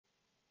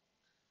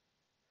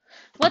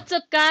What's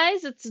up,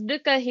 guys? It's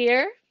Ruka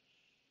here,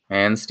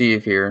 And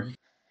Steve here.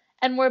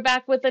 and we're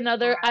back with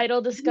another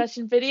idol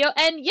discussion video.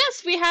 And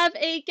yes, we have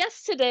a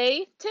guest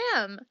today,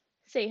 Tam.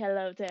 Say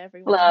hello to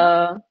everyone.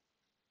 Hello.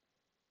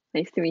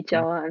 Nice to meet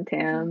y'all. I'm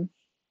Tam.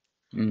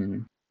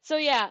 Mm. So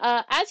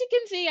yeah, as you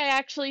can see, I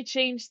actually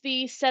changed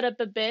the setup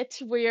a bit.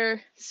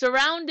 We're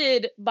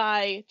surrounded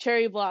by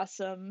cherry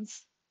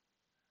blossoms.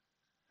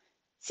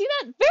 See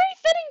that? Very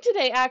fitting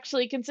today,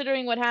 actually,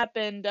 considering what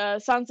happened,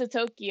 Songs of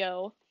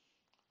Tokyo.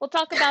 We'll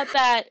talk about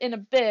that in a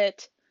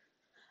bit.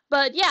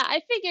 But yeah,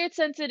 I figured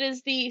since it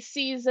is the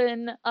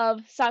season of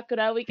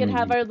Sakura, we could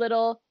have Mm. our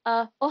little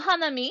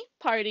ohanami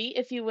party,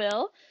 if you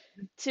will,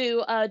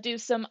 to do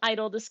some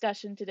idol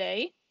discussion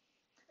today.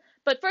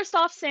 But first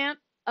off,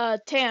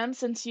 Tam,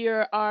 since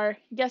you're our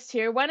guest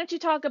here, why don't you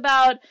talk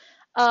about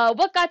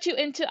what got you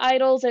into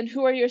idols and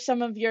who are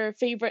some of your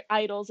favorite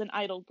idols and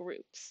idol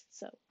groups?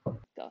 So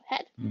go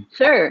ahead.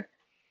 Sure.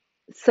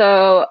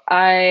 So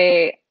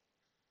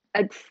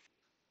it's,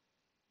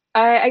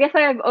 I guess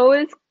I have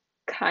always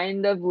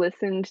kind of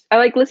listened. I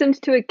like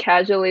listened to it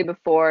casually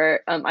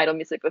before, idol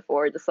music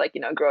before, just like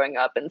growing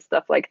up and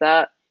stuff like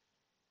that.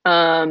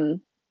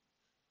 Um,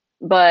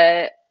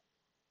 but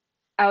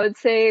I would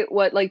say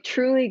what like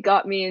truly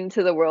got me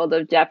into the world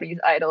of Japanese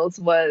idols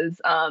was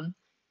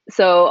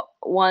so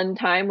one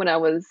time when I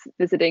was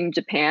visiting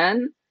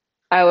Japan,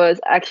 I was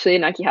actually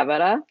in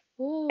Akihabara.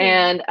 Ooh.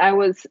 And I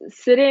was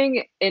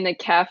sitting in a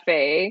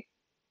cafe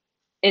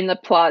in the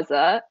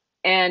plaza,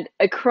 and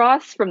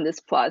across from this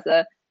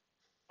plaza,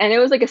 and it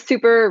was like a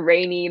super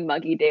rainy,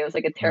 muggy day. It was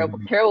like a terrible,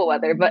 Mm. terrible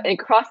weather. But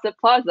across the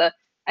plaza,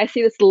 I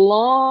see this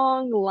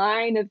long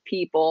line of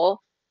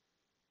people,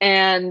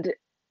 and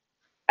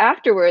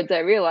afterwards, I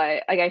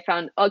realized, like, I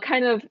found a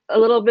kind of a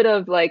little bit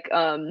of like,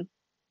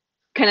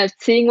 kind of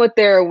seeing what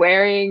they're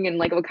wearing and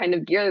like what kind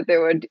of gear that they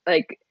were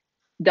like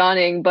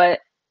donning, but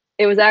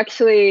that was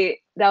actually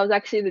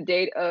the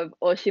date of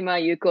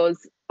Oshima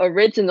Yuko's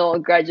original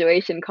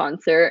graduation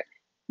concert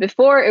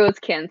before it was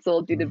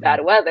canceled due to bad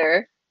Mm.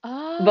 weather.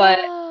 But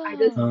I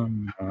just Oh.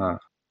 Uh,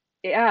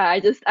 yeah, I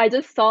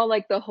just saw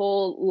like the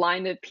whole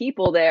line of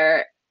people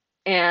there,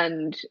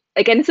 and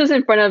again this was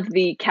in front of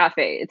the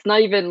cafe. It's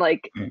not even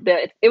like mm.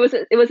 it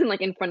wasn't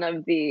like in front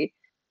of the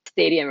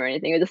stadium or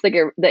anything. It was just like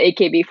the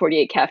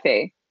AKB48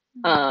 cafe.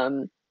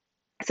 Um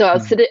so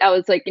Mm. I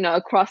was like,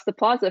 across the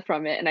plaza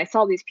from it, and I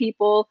saw these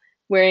people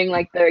wearing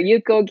like their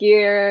Yuko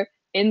gear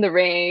in the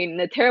rain,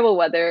 the terrible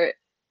weather,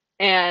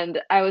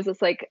 and I was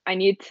just like, I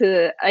need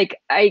to like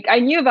I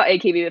knew about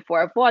AKB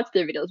before. I've watched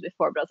their videos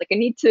before, but I was like, I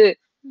need to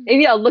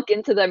maybe I'll look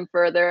into them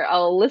further.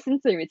 I'll listen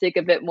to their music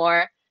a bit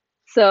more.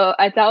 So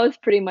I that was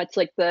pretty much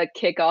like the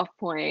kickoff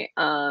point.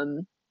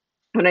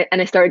 When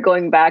I started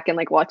going back and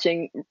like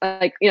watching,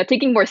 like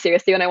taking more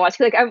seriously when I watch,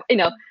 like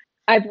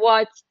I've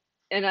watched,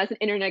 and as an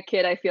internet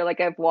kid I feel like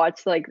I've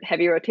watched like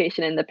Heavy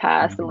Rotation in the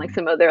past and like Mm.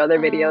 some other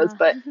videos, Uh,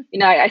 but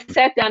I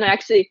sat down and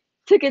actually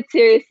took it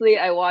seriously.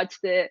 I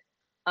watched it,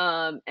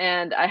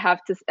 and I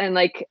have to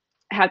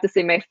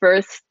say my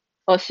first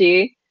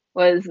oshi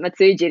was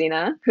Matsui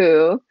Jirina,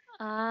 who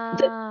just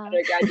had ah.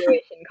 her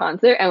graduation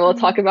concert, and we'll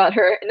talk about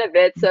her in a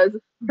bit. So it's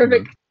Mm.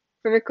 perfect,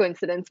 perfect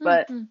coincidence.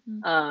 But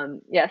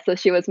yeah, so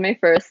she was my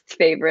first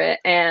favorite,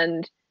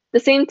 and the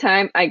same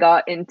time I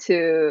got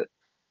into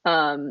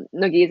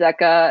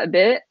Nogizaka a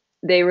bit.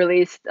 They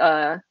released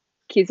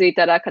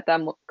Kizuitara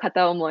Kata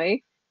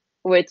Omoi,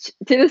 which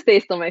to this day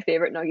is still my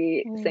favorite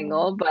Nogi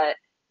single. Ooh. But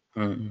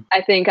Mm.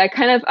 I think I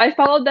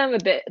followed them a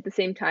bit at the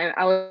same time.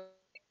 I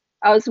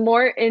was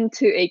more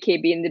into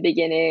AKB in the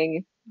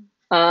beginning,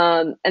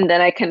 and then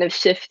I kind of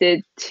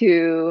shifted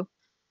to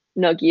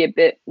Nogi a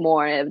bit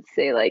more. I would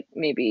say like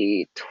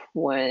maybe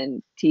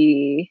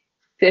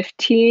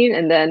 2015,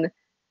 and then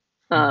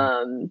Mm.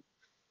 um,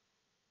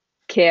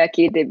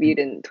 Keaki debuted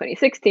in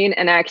 2016.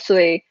 And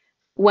actually,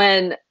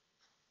 when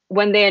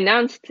when they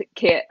announced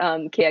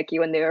Keaki,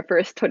 when they were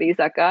first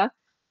Torizaka,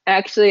 I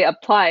actually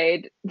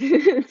applied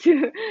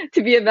to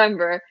be a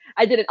member.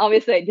 I didn't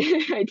obviously I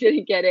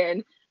didn't get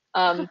in,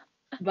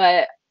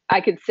 but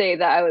I could say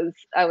that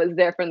I was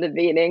there from the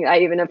beginning. I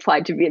even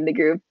applied to be in the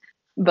group,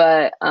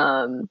 but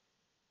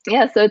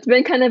yeah, so it's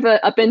been kind of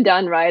a up and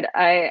down ride.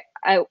 I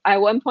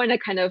at one point I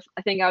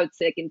think I would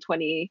say like in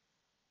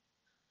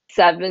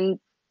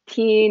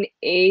 2017,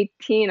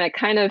 18, I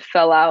kind of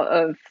fell out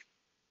of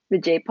the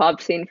J-pop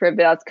scene for a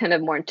bit. I was kind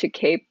of more into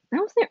K.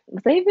 Was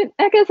I even?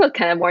 I guess I was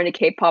kind of more into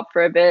K-pop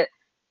for a bit,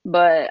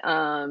 but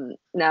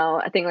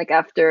now I think like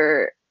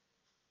after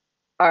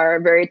our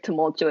very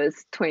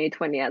tumultuous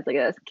 2020 as like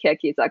a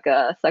Keiki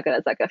Zaka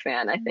Sakura Zaka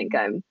fan, I think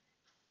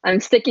I'm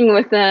sticking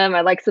with them.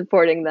 I like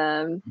supporting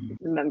them. Mm.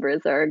 The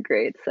members are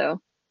great,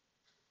 so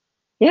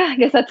yeah, I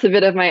guess that's a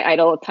bit of my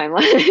idol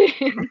timeline.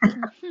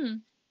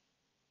 Mhm.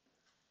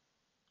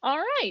 All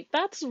right,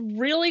 that's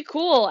really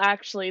cool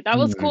actually. That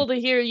was Mm. cool to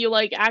hear you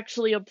like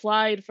actually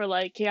applied for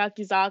like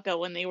Keyakizaka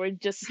when they were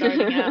just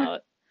starting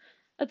out.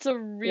 That's a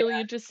really Yeah.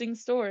 interesting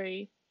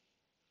story.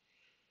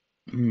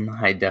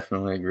 I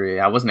definitely agree.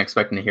 I wasn't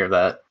expecting to hear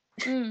that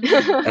Hmm.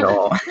 at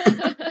all.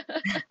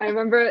 I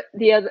remember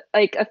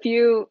I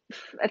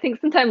think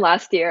sometime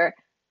last year,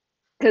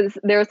 because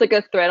there was like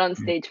a thread on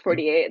Stage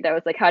 48 that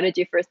was like, how did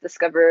you first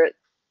discover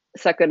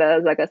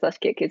Sakura Zaka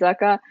Sashike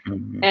Kizaka?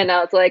 And I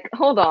was like,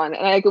 hold on.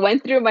 And I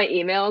went through my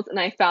emails and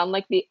I found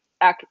like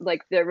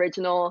the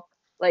original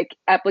like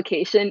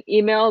application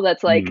email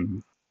that's like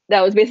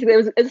that was basically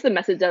it's a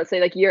message that would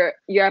say like your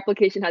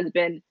application has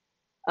been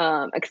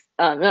not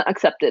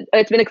accepted.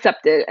 It's been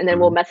accepted, and then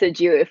we'll message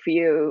you if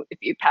you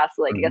pass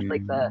like I guess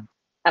like the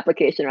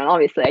application round.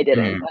 Obviously, I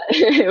didn't, but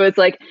it was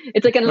like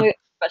it's like a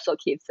special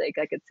keepsake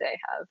I could say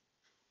have.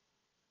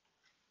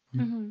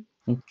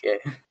 Okay.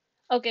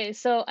 Okay,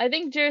 so I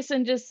think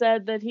Jerrison just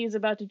said that he's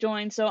about to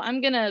join, so I'm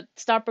gonna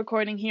stop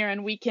recording here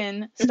and we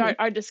can start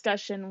our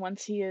discussion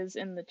once he is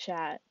in the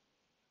chat.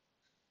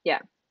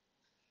 Yeah.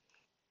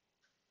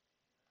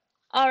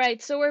 All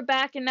right, so we're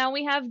back, and now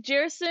we have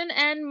Jerrison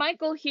and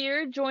Michael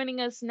here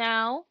joining us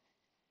now.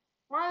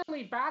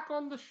 Finally back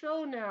on the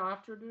show now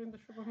after doing the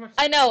show by myself.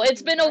 I know,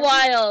 it's been a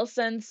while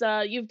since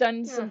you've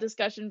done some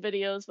discussion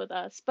videos with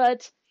us,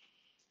 but...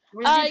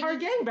 We have the entire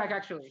gang back,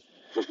 actually.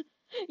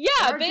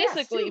 Yeah,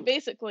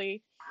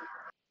 basically.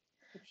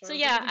 So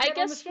yeah, I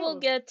guess we'll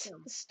get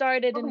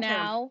started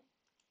now.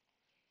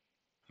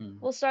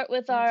 We'll start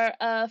with our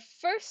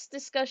first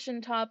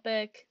discussion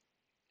topic.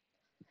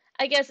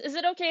 I guess, is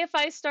it okay if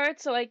I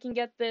start so I can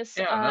get this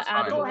out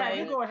of the way?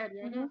 You go ahead.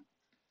 Yeah.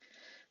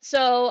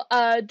 So,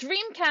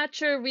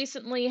 Dreamcatcher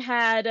recently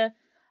had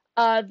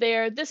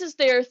this is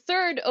their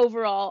third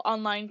overall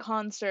online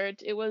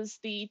concert. It was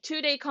the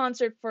 2-day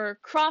concert for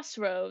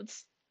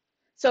Crossroads.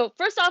 So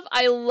first off,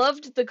 I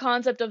loved the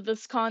concept of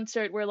this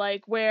concert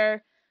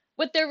where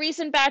with their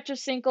recent batch of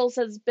singles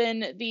has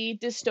been the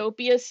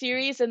Dystopia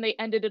series, and they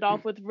ended it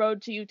off with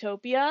Road to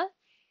Utopia.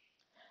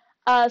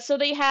 So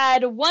they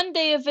had one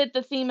day of it,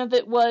 the theme of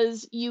it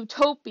was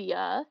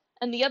Utopia,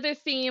 and the other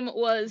theme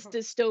was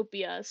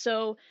Dystopia.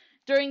 So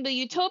during the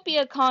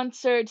Utopia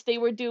concert, they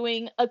were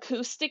doing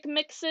acoustic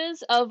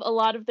mixes of a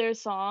lot of their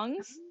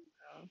songs.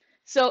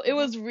 So it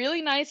was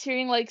really nice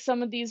hearing like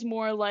some of these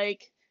more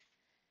like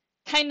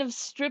kind of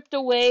stripped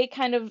away,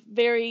 kind of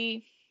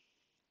very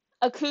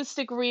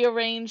acoustic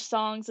rearranged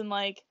songs, and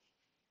like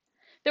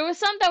there were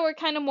some that were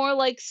kind of more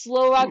like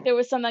slow rock. There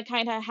was some that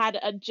kind of had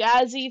a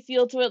jazzy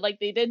feel to it, like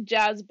they did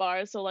jazz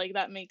bars, so like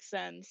that makes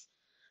sense.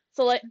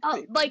 So like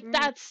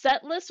that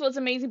set list was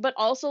amazing, but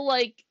also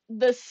like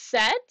the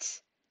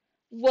set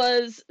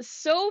was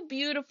so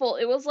beautiful.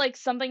 It was like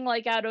something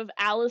like out of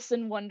Alice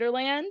in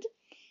Wonderland,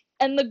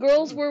 and the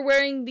girls were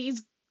wearing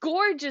these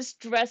gorgeous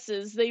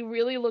dresses. They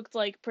really looked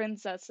like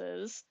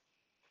princesses.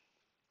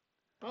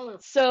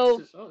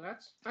 So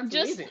that's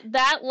just amazing.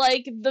 that,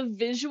 like the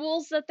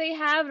visuals that they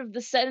have of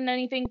the set and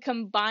anything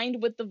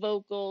combined with the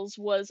vocals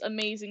was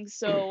amazing.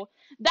 So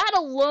that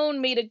alone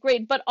made it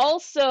great. But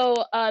also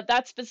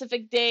that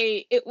specific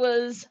day, it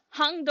was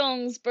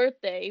Hangdong's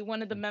birthday,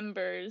 one of the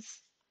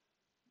members.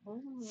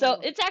 So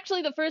it's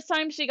actually the first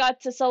time she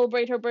got to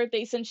celebrate her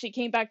birthday since she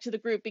came back to the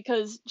group,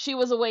 because she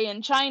was away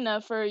in China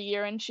for a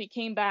year and she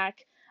came back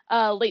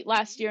late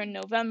last year in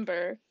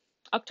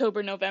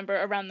October, November,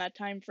 around that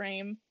time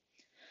frame.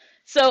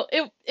 So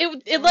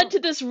it led to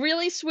this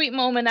really sweet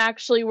moment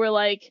actually, where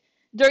like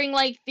during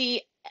like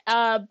the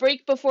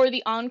break before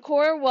the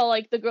encore, while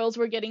like the girls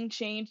were getting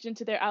changed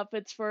into their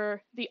outfits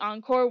for the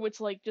encore, which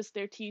like just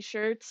their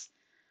t-shirts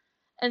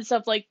and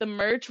stuff, like the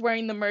merch,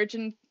 wearing the merch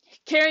and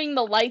carrying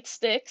the light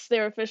sticks,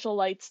 their official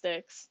light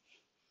sticks.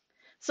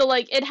 So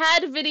like it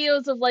had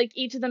videos of like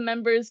each of the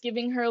members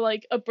giving her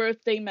like a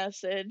birthday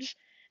message,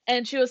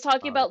 and she was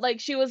talking about like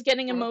she was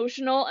getting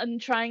emotional and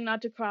trying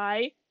not to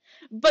cry.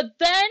 But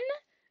then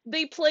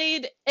they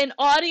played an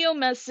audio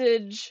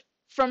message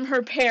from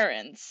her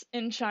parents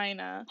in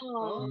China.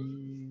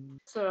 And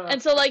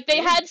so like they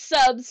had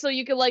subs so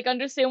you could like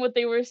understand what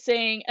they were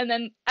saying, and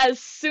then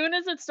as soon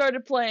as it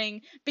started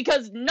playing,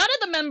 because none of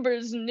the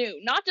members knew,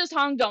 not just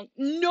Hangdong,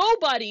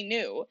 nobody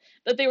knew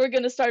that they were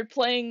going to start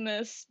playing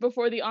this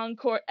before the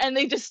encore, and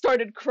they just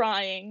started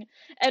crying,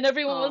 and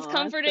everyone was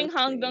comforting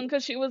Hangdong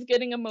because she was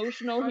getting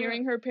emotional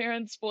hearing her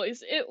parents'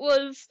 voice. It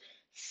was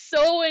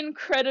so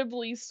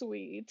incredibly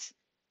sweet.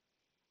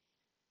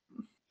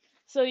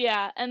 So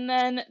yeah, and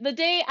then the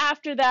day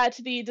after that,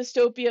 the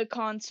Dystopia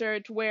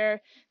concert,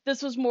 where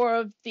this was more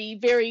of the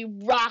very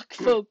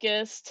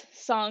rock-focused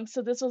songs.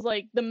 So this was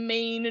like the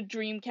main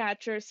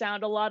Dreamcatcher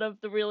sound, a lot of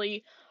the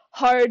really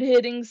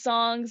hard-hitting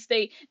songs.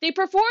 They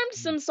performed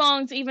some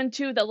songs even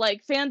too that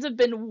like fans have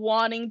been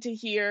wanting to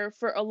hear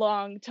for a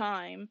long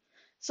time.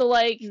 So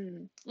like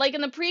in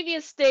the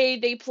previous day,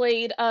 they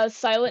played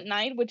Silent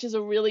Night, which is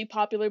a really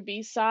popular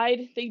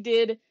B-side. They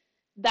did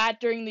that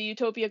during the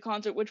Utopia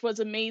concert, which was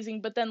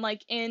amazing. But then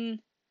like in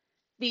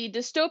the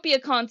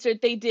Dystopia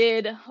concert, they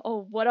did,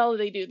 what all did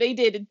they do? They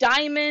did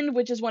Diamond,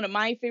 which is one of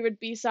my favorite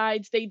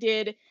B-sides. They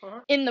did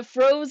In the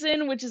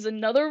Frozen, which is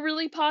another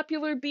really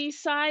popular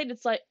B-side.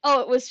 It's like,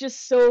 it was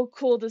just so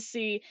cool to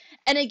see.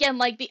 And again,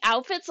 like the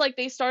outfits, like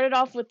they started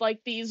off with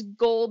like these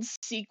gold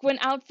sequin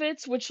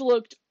outfits, which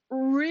looked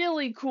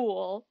really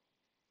cool.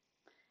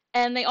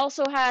 And they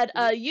also had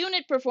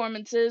unit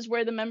performances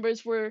where the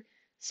members were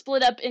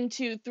split up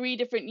into 3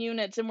 different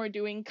units and were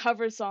doing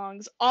cover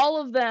songs. All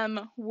of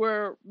them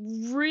were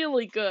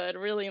really good,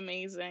 really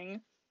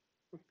amazing.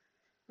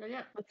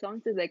 Yeah. What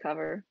songs did they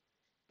cover?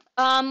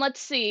 Let's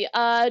see.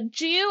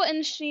 Jiu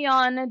and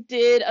Xion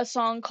did a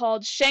song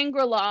called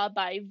Shangri-La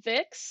by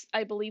Vix.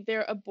 I believe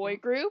they're a boy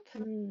group.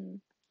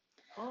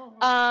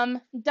 Oh.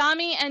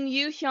 Dami and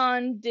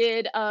Yuhyun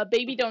did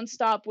Baby Don't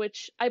Stop,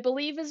 which I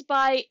believe is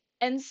by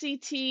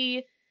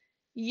NCT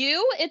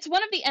U. It's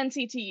one of the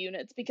NCT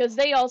units because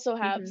they also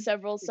have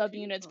several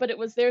subunits, but it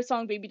was their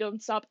song Baby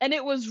Don't Stop, and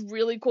it was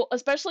really cool,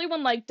 especially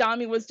when like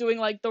Dami was doing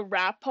like the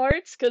rap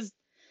parts, because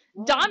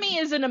Dami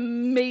is an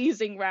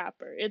amazing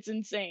rapper. It's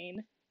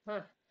insane.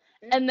 Huh.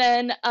 And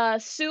then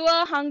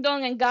Sua,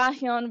 Hangdong, and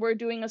Gahyun were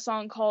doing a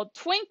song called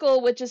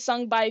Twinkle, which is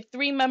sung by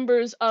 3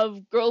 members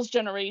of Girls'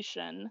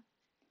 Generation.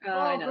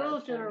 I know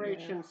Girls' that song,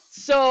 Generations.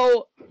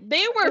 So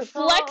they were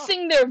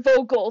flexing their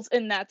vocals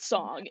in that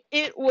song.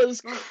 It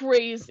was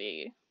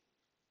crazy.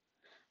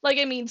 Like,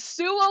 I mean,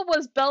 Sua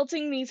was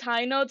belting these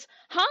high notes.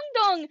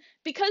 Hangdong,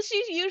 because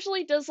she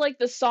usually does, like,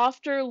 the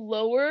softer,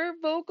 lower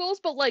vocals,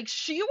 but, like,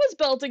 she was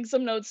belting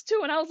some notes, too,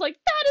 and I was like,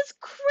 that is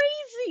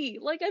crazy!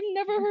 Like, I've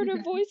never heard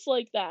her voice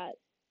like that.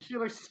 She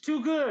was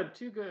too good,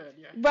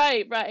 yeah.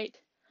 Right.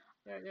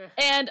 Yeah.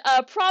 And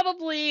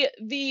probably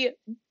the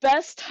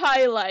best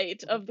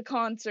highlight of the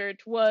concert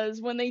was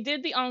when they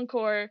did the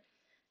encore.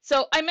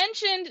 So I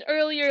mentioned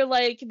earlier,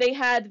 like, they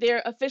had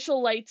their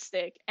official light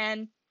stick,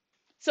 and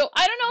so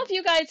I don't know if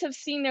you guys have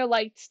seen their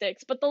light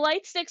sticks, but the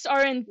light sticks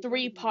are in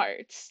 3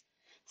 parts.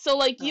 So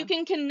like you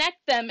can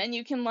connect them and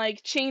you can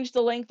like change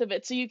the length of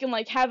it. So you can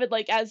like have it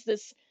like as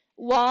this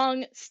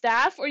long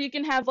staff, or you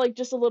can have like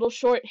just a little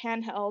short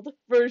handheld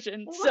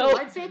version. Oh, So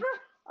like a lightsaber?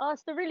 Oh,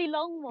 it's the really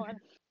long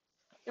one.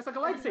 It's like a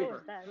I know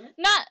lightsaber. that. Isn't it?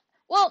 not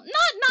Like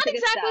a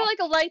exactly staff. like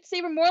a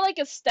lightsaber, more like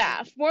a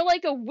staff, more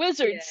like a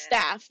wizard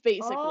staff,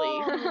 basically.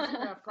 Oh,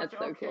 yeah, That's gotcha.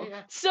 so Okay, cool.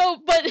 yeah.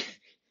 So, but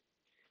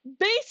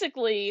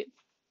basically,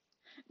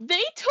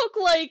 they took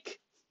like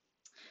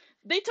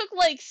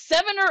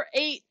 7 or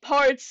 8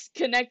 parts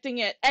connecting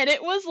it, and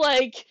it was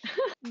like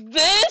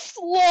this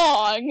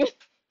long.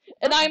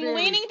 And That's I'm very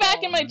leaning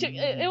back in my chair.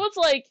 It was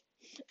like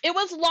it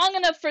was long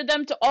enough for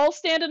them to all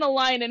stand in a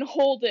line and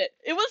hold it.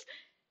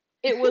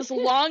 It was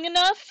long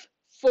enough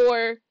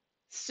for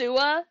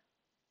Sua,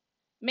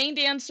 main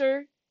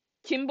dancer,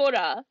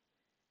 Kimbora,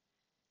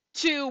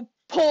 to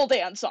pole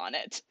dance on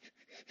it.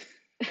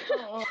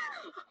 Oh,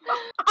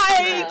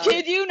 I Wow.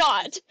 kid you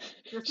not.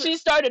 She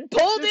started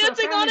pole this is a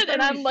dancing on it,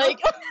 and I'm family-friendly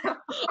like,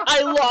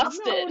 I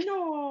lost it.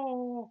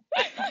 No.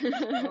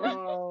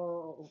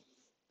 Oh.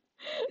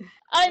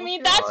 I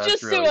mean, Okay. that's Oh,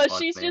 just that's really Sua.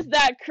 funny. She's just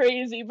that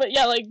crazy. But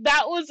yeah, like,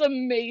 that was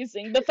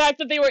amazing. The fact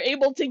that they were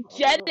able to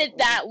get it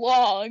that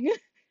long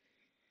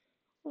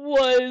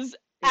was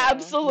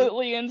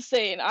absolutely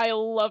insane. I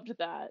loved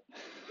that.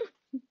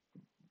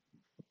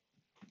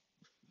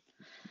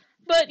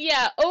 But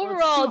yeah, Well, it's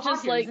overall, too hot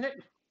just here, like, isn't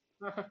it?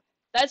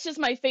 that's just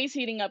my face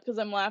heating up because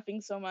I'm laughing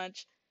so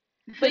much.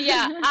 But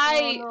yeah,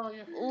 I Oh, no,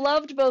 yeah.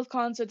 loved both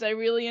concerts. I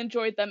really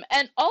enjoyed them.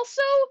 And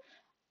also,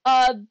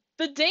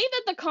 the day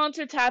that the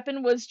concerts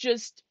happened was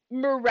just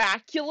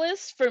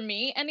miraculous for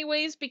me,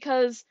 anyways,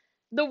 because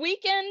the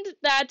weekend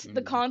that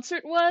the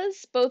concert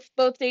was,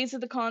 both days of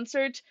the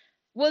concert,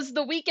 was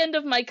the weekend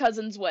of my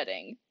cousin's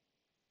wedding.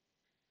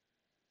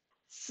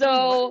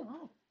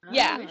 So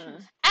yeah,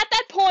 Congratulations.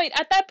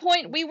 at that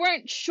point, we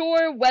weren't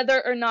sure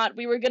whether or not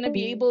we were gonna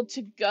be able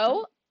to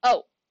go.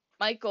 Oh,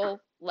 Michael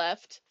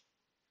left.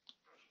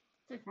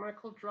 I think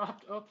Michael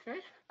dropped. Okay.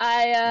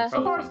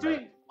 So far, it's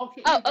doing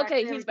okay. Oh, He's back.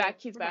 okay, There he's we go. back.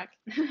 He's We're back.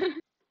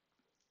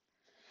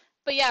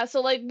 But yeah,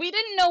 so like we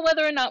didn't know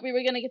whether or not we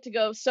were gonna get to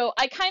go, so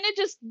I kind of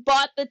just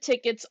bought the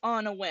tickets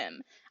on a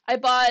whim. I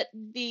bought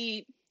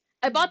the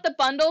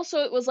bundle,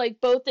 so it was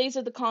like both days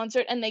of the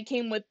concert, and they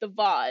came with the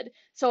VOD.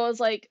 So I was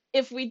like,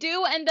 if we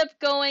do end up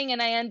going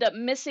and I end up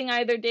missing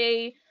either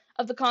day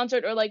of the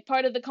concert or like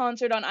part of the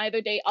concert on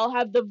either day, I'll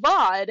have the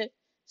VOD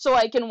so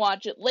I can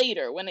watch it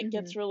later when it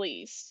gets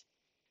released.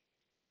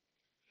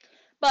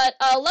 But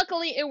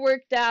luckily it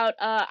worked out.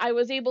 I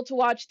was able to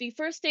watch the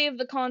first day of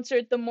the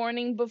concert the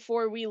morning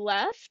before we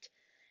left.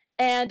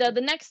 And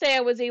the next day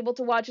I was able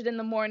to watch it in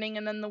the morning,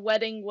 and then the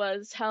wedding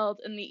was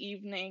held in the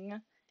evening.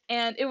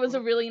 And it was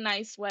a really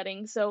nice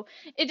wedding, so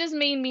it just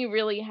made me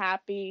really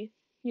happy,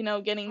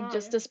 getting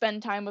just to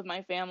spend time with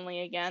my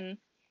family again.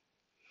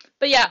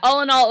 But yeah,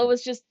 all in all, it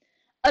was just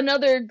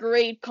another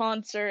great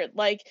concert.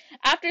 Like,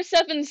 after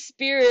Seven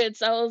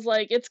Spirits, I was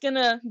like, it's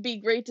gonna be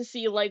great to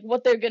see, like,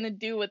 what they're gonna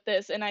do with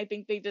this, and I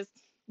think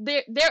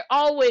they're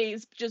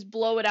always just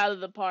blow it out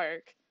of the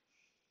park.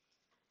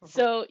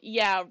 So,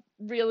 yeah,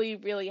 really,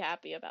 really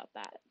happy about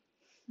that.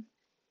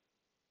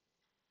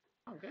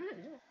 Okay.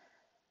 Yeah.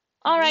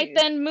 All right,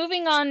 then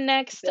moving on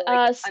next,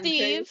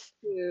 Steve.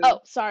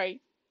 Oh,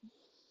 sorry.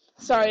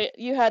 Sorry,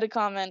 you had a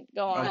comment.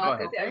 Go on. Go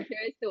ahead. I'm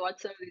curious to watch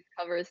some of these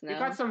covers now. We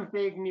got some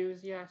big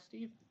news, yeah,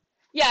 Steve.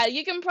 Yeah,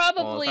 you can Well, it's not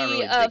probably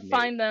really big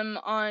find news. them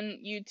on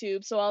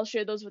YouTube, so I'll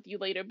share those with you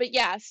later. But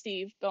yeah,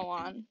 Steve, go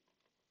on.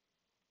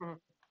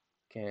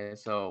 Okay,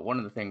 so one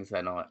of the things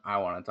that I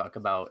want to talk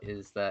about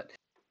is that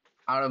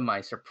out of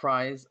my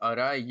surprise,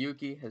 Arai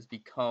Yuki has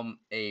become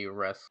a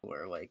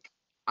wrestler. Like,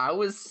 I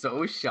was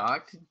so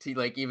shocked to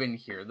like even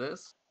hear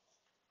this,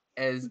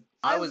 as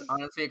I was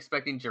honestly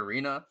expecting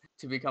Jurina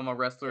to become a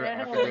wrestler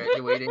after Yeah.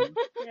 graduating.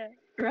 Yeah.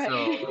 Right.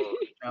 So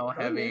now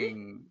Okay.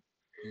 having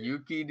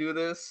Yuki do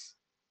this,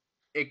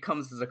 it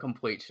comes as a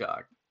complete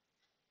shock.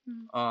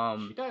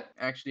 She does.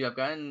 Actually, I've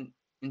gotten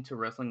into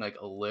wrestling like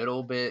a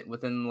little bit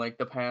within like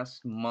the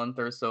past month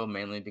or so,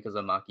 mainly because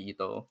of Maki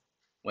Ito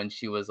when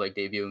she was like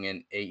debuting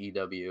in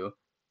AEW.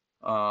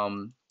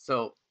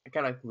 So I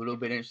got a little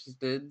bit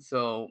interested.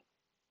 So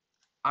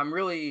I'm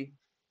really,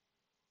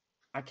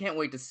 I can't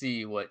wait to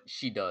see what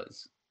she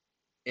does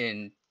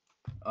in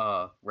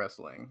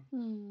wrestling.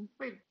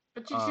 Wait,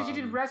 but she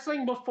did Um,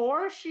 wrestling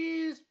before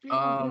she's being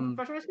in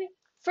professional wrestling?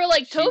 For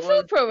like she Tofu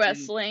was Pro in,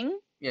 Wrestling,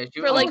 yeah,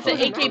 she was for in like she the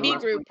was in Tofu that. Pro AKB Oh.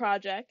 group Wrestling.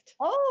 project.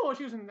 Oh,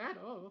 she was in that.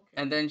 Oh, okay.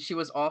 And then she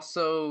was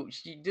also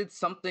she did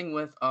something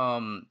with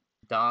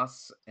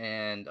Das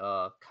and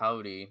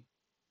Kaori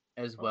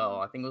as well. Oh.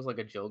 I think it was like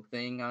a joke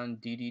thing on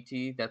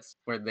DDT. That's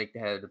where they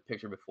had a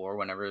picture before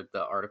whenever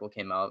the article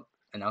came out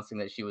announcing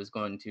that she was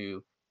going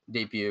to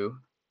debut.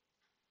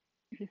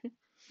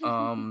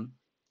 Um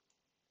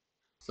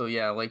so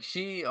yeah, like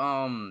she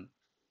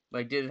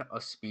like did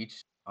a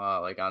speech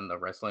like on the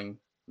wrestling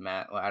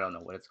mat. I don't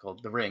know what it's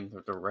called. The ring,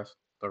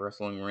 the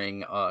wrestling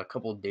ring a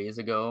couple days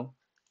ago.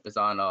 It was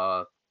on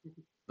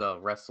the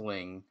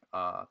wrestling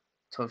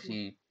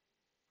Toshi,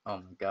 oh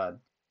my god,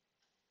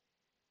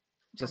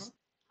 just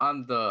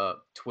on the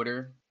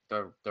Twitter,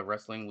 the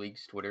wrestling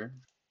league's Twitter,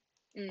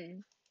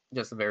 Mm.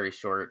 just very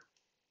short.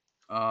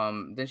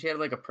 Then she had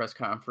like a press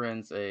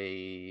conference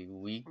a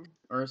week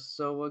or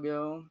so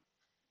ago,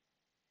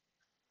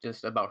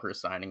 just about her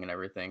signing and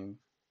everything.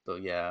 So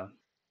yeah,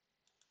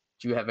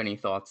 do you have any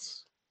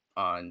thoughts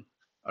on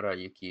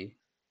Arayuki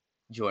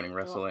joining Well,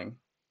 wrestling?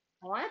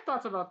 I had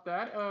thoughts about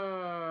that.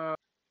 I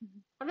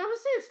mean,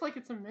 honestly,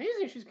 it's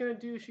amazing. She's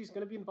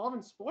gonna be involved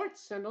in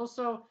sports, and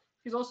also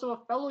she's also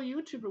a fellow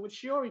YouTuber with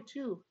Shiori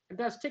too, and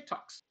does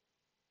TikToks.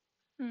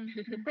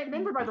 Great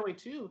member, by the way,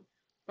 too.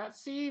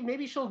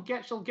 Maybe she'll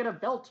get a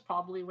belt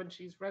probably when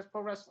she's pro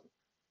wrestling.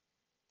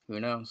 Who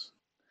knows?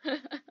 Yeah,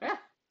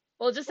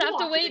 We'll just we'll have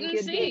to watch it. wait and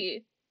It'd be-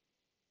 see.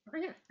 Oh,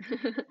 yeah.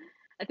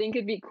 I think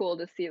it'd be cool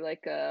to see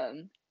like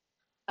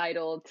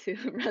idol to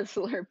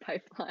wrestler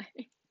pipeline.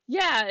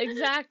 Yeah,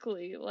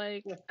 exactly.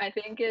 Like, Yeah. I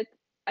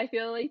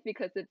feel like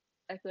I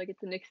feel like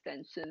it's an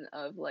extension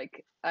of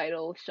like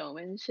idol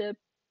showmanship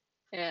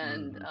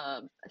and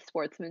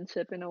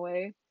sportsmanship in a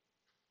way.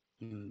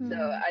 So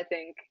I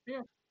think,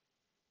 Yeah.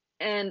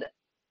 and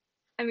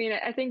I mean,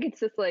 I think it's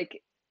just like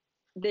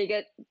they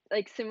get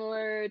like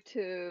similar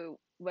to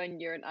when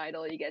you're an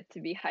idol, you get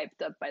to be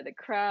hyped up by the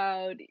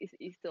crowd.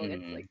 You still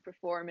get to like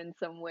perform in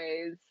some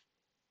ways,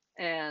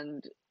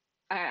 and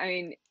I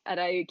mean, at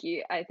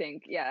Ayuki, I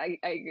think, yeah, I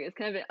agree. It's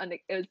kind of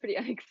it was pretty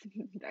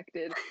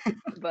unexpected,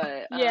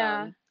 but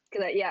yeah.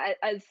 because yeah,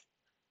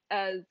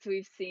 as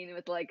we've seen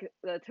with like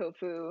the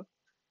Tofu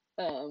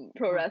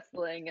pro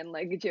wrestling and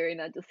like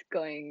Jurina just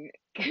going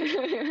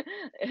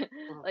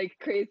like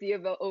crazy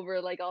about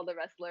over like all the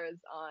wrestlers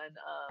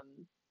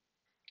on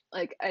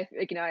like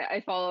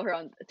I follow her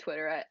on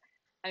Twitter.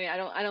 I mean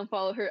I don't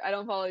follow her, I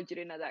don't follow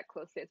Jurina that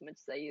closely as much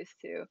as I used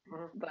to,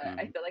 but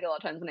I feel like a lot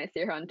of times when I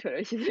see her on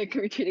Twitter she's like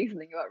retweeting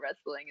something about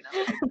wrestling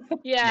and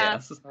Yeah.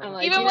 Yes. I'm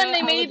like, Even you when know,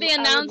 they made the I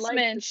would like to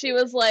announcement, see she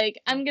was like,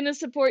 I'm gonna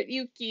support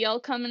Yuki. I'll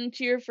come and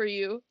cheer for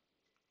you.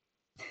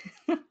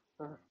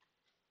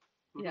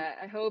 yeah,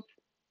 I hope.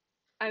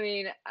 I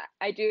mean,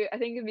 I do. I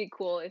think it'd be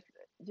cool if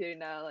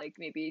Jurina like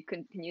maybe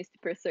continues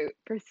to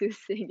pursue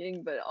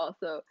singing, but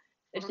also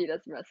if she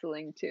does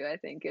wrestling too. I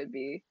think it'd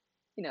be,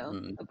 you know,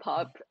 a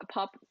pop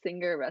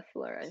singer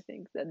wrestler. I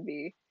think that'd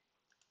be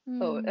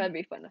that'd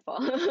be fun to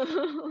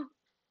follow.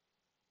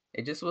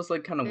 It just was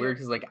like kind of Yeah. weird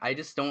because like I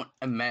just don't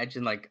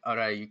imagine like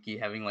Arayuki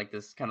having like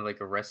this kind of like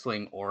a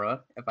wrestling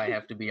aura, if I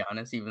have to be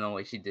honest, even though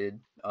like she did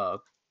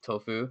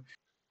Tofu.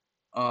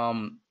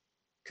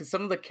 Because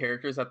some of the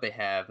characters that they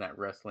have in that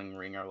wrestling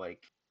ring are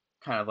like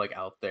kind of like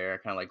out there,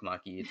 kind of like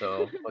Maki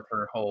Ito with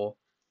her whole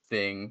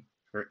thing,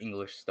 her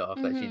English stuff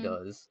that she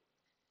does.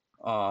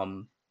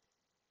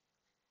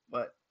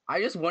 But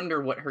I just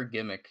wonder what her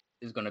gimmick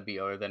is going to be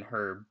other than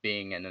her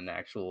being in an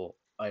actual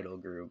idol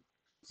group.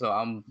 So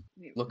I'm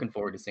looking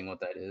forward to seeing what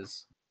that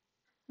is.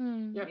 Yeah.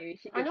 Maybe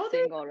she I could know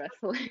sing while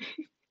wrestling.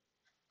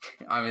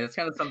 I mean, it's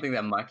kind of something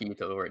that Maki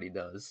Ito already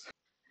does.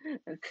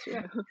 That's true.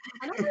 Yeah.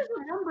 I know there's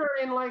a member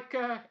in like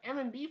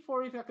MMB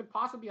 40 that could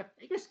possibly be a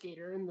figure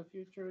skater in the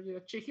future. Yeah,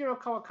 Chihiro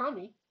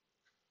Kawakami.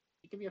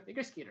 He could be a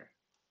figure skater.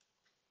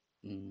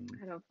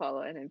 I don't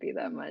follow NMB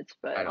that much, I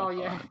but don't Oh,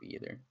 follow yeah. NB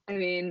either. I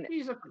mean,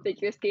 He's a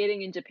figure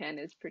skating in Japan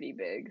is pretty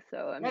big.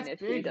 So I mean, That's if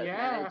she big, does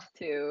yeah. manage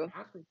to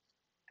Athlete.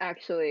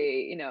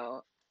 actually, you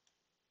know,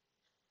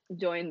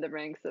 join the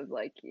ranks of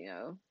like, you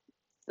know,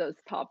 those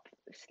top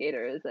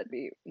skaters. That'd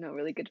be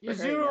really good for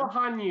her. Yuzuru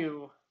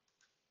Hanyu.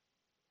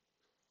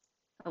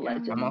 A Yeah.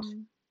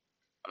 legend.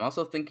 I'm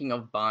also thinking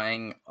of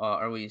buying,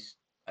 or at least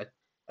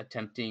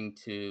attempting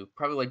to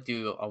probably like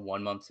do a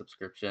 1 month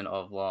subscription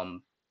of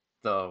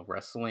the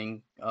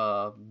wrestling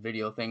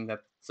video thing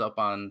that's up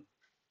on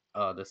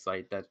the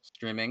site that's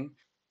streaming.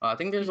 I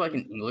think there's like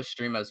an English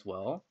stream as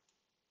well,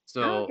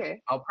 so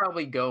okay. I'll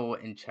probably go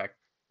and check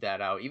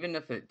that out. Even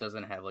if it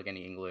doesn't have like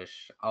any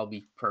English, I'll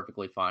be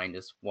perfectly fine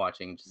just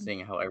watching, just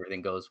seeing how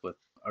everything goes with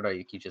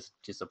Arayuki, just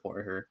to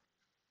support her.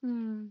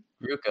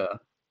 Ruka,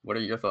 what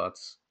are your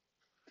thoughts?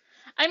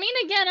 I mean,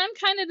 again, I'm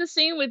kind of the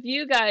same with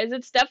you guys.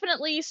 It's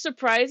definitely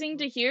surprising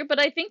to hear, but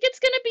I think it's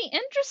going to be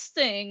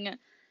interesting.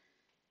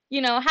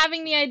 You know,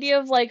 having the idea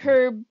of like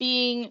her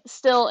being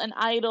still an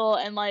idol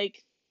and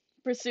like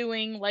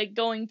pursuing like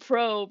going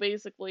pro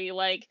basically,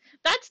 like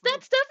that's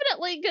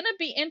definitely going to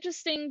be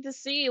interesting to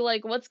see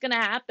like what's going to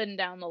happen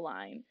down the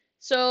line.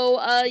 So,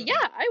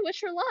 yeah, I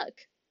wish her luck.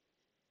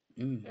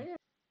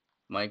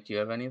 Mike, do you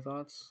have any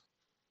thoughts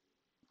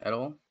at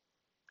all?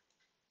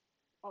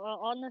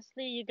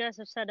 Honestly, you guys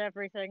have said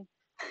everything.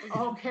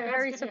 Okay,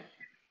 Very that's good.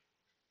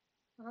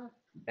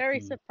 Very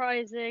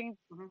surprising,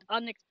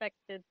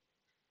 unexpected.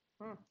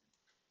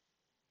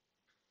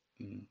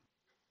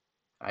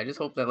 I just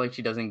hope that like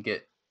she doesn't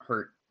get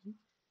hurt.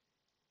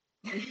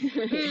 Yeah,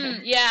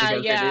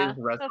 because yeah. it is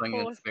wrestling.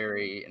 It's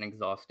very an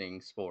exhausting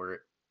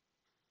sport.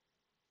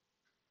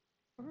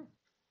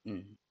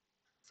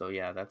 So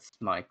yeah, that's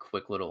my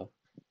quick little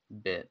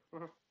bit.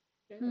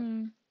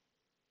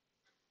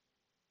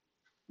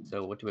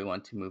 So what do we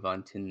want to move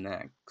on to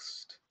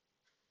next?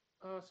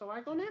 So I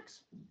go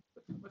next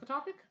with the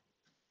topic.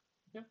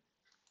 Yep.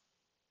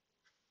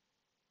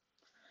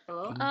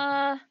 Hello.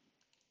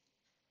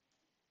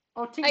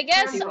 Oh, I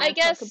guess.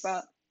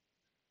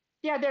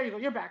 Yeah, there you go.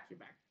 You're back.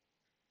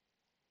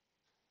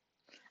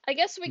 I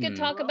guess we could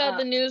talk about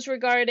the news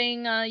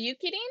regarding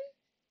Yukirin.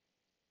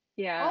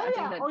 Yeah, oh, I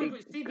think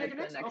that'd be good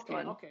for the next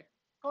one. Okay.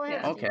 Go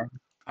ahead. Okay,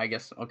 I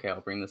guess. Okay,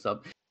 I'll bring this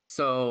up.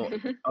 So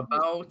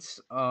about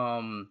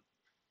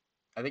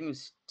I think it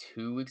was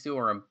 2 weeks ago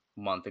or a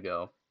month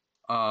ago.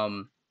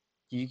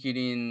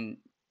 Yukirin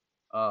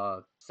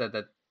said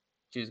that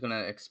she was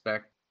gonna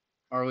expect,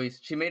 or at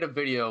least she made a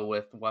video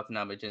with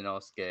Watanabe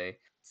Jinosuke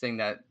saying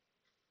that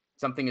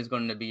something is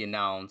going to be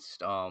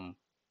announced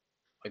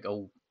like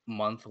a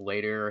month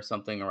later or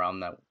something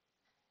around that.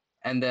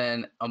 And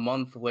then a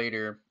month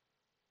later,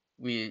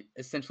 we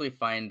essentially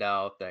find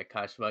out that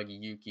Kashiwagi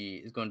Yuki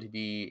is going to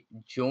be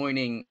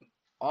joining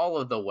all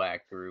of the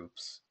WACK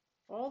groups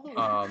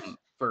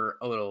for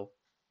a little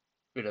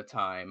bit of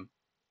time.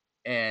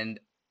 And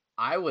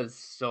I was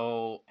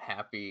so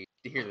happy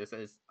to hear this,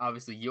 as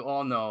obviously you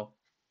all know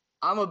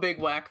I'm a big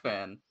WACK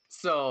fan.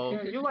 So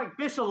yeah, you like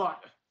Bish a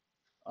lot.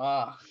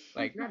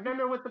 Like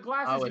remember with the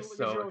glasses. I was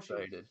so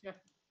excited.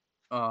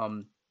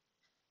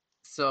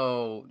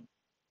 So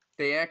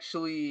they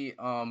actually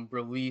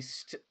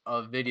released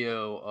a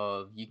video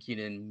of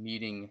Yukirin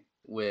meeting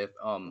with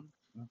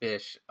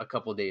Bish a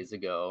couple days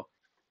ago,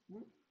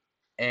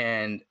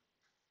 and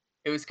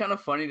it was kind of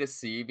funny to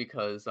see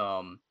because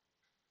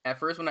at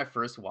first when I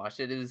first watched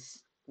it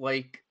is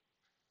like,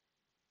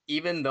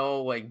 even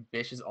though like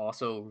Bish is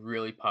also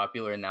really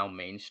popular and now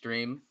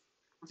mainstream,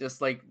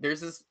 just like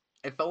there's this,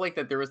 it felt like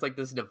that there was like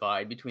this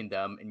divide between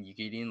them and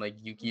Yukirin. Like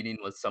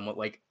Yukirin was somewhat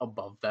like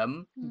above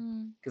them,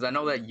 because I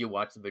know that you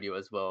watched the video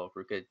as well,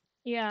 Ruka.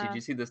 Yeah. Did you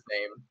see the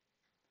same?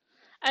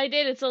 I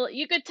did. It's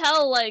you could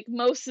tell like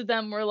most of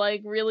them were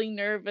like really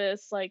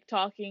nervous, like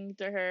talking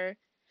to her,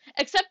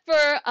 except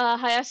for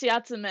Hayashi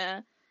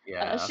Atsume.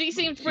 Yeah, she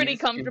seemed pretty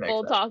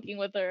comfortable talking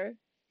with her.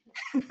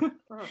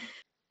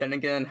 Then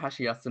again,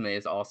 Hashiatsume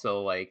is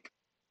also like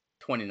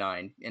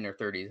 29 in her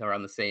 30s,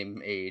 around the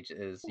same age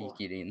as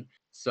Yukirin.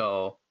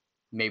 So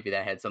maybe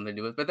that had something to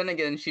do with it. But then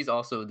again, she's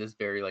also this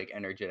very like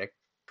energetic,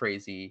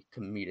 crazy,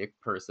 comedic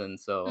person.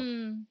 So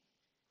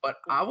but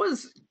I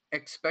wasn't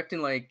expecting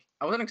like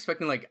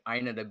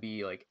Aina to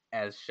be like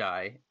as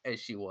shy as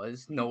she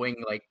was, knowing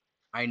like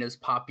Aina's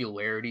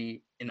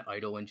popularity in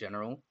Idol in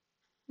general.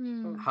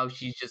 How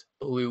she just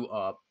blew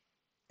up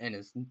and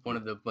is one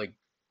of the like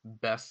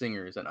best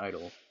singers in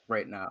Idol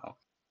right now.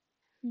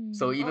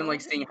 So even like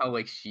seeing how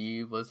like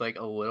she was like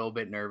a little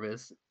bit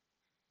nervous,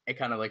 it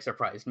kind of like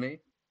surprised me.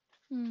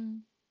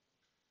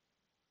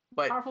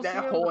 But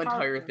that whole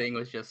entire thing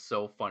was just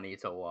so funny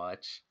to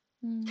watch.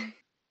 And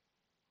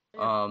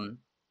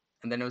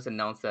then it was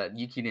announced that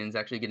Yukirin is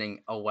actually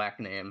getting a WACK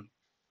name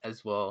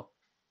as well.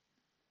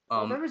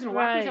 Members in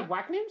WACK have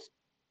WACK names?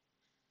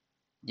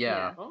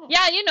 Yeah.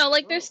 Yeah, you know,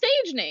 like their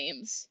stage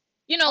names.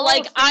 You know,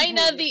 like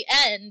Aina the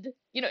End.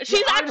 You know,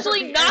 she's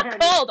actually not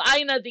called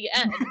Aina the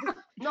End.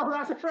 No,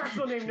 that's her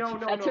actual name. No.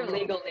 That's her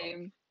legal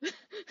name.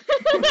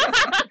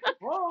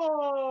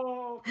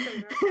 Oh.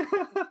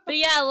 But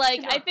yeah,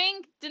 like I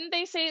think, didn't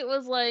they say it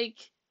was like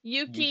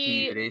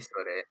Yuki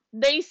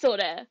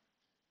Reisore?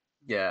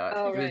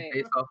 Yeah, it was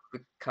based off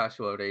the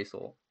Kashiwa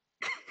Reisol.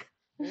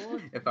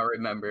 If I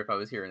remember, if I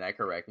was hearing that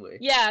correctly.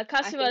 Yeah,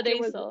 Kashiwa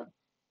Reisol.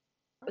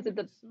 Was it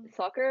the So.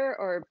 soccer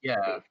or Yeah.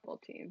 baseball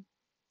team?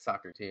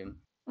 Soccer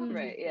team.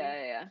 Right.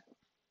 Yeah.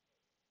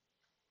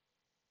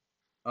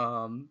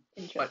 But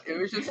it Interesting.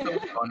 was just so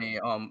funny.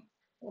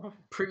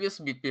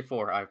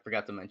 Before I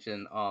forgot to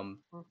mention,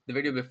 the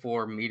video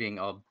before meeting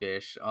of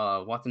Bish,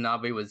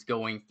 Watanabe was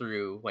going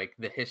through like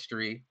the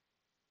history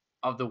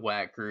of the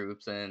WACK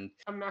groups and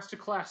A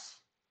masterclass.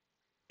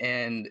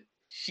 And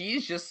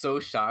she's just so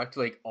shocked,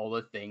 like all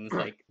the things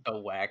like the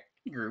WACK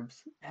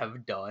groups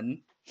have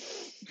done.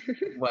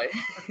 Like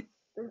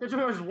There's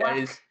always that WACK.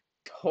 is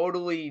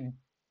totally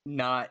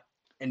not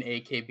an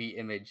AKB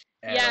image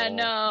at Yeah, all.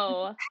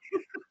 no.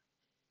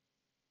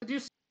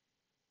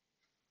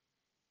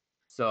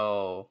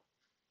 So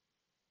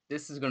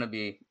this is gonna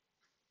be.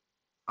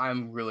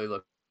 I'm really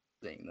looking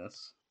at seeing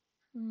this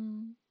Mm.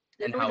 and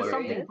It's how like it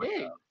something will play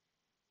big. out.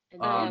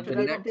 And then The after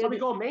next- probably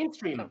go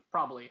mainstream,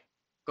 probably.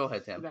 Go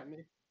ahead, Tim.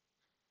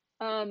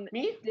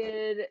 Me?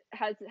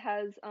 Has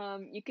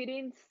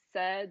Yukirin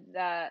said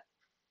that,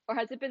 or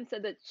has it been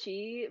said that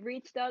she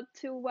reached out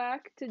to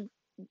WACK to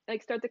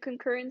like start the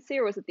concurrency,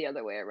 or was it the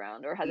other way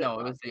around, or has No, it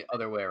it not was the been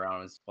other way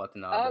around. It was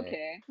Watanabe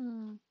Okay.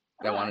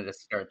 that wanted to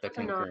start the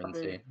Watanabe.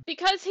 concurrency.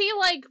 Because he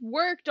like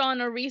worked on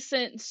a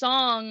recent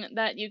song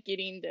that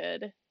Yukirin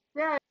did.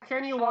 Yeah,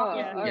 can you walk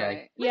Yeah. with me?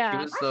 alright. Yeah.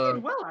 He was Actually, the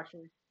did well,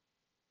 actually.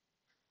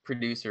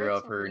 producer Great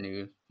of her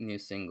song. new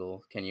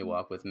single, "Can You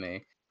Walk with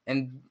Me,"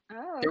 and Oh,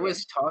 there okay.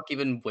 was talk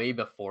even way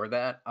before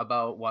that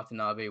about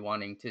Watanabe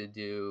wanting to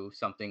do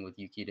something with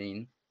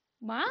Yukirin.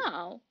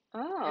 Wow.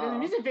 And in the Oh.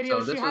 music video,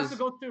 So she this has was- to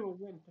go through a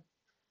wind.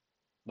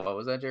 What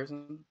was that,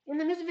 Jerrison? In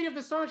the music video of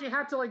the song, she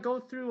had to like go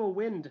through a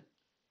wind.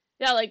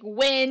 Yeah, like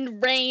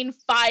wind, rain,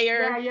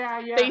 fire,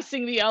 Yeah.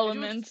 facing the As you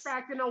elements.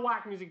 expect in a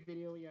WACK music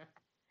video, yeah.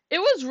 It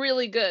was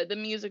really good, the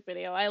music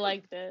video. I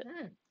liked it.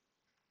 Yeah.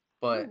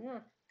 But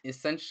Yeah.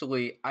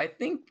 essentially, I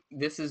think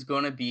this is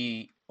going to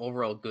be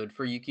overall good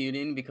for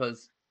Yukirin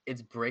because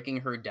it's breaking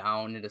her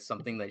down into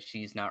something that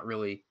she's not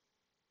really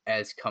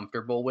as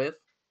comfortable with,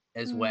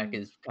 as WACK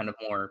is kind of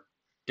more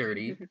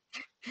dirty.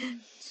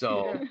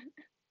 So Yeah.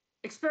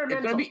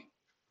 Experimental.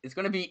 it's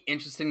gonna be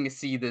interesting to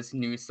see this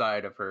new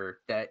side of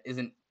her that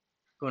isn't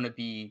going to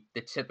be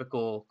the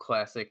typical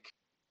classic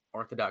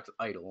orthodox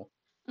idol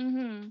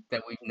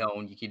that we've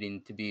known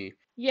Yukirin to be.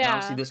 And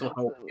obviously Yeah. this will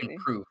help Absolutely.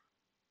 improve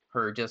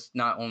her just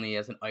not only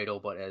as an idol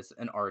but as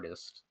an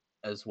artist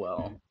as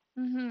well.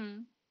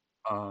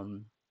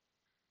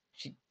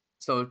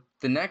 So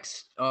the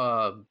next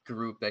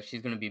group that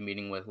she's going to be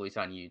meeting with, at least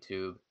on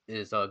YouTube,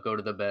 is Go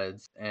to the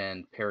Beds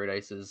and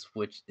Paradises,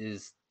 which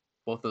is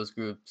both those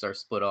groups are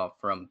split off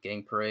from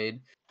Gang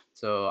Parade.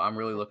 So I'm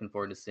really looking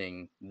forward to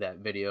seeing that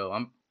video.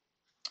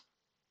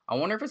 I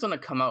wonder if it's going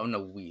to come out in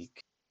a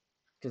week,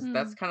 because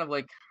that's kind of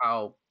like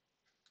how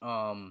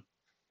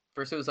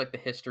first it was like the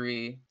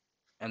history,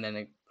 and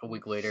then a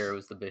week later it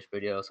was the Bish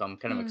video. So I'm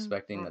kind of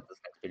expecting that this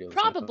next video is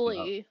going to come out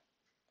Probably.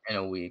 in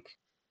a week.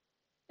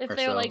 If or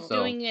they're so. like So-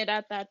 doing it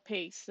at that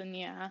pace, then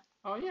yeah.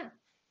 Oh yeah.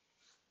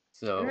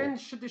 So And then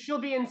she'll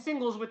be in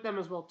singles with them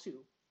as well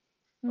too.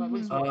 Well, at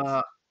least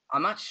once.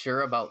 I'm not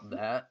sure about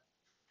that,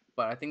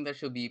 but I think that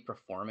she'll be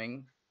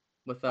performing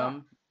with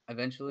them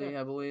eventually,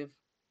 I believe.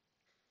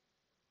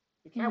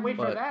 You can't wait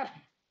for But that.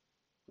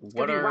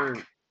 what be are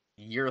WACK.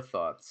 your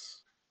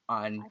thoughts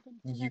on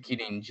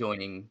Yukirin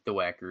joining the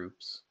WACK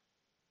groups?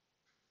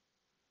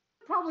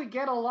 Probably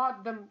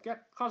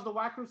cause the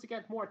WACK groups to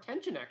get more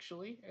attention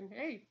actually. And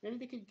hey, maybe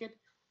they could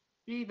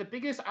be the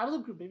biggest idol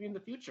group maybe in the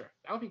future.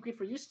 That would be great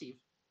for you, Steve.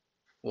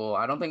 Well,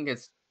 I don't think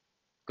it's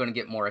going to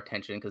get more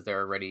attention because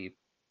they're already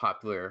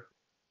popular.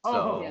 So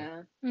Oh.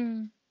 Yeah.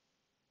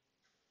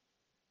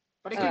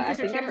 But it I could increase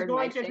your think I chances heard going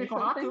Mike to saying Kohaku.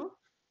 something.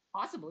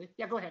 Possibly.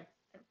 Yeah, go ahead.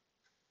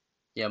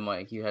 yeah,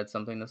 Mike, you had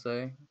something to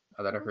say?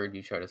 I thought I heard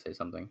you try to say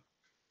something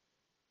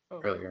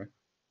earlier.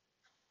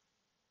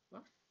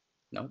 What?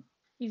 No?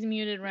 He's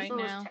muted right So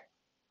is now.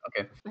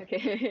 Okay.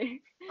 Okay.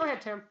 Go ahead,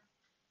 Tim.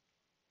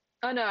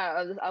 Oh no,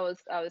 I was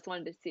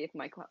wanted to see if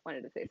Mike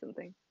wanted to say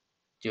something.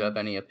 Do you have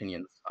any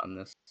opinions on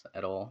this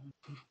at all?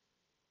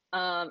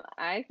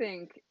 I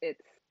think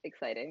it's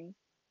exciting.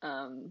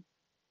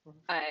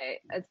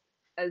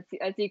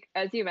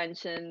 As you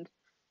mentioned,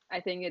 I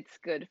think it's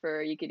good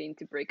for Yukirin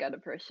to break out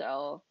of her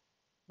shell.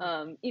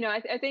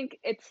 I think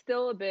it's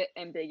still a bit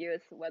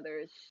ambiguous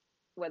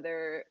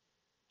whether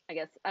I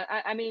guess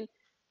I mean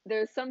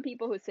there's some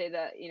people who say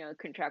that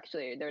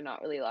contractually they're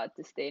not really allowed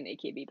to stay in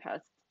AKB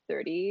past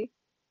 30.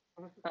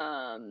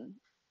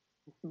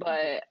 But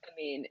I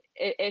mean,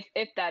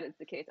 if that is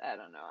the case, I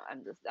don't know.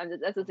 I'm just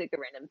that's just like a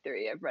random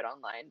theory I've read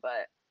online.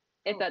 But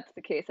if that's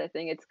the case, I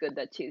think it's good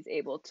that she's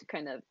able to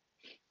kind of,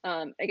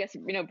 I guess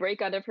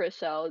break out of her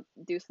shell,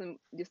 do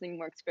something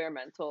more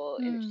experimental,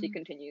 and if she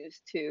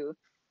continues to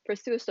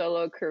pursue a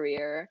solo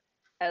career,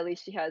 at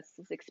least she has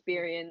this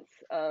experience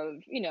of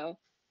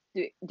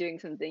doing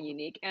something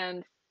unique.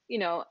 And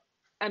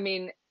I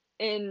mean,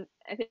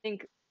 I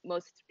think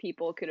most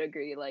people could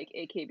agree like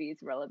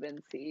AKB's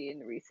relevancy in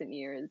recent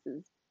years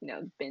has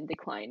been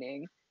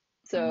declining.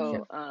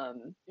 So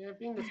Yeah,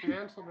 being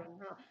dismantled right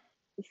now.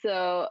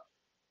 so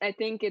I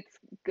think it's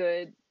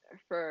good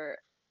for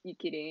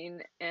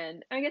Yukirin,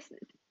 and I guess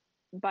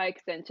by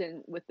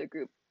extension with the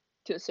group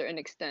to a certain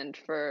extent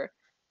for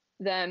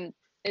them.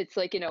 It's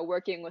like,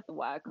 working with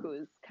WACK,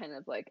 who's kind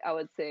of like, I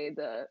would say,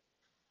 the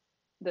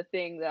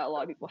thing that a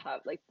lot of people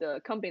have, like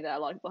the company that a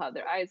lot of people have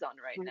their eyes on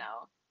right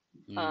now.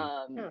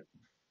 Mm.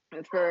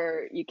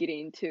 For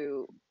Yukirin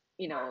to,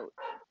 you know,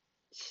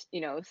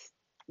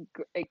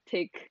 like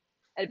take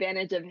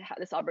advantage of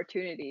this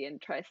opportunity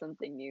and try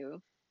something new.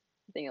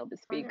 I think it'll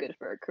just be good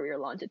for career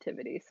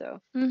longevity. So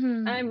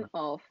I'm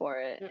all for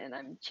it, and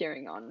I'm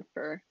cheering on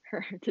for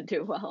her to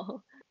do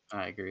well.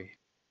 I agree.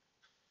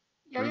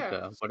 Yeah,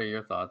 Ruka, what are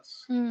your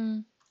thoughts?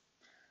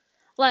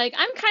 Like,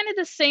 I'm kind of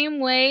the same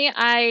way.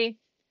 I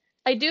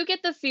do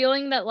get the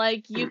feeling that,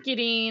 like,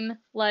 Yukirin,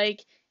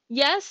 like,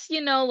 yes,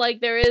 like,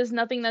 there is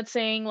nothing that's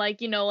saying,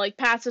 like, like,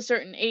 past a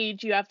certain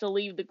age you have to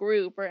leave the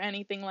group or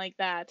anything like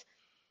that.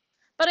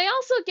 But I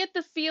also get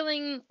the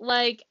feeling,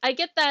 like, I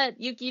get that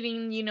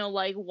Yukirin,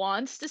 like,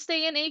 wants to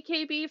stay in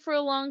AKB for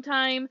a long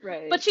time,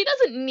 Right. but she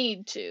doesn't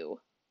need to.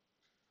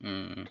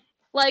 Mm.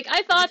 Like, I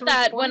Maybe thought till he's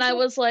that when I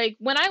 40? was, like,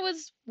 when I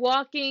was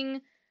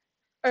walking,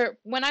 or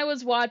when I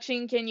was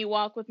watching Can You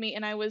Walk With Me,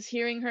 and I was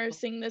hearing her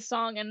sing this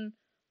song and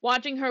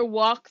watching her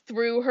walk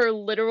through her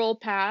literal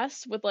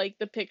past with, like,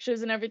 the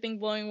pictures and everything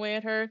blowing away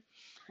at her,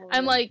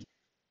 I'm like,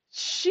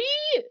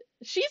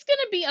 she's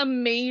gonna be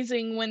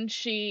amazing when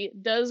she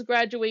does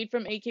graduate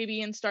from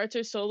AKB and starts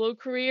her solo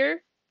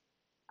career.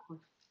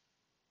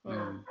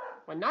 Mm.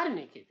 Well, not in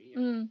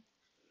AKB.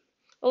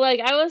 Like,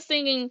 I was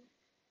thinking,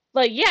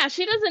 like, yeah,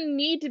 she doesn't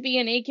need to be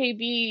an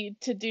AKB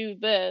to do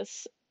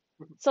this.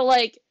 So,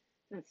 like,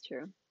 That's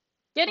true.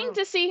 getting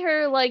to see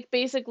her, like,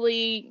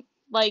 basically,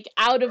 like,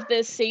 out of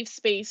this safe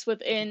space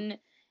within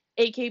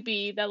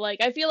AKB that,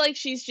 like, I feel like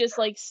she's just,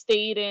 like,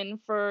 stayed in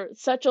for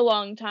such a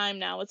long time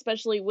now,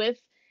 especially with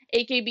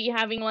AKB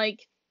having,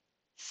 like,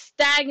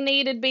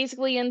 stagnated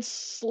basically and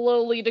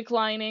slowly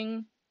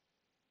declining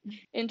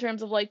in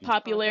terms of, like,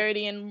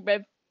 popularity and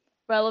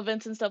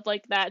relevance and stuff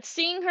like that.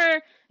 Seeing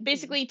her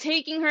basically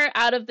taking her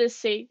out of this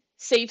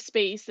safe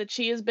space that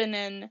she has been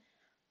in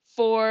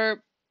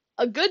for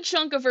a good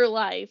chunk of her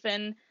life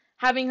and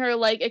having her,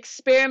 like,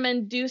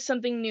 experiment, do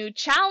something new,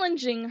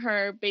 challenging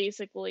her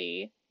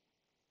basically.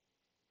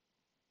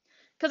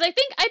 Cuz I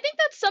think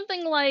that's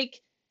something,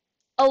 like,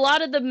 a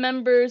lot of the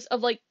members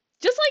of, like,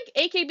 just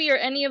like AKB or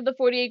any of the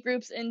 48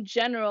 groups in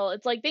general,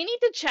 it's like they need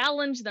to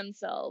challenge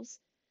themselves.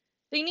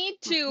 They need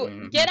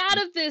to get out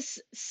of this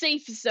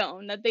safe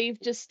zone that they've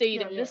just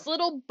stayed in, this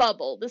little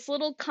bubble, this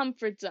little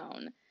comfort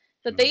zone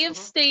that they have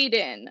stayed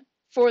in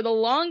for the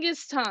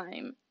longest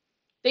time.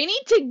 They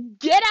need to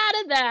get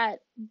out of that.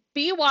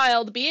 Be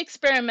wild, be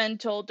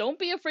experimental, don't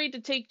be afraid to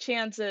take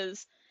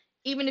chances.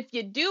 Even if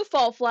you do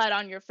fall flat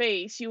on your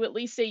face, you at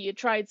least say you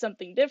tried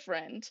something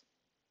different.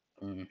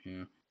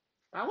 Mm-hmm.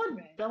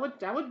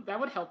 That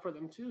would help for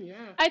them too.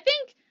 Yeah. I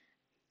think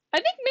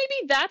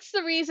maybe that's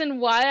the reason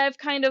why I've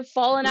kind of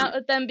fallen out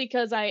with them,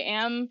 because I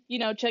am,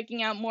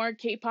 checking out more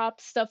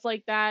K-pop stuff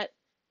like that.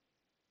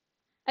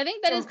 I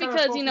think that is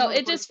because,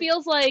 it just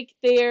feels like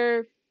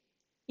they've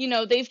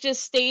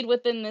just stayed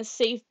within this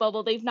safe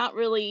bubble. They've not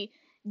really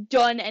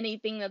done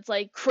anything that's,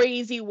 like,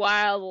 crazy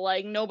wild,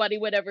 like nobody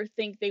would ever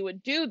think they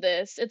would do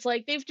this. It's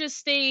like they've just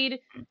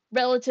stayed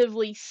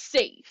relatively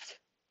safe.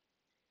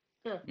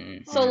 Yeah.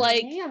 So,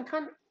 like, Me, I'm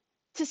kind of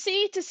to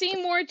see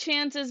more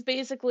chances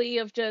basically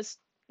of just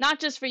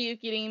not just for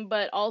Yukirin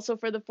but also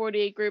for the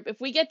 48 group.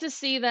 If we get to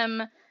see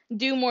them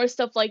do more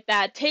stuff like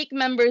that, take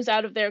members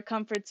out of their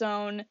comfort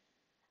zone,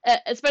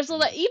 especially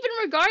like, even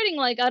regarding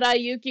like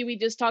Arayuki, we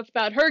just talked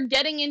about her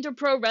getting into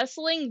pro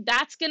wrestling,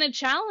 that's going to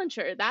challenge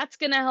her. That's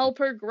going to help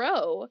her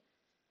grow.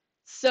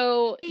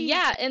 So,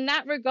 yeah, in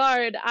that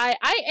regard, I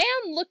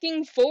am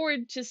looking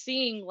forward to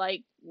seeing,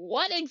 like,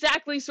 what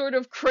exactly sort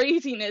of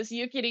craziness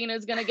Yukirin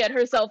is going to get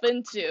herself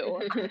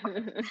into.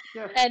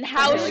 And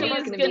how she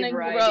is going to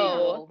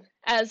grow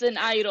as an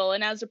idol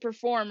and as a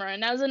performer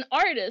and as an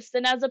artist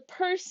and as a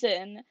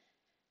person.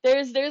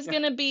 There's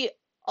going to be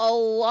a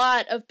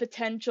lot of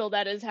potential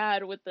that is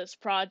had with this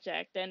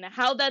project, and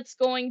how that's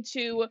going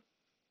to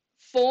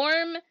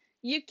form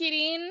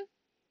Yukirin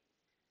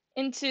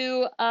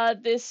into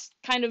this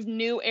kind of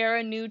new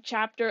era, new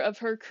chapter of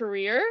her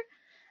career.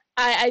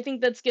 I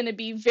think that's going to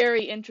be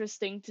very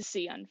interesting to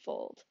see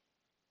unfold.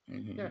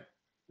 Yeah.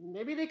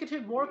 Maybe they could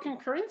do more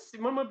concurrency.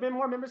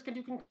 More members can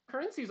do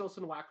concurrencies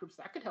also in WACK groups.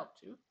 That could help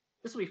too.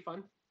 This will be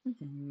fun.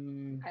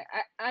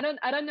 I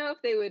don't know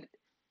if they would.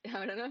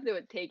 I don't know if they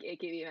would take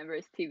AKB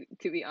members, to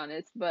be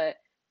honest. But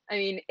I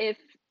mean, if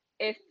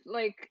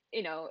like,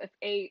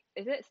 if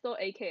is it still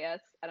AKS?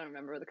 I don't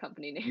remember the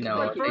company name.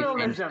 No, they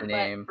changed the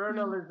name.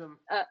 Vernalism.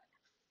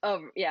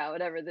 Oh yeah,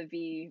 whatever the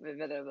V. Sounds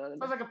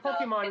like a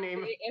Pokemon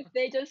name. If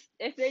they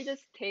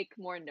just take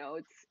more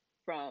notes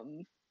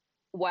from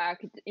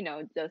WACK,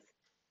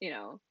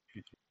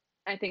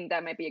 I think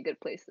that might be a good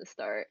place to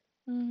start.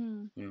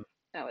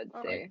 I would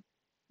say,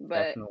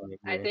 but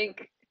I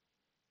think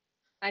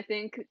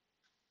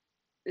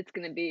it's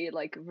gonna be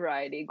like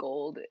variety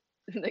gold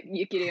like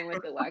Yukirin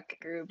with the WACK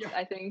groups. Yeah.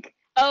 I think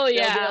Oh there'll be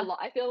a yeah. lot.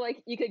 I feel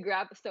like you could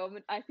grab so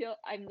many.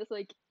 I'm just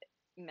like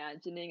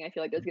imagining. I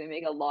feel like there's gonna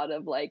make a lot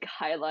of like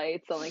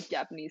highlights on like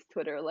Japanese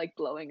Twitter, like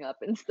blowing up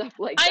and stuff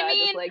like I that.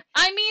 Just mean, like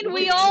I mean,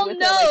 we Yukirin all with her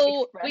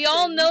like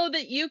know expression.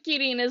 that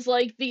Yukirin is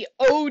like the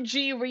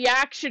OG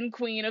reaction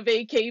queen of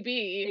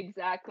AKB.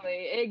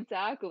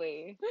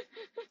 Exactly.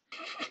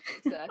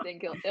 So I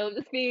think it'll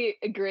just be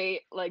a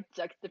great like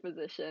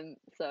juxtaposition.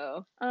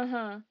 So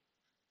Uh-huh.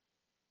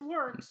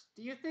 Works.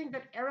 Do you think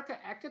that Erika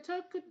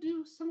Akita could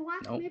do some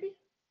WACK Nope. maybe?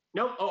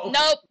 Nope. Oh, okay.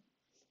 Nope.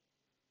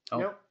 Oh,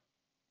 Nope.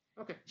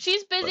 Okay.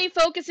 She's busy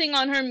focusing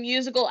on her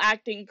musical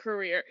acting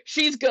career.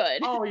 She's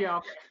good. Oh yeah.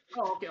 Okay.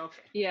 Oh okay.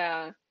 Okay.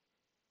 yeah,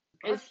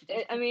 Gosh,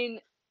 I mean,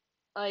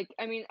 I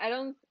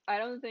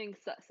don't think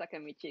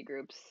Sakamichi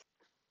groups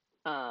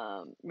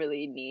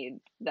really need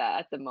that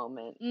at the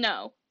moment.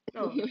 No.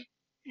 Oh.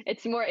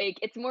 It's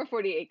more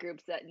 48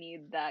 groups that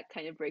need that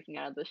kind of breaking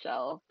out of the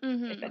shell, if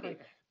Mhm. any. Okay.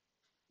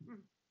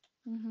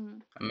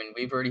 Mhm. I mean,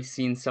 we've already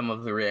seen some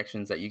of the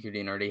reactions that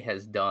Yukirin already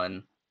has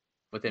done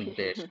within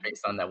Bish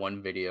based on that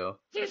one video,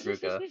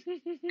 Ruka.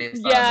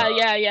 Based on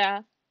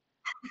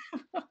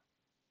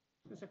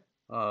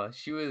Yeah.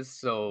 she was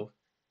so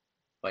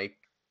like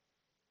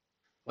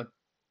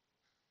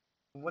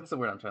what's the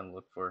word I'm trying to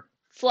look for?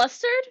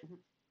 Flustered?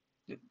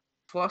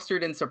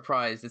 Flustered and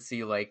surprised to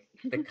see like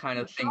the kind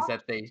of things Shocked?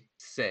 that they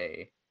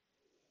say.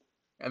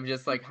 I'm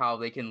just like how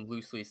they can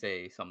loosely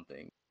say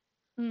something.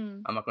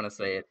 Mm. I'm not gonna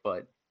say it,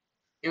 but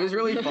it was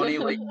really funny.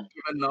 Like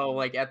even though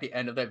like at the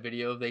end of that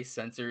video they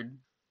censored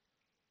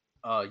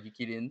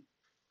Yukirin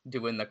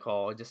doing the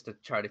call just to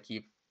try to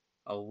keep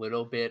a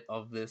little bit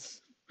of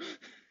this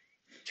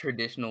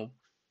traditional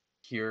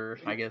pure,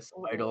 I guess,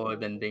 idol other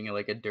than being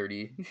like a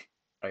dirty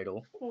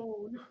idol.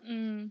 Oh.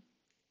 Mm.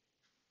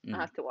 I'll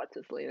have to watch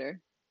this later.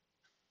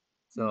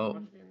 So,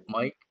 Mhm.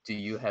 Mike, do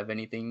you have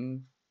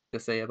anything to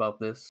say about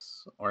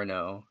this or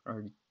no?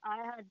 Or I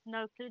had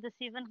no clue this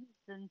even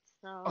happened,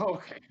 so Oh,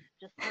 okay.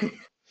 just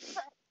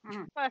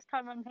first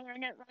time I'm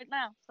hearing it right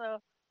now.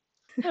 So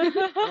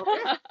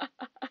Okay.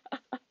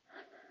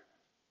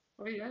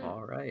 Oh yeah.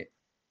 all right.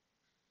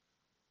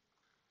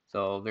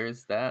 So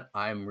there's that.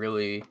 I'm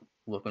really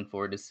looking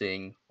forward to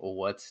seeing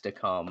what's to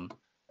come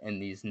in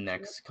these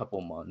next couple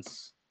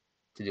months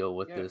to deal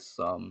with Yeah. this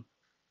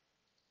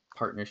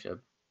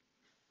partnership.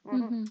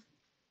 Mhm.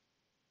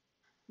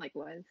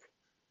 Likewise.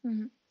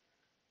 Mhm.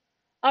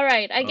 All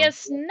right. I Oh,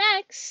 guess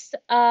next,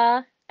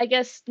 I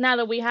guess now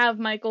that we have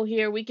Michael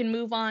here, we can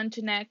move on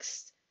to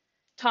next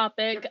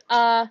topic.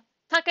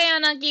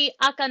 Takayanagi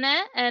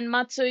Akane and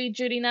Matsui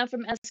Jurina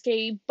from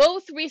SK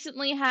both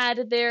recently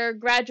had their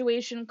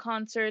graduation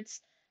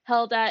concerts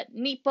held at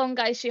Nippon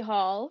Gaishi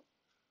Hall.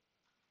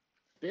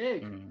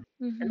 Big. mm,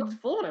 It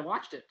looked full when I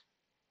watched it.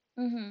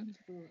 Mhm.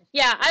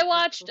 Yeah, I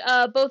watched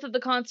both of the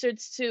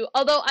concerts too.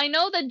 Although I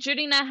know that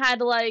Jurina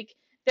had like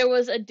there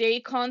was a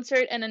day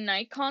concert and a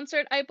night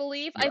concert, I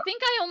believe. I Yeah.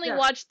 think I only Yeah.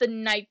 watched the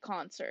night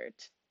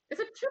concert. It's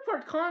a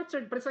two-part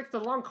concert, but it's like the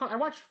long I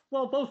watched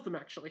both of them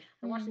actually.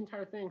 I watched the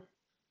entire thing.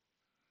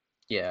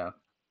 yeah.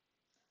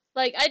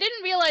 Like I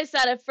didn't realize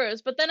that at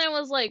first, but then I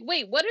was like,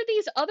 "Wait, what are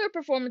these other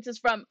performances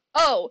from?"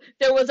 Oh,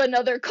 there was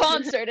another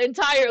concert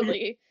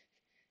entirely.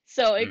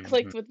 So it Mhm.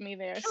 clicked with me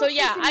there. So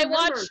yeah, Showcasing new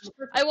members.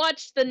 I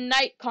watched the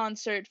night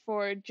concert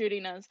for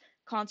Jurina's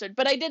concert,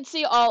 but I did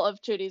see all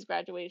of Churi's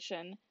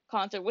graduation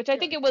concert, which I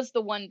think Yeah. it was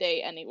the one day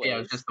Yeah, it was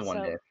anyways. just the one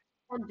So day.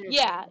 One day.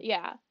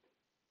 yeah.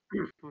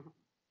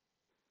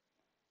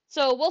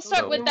 So we'll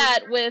start So with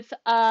that with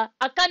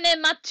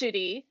Akane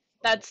Matsuri.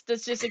 That's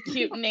just a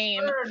cute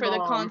name Very for the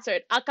long.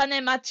 concert.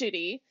 Akane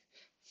Matsuri.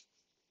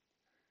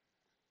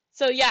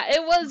 So yeah,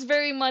 it was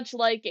very much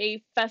like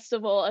a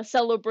festival, a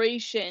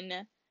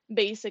celebration,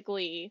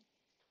 basically.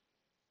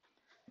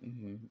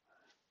 mhm.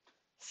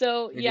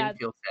 So It yeah, didn't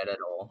feel sad at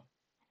all.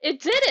 it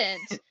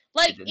didn't. It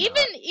Like did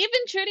not. even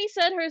Churi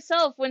said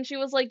herself when she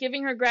was like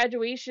giving her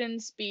graduation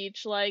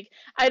speech, like,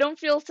 I don't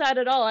feel sad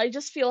at all. I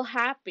just feel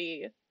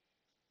happy.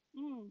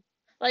 mm,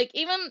 Like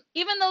even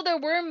though there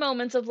were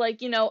moments of like,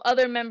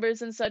 other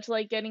members and such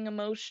like getting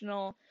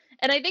emotional.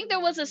 And I think there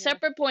was a yeah,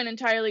 separate point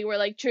entirely where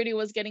like Trudy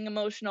was getting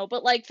emotional,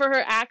 but like for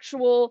her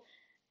actual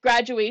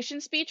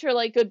graduation speech, her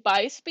like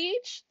goodbye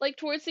speech, like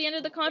towards the end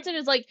of the concert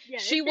is like yeah,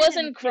 she it didn't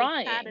wasn't feel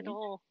sad at crying.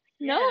 all.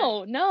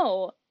 Yeah.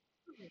 No.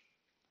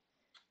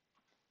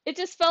 It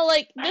just felt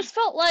like it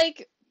felt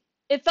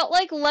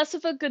like less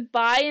of a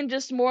goodbye and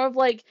just more of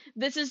like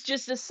this is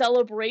just a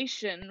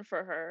celebration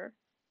for her.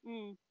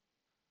 Mm.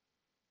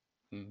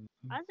 Mhm.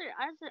 As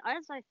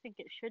I think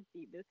it should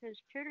be,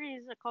 because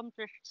Churi's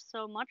accomplished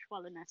so much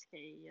while in SK,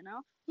 you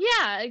know?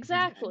 Yeah, And like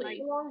exactly.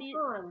 A long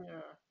time,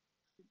 yeah.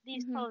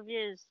 these Mhm. 12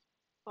 years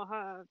for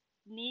her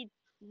need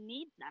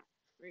that,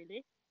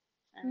 really.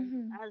 And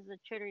Mhm. as a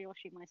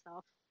Churiyoshi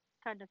myself,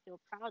 kind of feel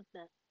proud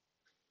that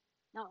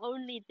not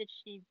only did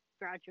she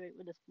graduate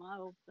with a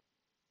smile, but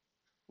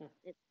Yeah.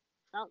 it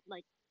felt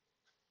like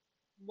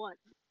what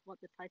what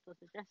the title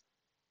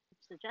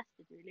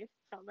suggested, really.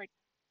 Felt like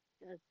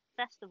a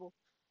festival.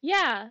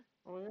 Yeah.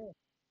 Oh yeah.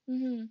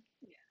 Mhm.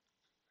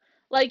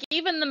 Like,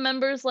 even the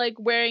members, like,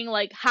 wearing,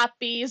 like,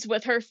 happies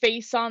with her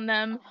face on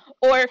them,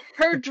 or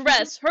her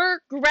dress,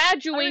 her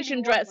graduation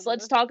want dress, one of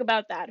let's those. talk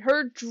about that.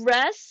 Her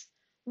dress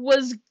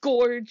was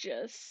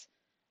gorgeous.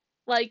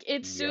 Like,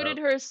 it suited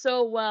Yep. her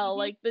so well, Mhm.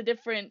 like, the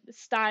different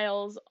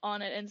styles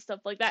on it and stuff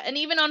like that. And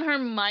even on her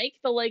mic,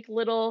 the, like,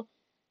 little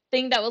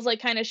thing that was,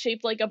 like, kind of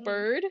shaped like a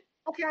bird.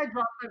 Okay, I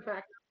dropped it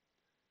back.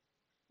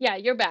 Yeah,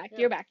 you're back. Yeah.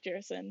 You're back,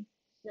 Jerrison.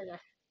 Yeah.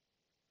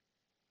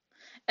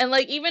 And,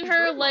 like, even She's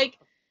her, good,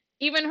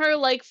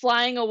 like,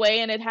 flying away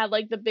and it had,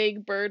 like, the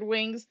big bird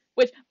wings.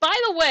 Which, by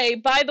the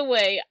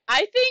way,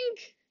 I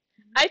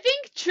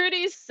think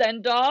Churi's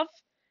send-off,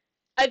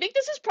 I think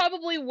this is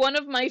probably one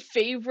of my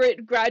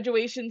favorite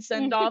graduation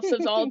send-offs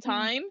of all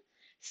time.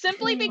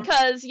 Simply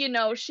because, you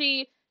know,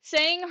 she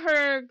sang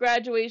her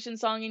graduation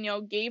song and, you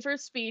know, gave her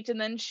speech,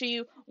 and then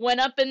she went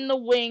up in the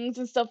wings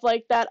and stuff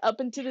like that, up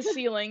into the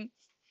ceiling.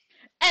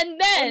 And Only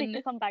then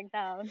to come back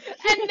down.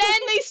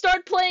 they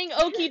start playing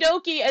Okie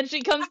Dokie, and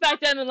she comes back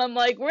down, and I'm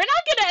like, we're not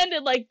gonna end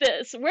it like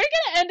this. We're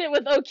gonna end it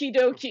with Okie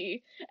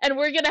Dokie, and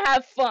we're gonna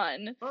have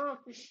fun.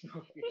 Okay.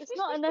 It's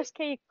not an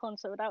SK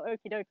concert without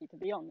Okie Dokie, to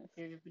be honest.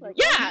 Like,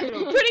 Yeah,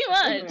 pretty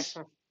much.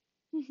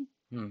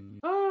 Hmm.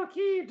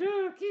 Okie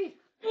dokie.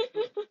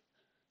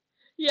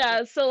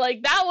 Yeah, so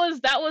like that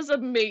was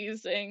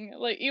amazing.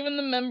 Like, even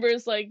the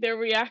members, like, their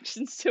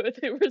reactions to it,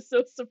 they were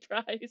so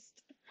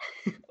surprised.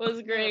 It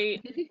was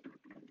great.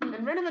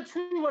 And Rena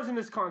True was in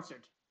this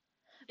concert.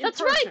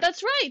 That's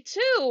right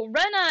too.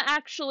 Rena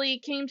actually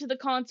came to the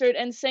concert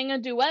and sang a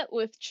duet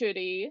with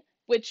Churi,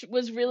 which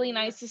was really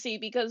nice to see,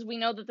 because we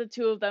know that the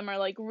two of them are,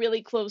 like,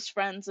 really close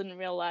friends in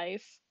real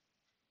life.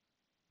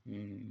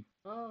 Hmm.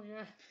 Oh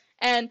yeah.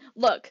 And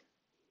look,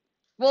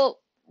 we'll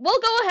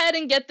go ahead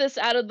and get this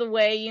out of the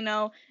way, you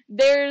know.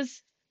 There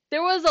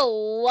was a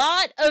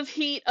lot of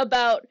heat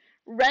about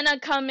Rena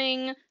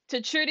coming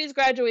to Churi's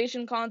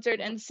graduation concert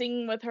and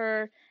singing with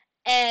her,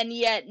 and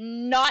yet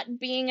not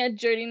being at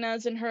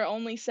Jurina's and her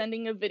only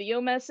sending a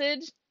video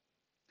message.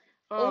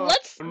 Oh,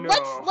 let's no.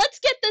 let's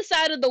get this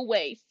out of the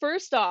way.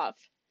 First off,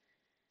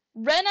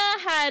 Rena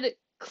had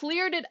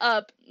cleared it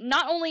up,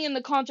 not only in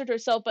the concert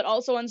herself but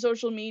also on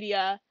social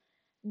media.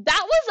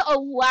 That was a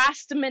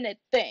last minute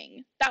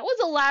thing. That was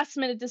a last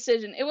minute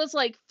decision. It was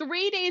like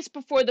 3 days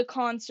before the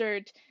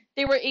concert,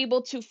 they were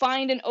able to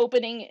find an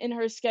opening in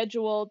her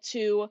schedule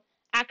to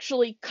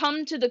actually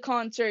come to the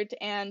concert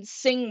and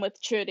sing with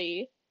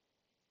Churi.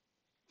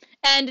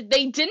 And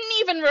they didn't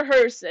even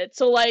rehearse it.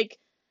 So, like,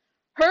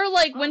 her,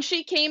 like, when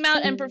she came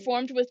out and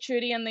performed with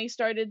Churi and they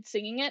started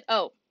singing it.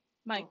 Oh,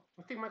 I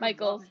think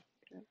Michael. dropped.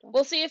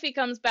 We'll see if he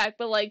comes back.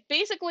 But, like,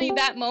 basically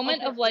that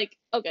moment of, like,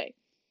 okay,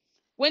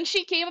 when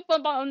she came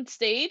up on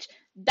stage,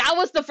 that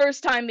was the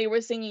first time they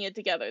were singing it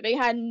together. They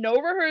had no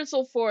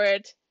rehearsal for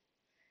it.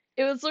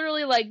 It was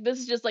literally like, this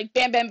is just like,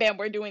 bam, bam, bam,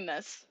 we're doing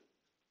this.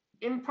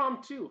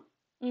 Impromptu.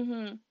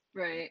 Mm-hmm.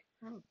 Right.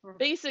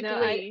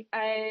 Basically.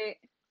 No,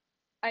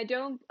 I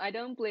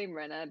don't blame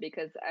Rena,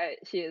 because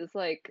she is,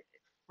 like,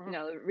 you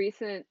know,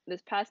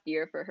 this past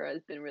year for her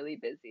has been really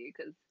busy,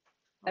 because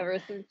ever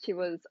since she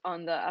was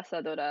on the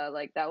Asadora,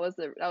 like, that was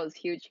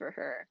huge for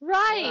her.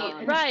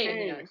 Right, right. And,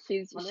 you know,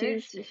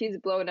 she's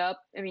blown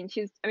up. I mean,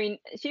 she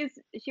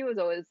was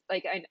always,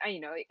 like, I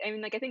you know, I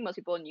mean, like, I think most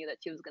people knew that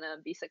she was gonna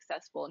be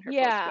successful in her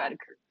post-grad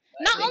career.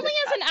 Not only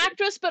as an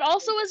actress, but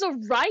also as a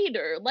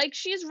writer. Like,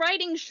 she's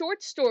writing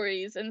short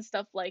stories and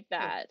stuff like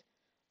that.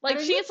 Like,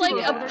 she's like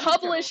a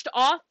published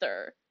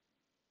author.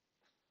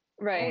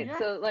 Right. Oh, yeah.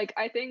 So, like,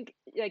 I think,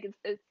 like,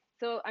 it's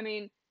so, I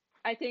mean,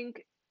 I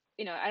think,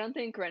 you know, I don't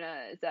think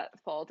Rena is at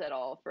fault at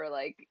all for,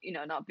 like, you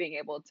know, not being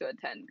able to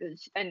attend,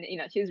 because, and, you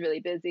know, she's really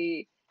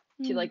busy.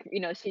 She, like,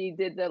 you know, she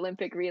did the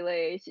Olympic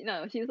relay. She's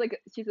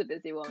a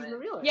busy woman. She's a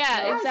relay.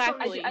 Yeah, So,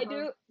 exactly. I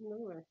do.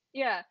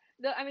 Yeah.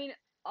 I mean,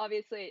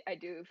 obviously, I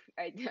do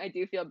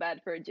feel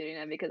bad for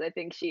Jurina, because I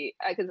think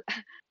because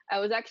I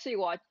was actually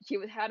she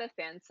had a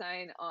fan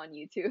sign on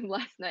YouTube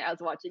last night. I was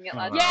watching it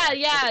last night.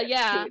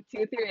 Yeah.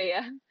 2, 3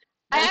 a.m.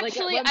 I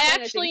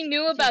actually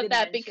knew about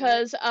that,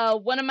 because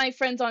one of my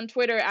friends on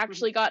Twitter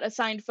actually got a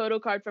signed photo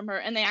card from her,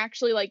 and they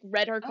actually, like,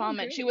 read her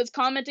comment. Great. She was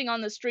commenting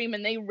on the stream,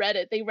 and they read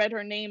it. They read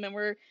her name and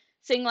were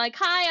saying, like,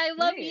 "Hi, I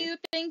love you,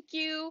 thank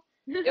you."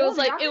 It was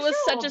like, it was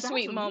such a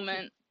sweet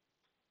moment.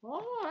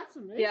 Oh, that's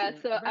amazing. Yeah,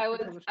 so I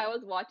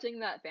was watching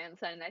that fan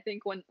sign, and I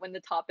think when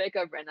the topic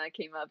of Rena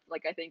came up,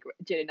 like, I think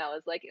Jurina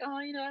was like, oh,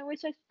 you know, I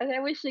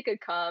wish she could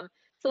come.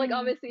 So, like,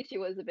 obviously she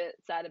was a bit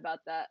sad about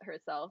that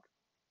herself.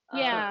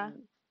 Yeah.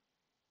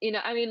 You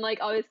know, I mean, like,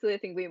 obviously, I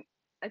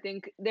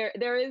think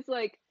there is,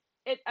 like,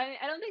 I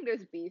don't think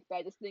there's beef, but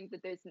I just think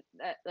that there's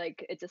that,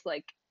 like, it's just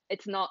like,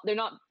 they're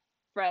not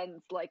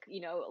friends, like, you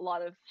know, a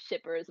lot of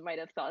shippers might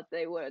have thought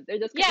they would. They're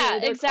just,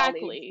 they're exactly.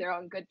 colleagues. They're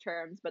on good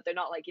terms, but they're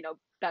not, like, you know,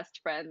 best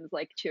friends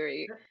like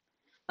Churi.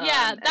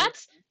 Yeah,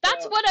 that's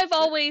what I've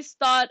always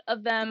thought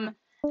of them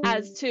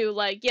as too.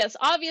 Like, yes,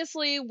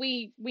 obviously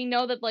we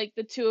know that, like,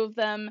 the two of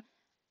them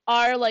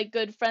are, like,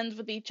 good friends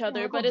with each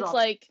other, but it's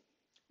like,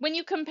 when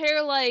you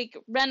compare, like,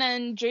 Rena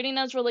and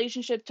Jurina's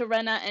relationship to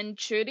Rena and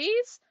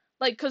Churi's,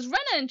 Like, cause Rena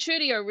and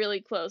Churi are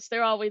really close.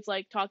 They're always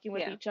like talking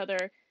with Yeah. each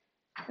other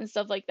and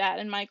stuff like that.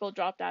 And Michael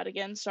dropped out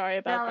again. Sorry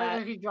about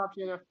that. He dropped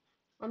you.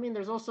 I mean,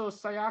 there's also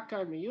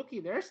Sayaka and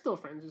Miyuki. They're still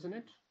friends, isn't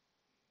it?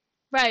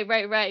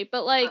 Right.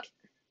 But like,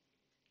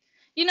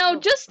 you know,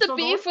 just the so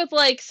beef with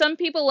like some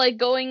people like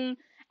going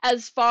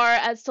as far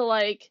as to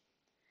like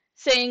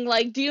saying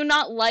like, do you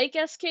not like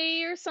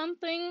SKE or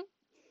something?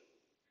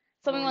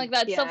 Something like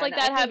that, Yeah, stuff like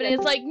and I that think happening.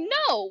 It's like,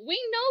 no,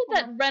 we know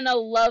that Rena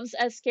loves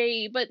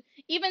SKE, but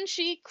even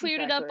she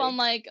cleared it up Exactly. on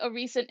like a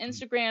recent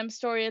Instagram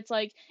story. It's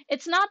like,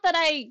 it's not that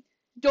I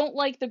don't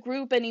like the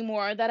group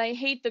anymore, that I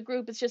hate the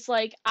group. It's just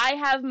like, I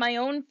have my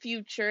own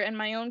future and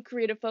my own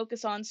career to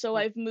focus on, so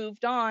I've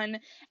moved on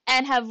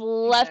and have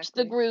left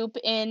the Exactly. group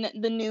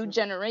in the new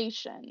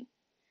generation.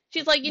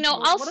 She's like, you know,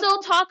 Well, I'll what still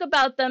about- talk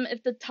about them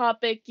if the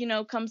topic, you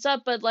know, comes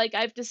up, but like,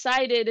 I've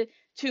decided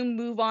to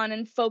move on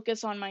and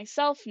focus on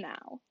myself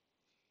now.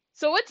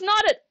 So it's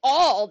not at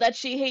all that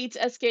she hates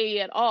SKE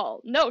at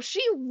all. No,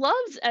 she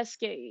loves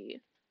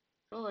SKE.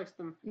 She likes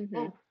them. Mhm.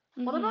 Oh,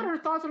 what about her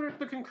thoughts on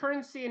the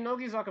concurrency in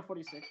Nogizaka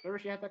 46? Remember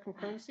she had that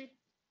concurrency?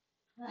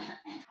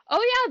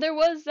 Oh yeah, there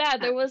was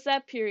that. There was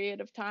that period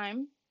of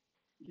time.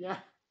 Yeah.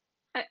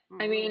 I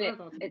mean,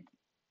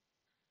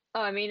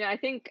 I mean, I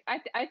think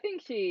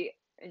she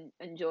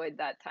enjoyed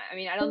that time. I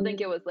mean, I don't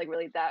think it was like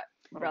really that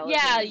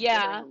relevant in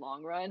the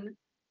long run.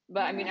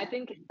 But I mean, I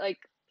think like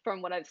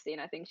from what I've seen,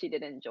 I think she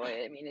did enjoy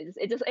it. I mean,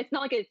 it's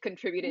not like it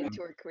contributed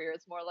to her career.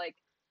 It's more like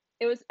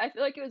it was. I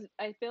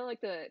feel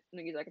like the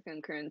Nogizaka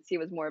concurrency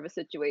was more of a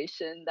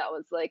situation that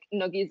was like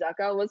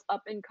Nogizaka was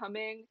up and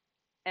coming,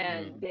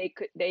 and they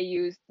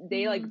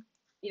like,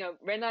 you know,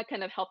 Rena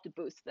kind of helped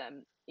boost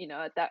them. You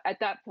know, at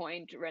that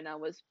point, Rena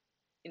was,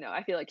 you know,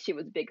 I feel like she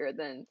was bigger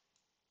than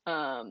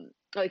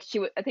like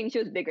I think she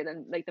was bigger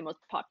than like the most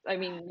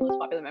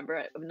popular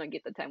member of Nagi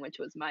at the time, which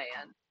was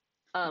Mayan.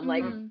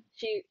 Like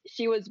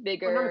she was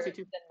bigger than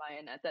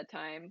Mayan at that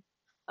time.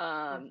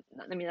 I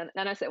mean,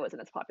 Nanase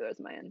wasn't as popular as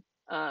Mayan.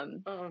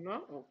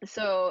 No.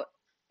 So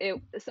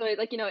it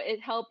like, you know,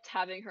 it helped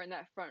having her in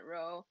that front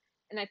row,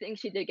 and I think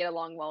she did get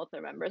along well with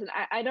the members. And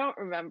I don't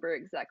remember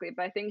exactly,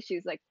 but I think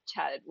she's like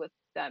chatted with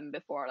them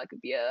before, like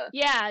via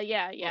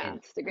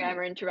Instagram,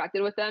 or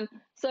interacted with them.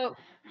 So,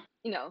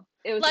 you know,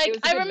 it was like, it was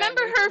a I good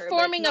remember memory for her her,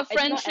 forming a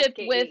friendship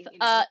SKE, with you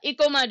know?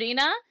 Iko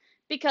Marina,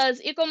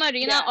 because Iko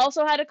Marina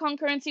also had a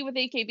concurrency with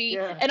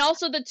AKB, and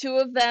also the two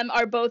of them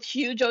are both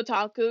huge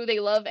otaku. They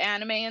love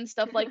anime and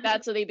stuff like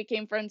that, so they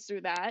became friends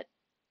through that.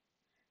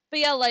 But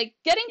yeah, like,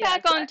 getting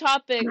back on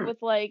topic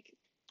with like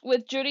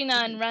with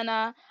Jurina and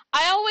Rena,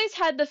 I always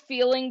had the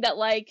feeling that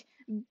like,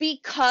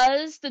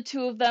 because the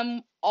two of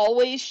them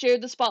always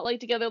shared the spotlight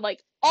together,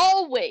 like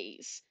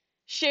always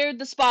shared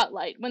the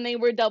spotlight when they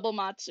were double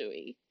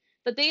Matsui,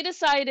 that they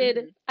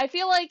decided, I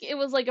feel like it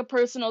was like a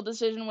personal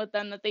decision with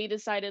them, that they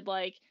decided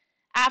like,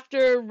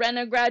 after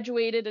Rena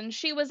graduated and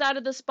she was out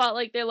of the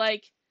spotlight, they're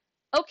like,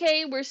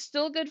 okay, we're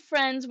still good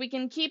friends, we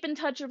can keep in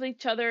touch with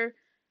each other,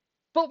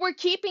 but we're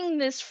keeping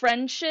this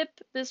friendship,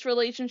 this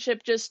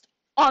relationship, just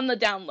on the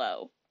down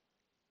low.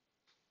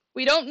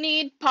 We don't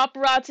need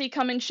paparazzi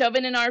coming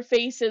shoving in our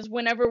faces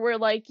whenever we're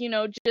like, you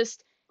know,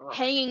 just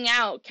hanging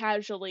out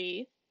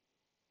casually.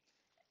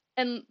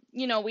 And,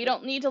 you know, we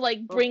don't need to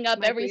like bring up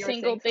every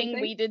single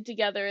thing we did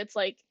together. It's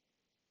like,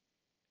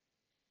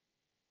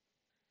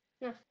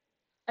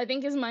 I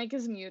think his mic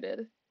is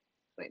muted.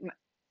 Wait,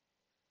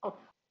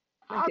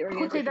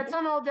 quickly, that's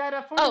all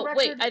data for the record.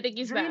 Wait, I think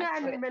he's Jurina back.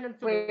 And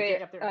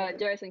wait,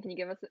 Jerrison,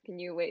 can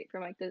you wait for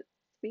Mike to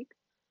speak?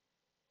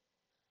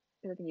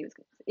 I think he was.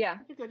 Yeah.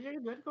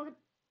 You're good. Go ahead.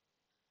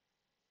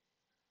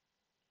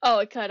 Oh,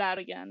 it cut out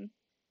again.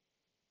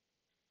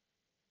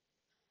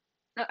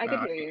 No, I could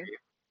hear you.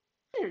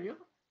 I hear you.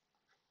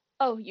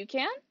 Oh, you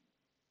can?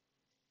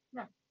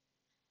 Yeah.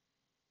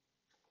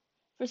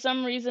 For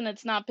some reason,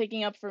 it's not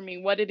picking up for me.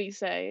 What did he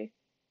say?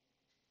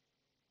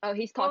 Oh,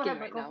 he's talking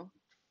right now.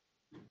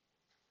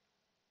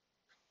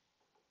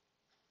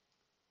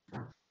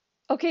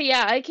 Okay,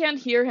 yeah, I can't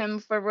hear him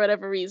for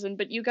whatever reason,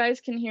 but you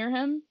guys can hear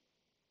him?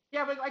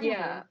 Yeah, but I can hear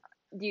him.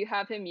 Do you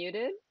have him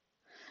muted?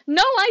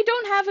 No, I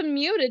don't have him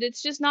muted.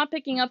 It's just not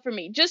picking up for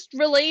me. Just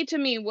relay to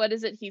me what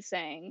is it he's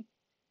saying.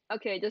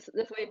 Okay, just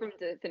wait for him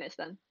to finish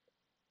then.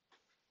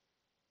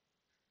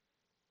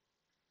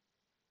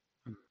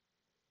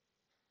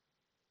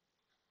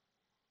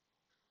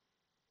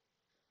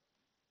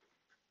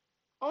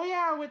 Oh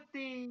yeah, with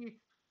the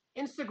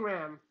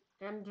Instagram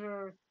and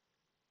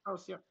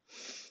house, yeah.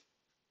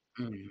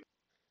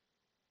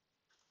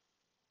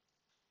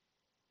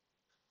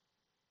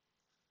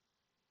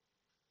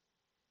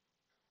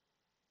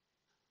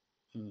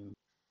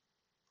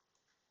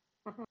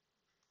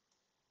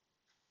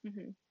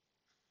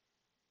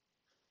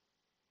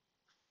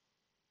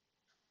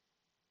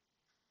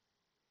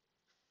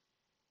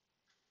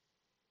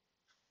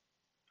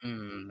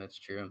 That's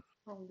true.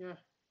 Oh yeah.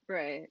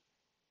 Right.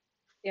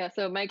 Yeah,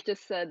 so Mike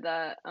just said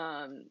that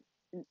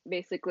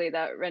basically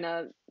that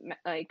Rena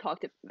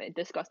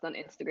discussed on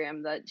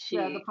Instagram that she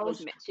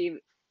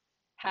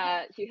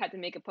had to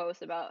make a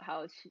post about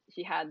how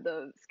she had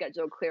the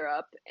schedule clear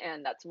up,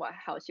 and that's why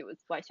she was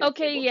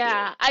Okay, able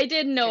yeah, to. I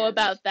did know And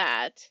about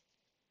that.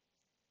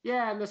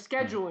 Yeah, and the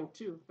scheduling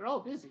too. They're all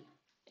busy.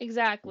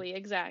 Exactly,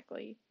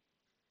 exactly.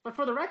 But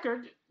for the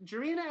record,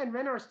 Jurina and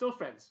Ren are still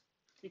friends.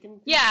 You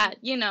can Yeah,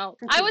 conclude about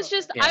that. I Yeah,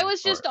 of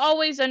was just course.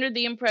 always under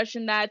the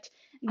impression that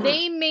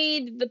they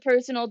made the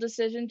personal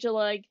decision to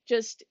like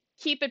just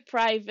keep it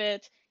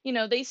private.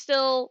 They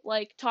still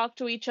like talk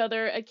to each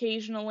other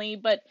occasionally,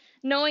 but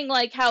knowing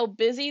like how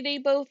busy they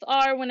both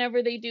are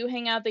whenever they do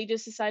hang out, they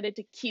just decided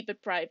to keep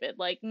it private,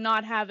 like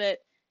not have it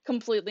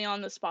completely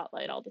on the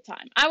spotlight all the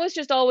time. I was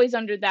just always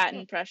under that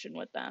impression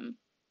with them.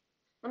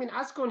 I mean,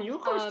 Asuko and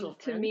Yuko are still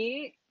to friends.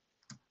 me,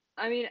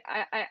 I mean,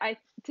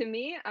 to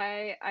me,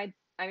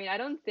 I mean, I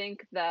don't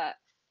think that.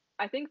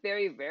 I think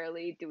very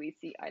rarely do we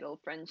see idol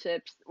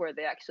friendships where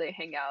they actually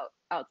hang out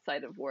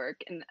outside of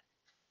work. And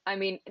I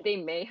mean, they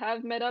may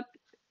have met up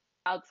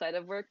outside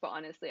of work, but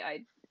honestly,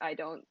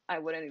 I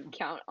wouldn't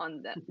count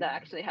on that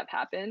actually have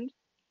happened.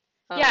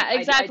 Yeah, I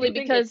exactly, do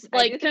think it's because I do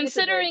like think it's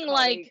a very considering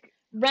like colleague.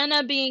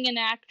 Rena being an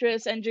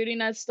actress and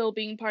Jurina still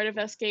being part of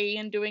SKE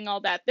and doing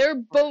all that, they're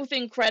both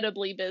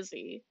incredibly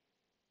busy.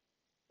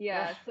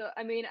 Yeah, so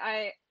I mean,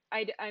 I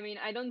mean,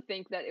 I don't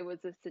think that it was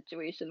a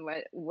situation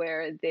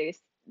where they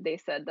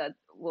said that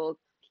we'll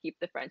keep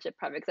the friendship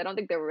private, because I don't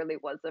think there really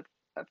was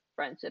a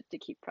friendship to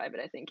keep private.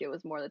 I think it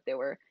was more that they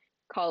were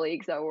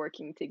colleagues that were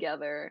working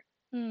together.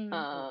 Hmm.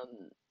 Um,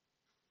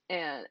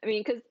 and I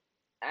mean,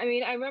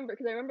 I remember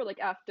like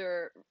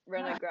after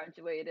Rena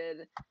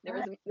graduated,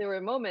 there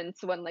were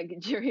moments when like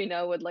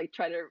Jurina would like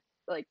try to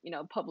like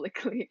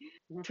publicly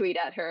tweet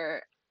at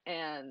her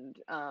and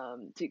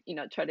to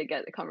try to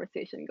get a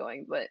conversation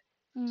going. But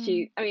Hmm.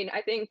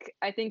 I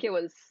think it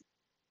was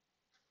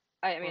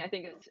I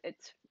think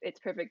it's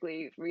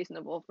perfectly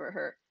reasonable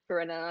for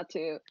Rena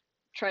to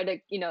try to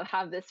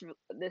have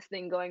this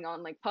thing going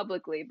on like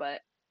publicly,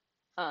 but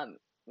um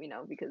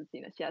because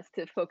she has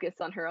to focus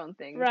on her own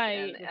things, and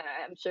Right.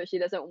 I'm sure she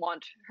doesn't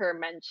want her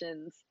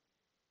mentions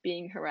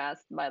being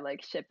harassed by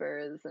like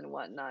shippers and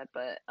whatnot.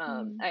 But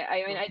Hmm.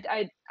 I mean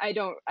I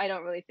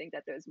don't really think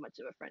that there's much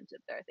of a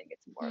friendship there. I think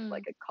it's more of Hmm.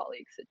 like a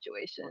colleague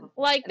situation.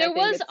 Like And there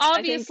was I think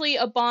obviously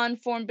a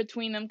bond formed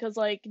between them because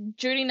like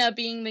Jurina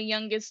being the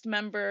youngest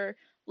member,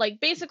 like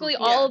basically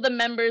all yeah. of the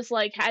members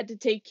like had to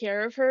take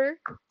care of her.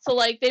 So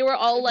like they were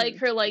all like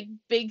Hmm. her like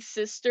big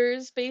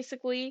sisters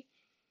basically.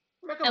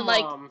 Like a And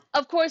like mom.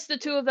 of course the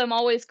two of them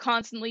always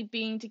constantly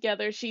being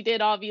together, she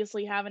did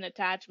obviously have an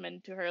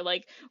attachment to her.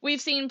 Like we've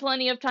seen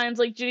plenty of times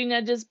like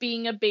Jurina just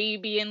being a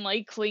baby and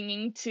like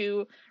clinging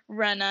to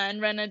Rena,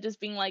 and Rena just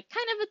being like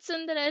kind of a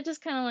tsundere,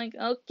 just kind of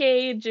like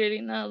okay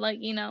Jurina, like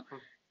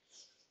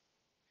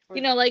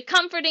like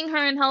comforting her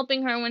and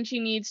helping her when she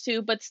needs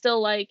to, but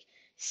still like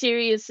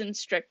serious and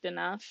strict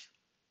enough.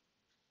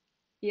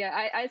 Yeah,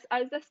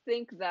 I just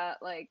think that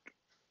like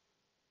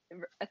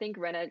I think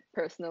Rena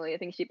personally, I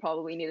think she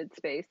probably needed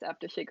space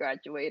after she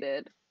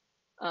graduated.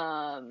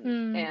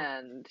 Hmm.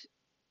 And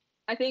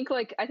I think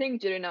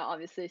Jurina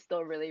obviously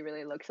still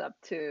really looks up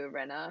to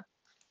Rena.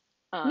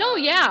 No,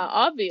 yeah, But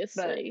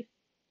obviously.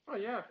 Oh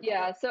yeah.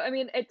 yeah, so I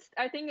mean,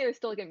 I think there's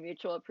still like a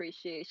mutual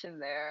appreciation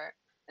there,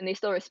 and they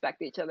still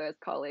respect each other as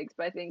colleagues.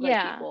 But I think like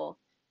Yeah. people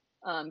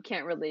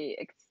can't really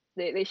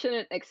they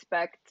shouldn't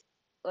expect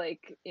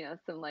like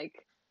some like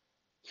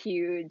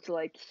huge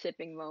like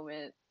shipping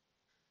moment,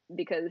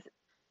 because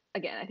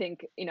again, I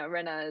think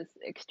Rena is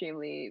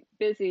extremely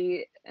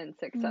busy and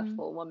Hmm.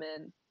 successful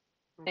woman,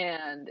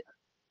 and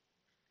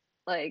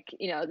like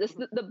just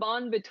the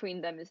bond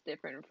between them is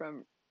different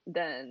from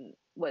than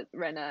what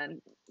Rena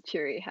and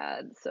Churi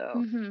had. So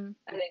Hmm.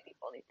 I think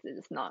people need to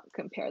just not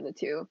compare the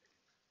two.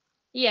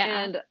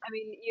 Yeah. And I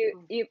mean,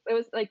 it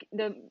was like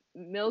the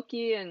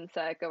Milky and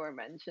Sayaka were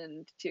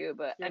mentioned too,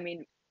 but I Yeah.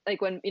 mean,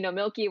 like when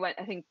Milky went,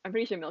 I'm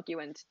pretty sure Milky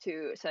went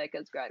to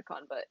Sayaka's grad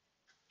con, but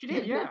She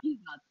did, yeah.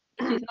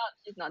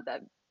 she's not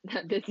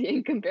that busy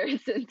in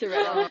comparison to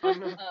Rena.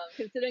 No.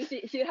 Considering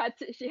she had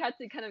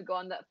to kind of go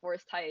on that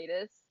forced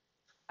hiatus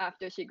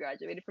after she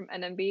graduated from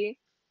NMB,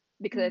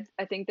 because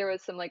I think there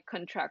was some like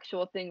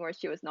contractual thing where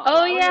she was not Oh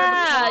allowed Oh to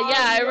yeah, the yeah, yeah,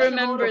 I quality work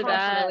remember astronaut.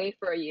 that. professionally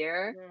for a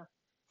year. Yeah.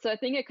 So I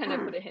think it kind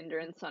of put a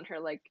hindrance on her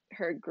like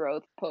her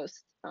growth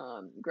post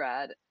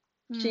grad.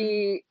 Hmm.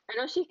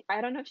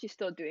 I don't know if she's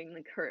still doing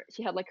like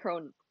she had like her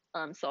own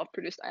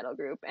self-produced idol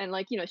group, and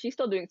like she's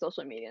still doing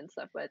social media and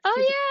stuff, but she's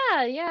Oh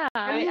yeah, yeah.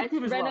 And I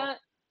YouTube as well.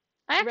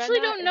 actually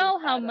Rena don't is know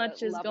how at a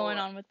much is going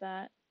level. on with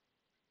that.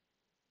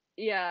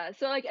 Yeah,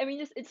 so like I mean,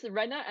 just it's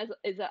Rena as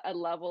is at a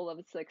level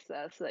of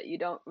success that you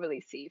don't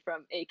really see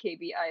from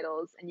AKB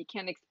idols, and you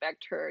can't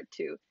expect her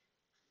to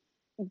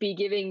be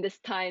giving this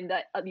time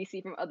that you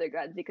see from other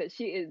grads, because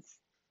she is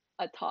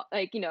a top,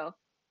 like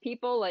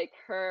people like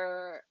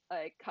her,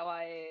 like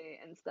Kawaii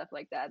and stuff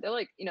like that. They're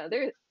like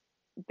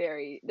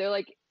they're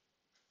like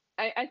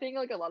I think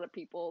like a lot of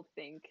people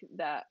think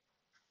that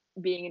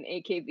being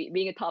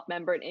a top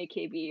member in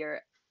AKB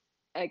or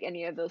like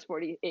any of those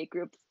 48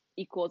 groups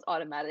equals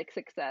automatic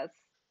success.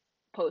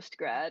 post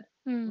grad,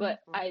 but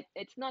Mhm.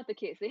 it's not the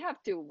case. They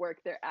have to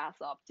work their ass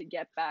off to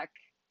get back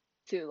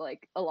to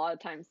like a lot of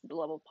times the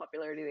level of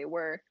popularity they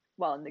were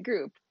while in the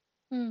group.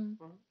 Hmm.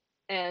 Mhm.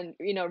 And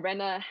you know,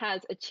 Rena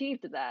has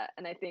achieved that,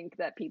 and I think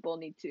that people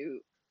need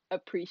to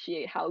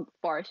appreciate how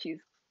far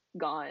she's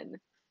gone.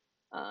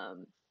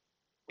 Um,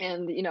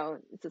 and you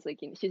know, it's just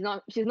like, you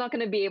know, she's not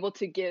going to be able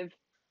to give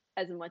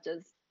as much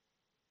as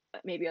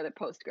maybe other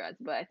post grads,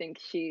 but I think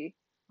she,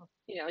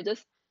 you know,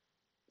 just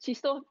she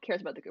still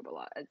cares about the group a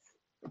lot, as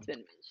it's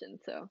been mentioned.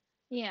 So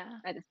Yeah.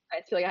 I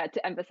feel like I had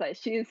to emphasize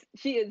she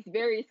is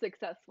very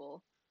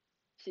successful.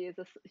 She is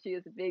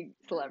a big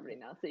celebrity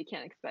now, so you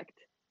can't expect.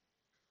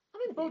 I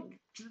mean, both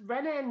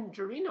Rena and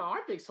Jurina are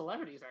big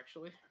celebrities,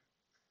 actually.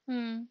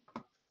 Hmm.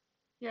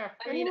 Yeah.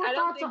 I Any mean, more I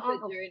don't thoughts think on?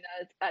 that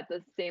Jurina is at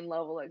the same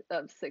level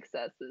of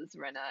success as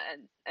Rena,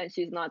 and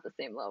she's not the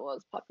same level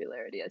of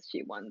popularity as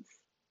she once.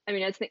 I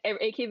mean, I think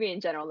AKB in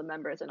general, the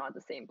members are not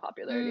the same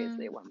popularity as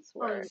they once Oh,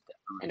 were,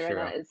 Definitely and true.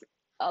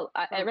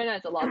 Rena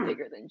is a lot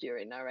bigger than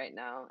Jurina right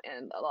now,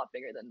 and a lot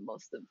bigger than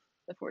most of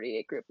the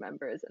 48 group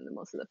members and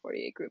most of the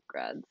 48 group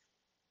grads.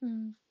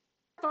 Hmm.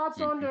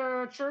 thoughts on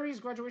Mhm. Churi's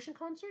graduation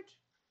concert?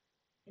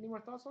 Any more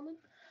thoughts on it?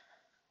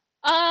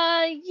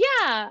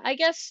 Yeah, I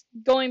guess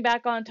going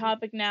back on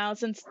topic now,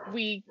 since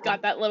we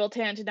got that little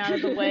tangent out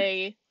of the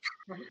way.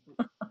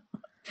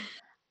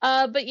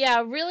 But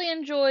yeah, really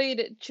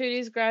enjoyed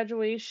Churi's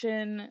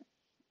graduation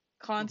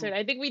concert.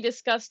 I think we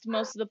discussed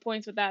most of the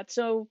points with that.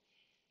 So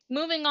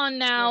moving on Yeah.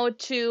 now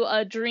to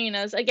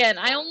Jurina's. Again,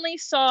 I only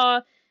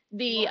saw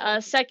the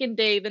second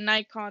day, the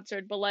night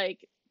concert, but like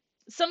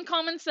some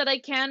comments that I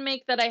can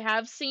make that I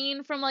have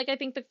seen from like I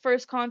think the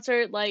first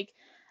concert, like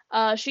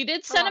she did I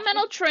watched it.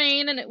 Sentimental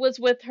Train, and it was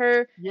with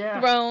her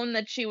Yeah. throne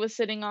that she was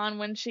sitting on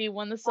when she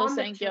won the On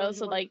the Sosenkyo,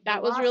 so like the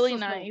that was last really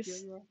suspension.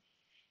 nice.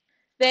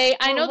 Yeah.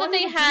 I Oh, it know that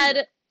wasn't with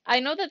Jurina. I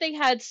know that they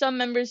had some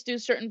members do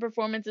certain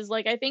performances,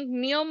 like I think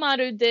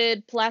Miyomaru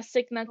did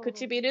Plastic na Oh,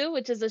 Kuchibiru,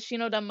 which is a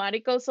Shinoda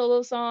Mariko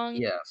solo song.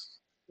 Yes.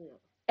 yeah.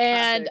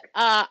 And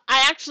Classic.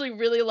 I actually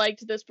really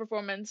liked this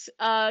performance.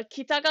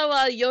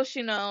 Kitagawa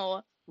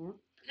Yoshino, Mm.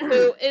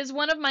 who is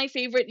one of my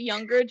favorite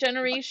younger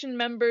generation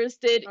members,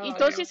 did Yeah.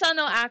 Itoshi-san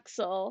no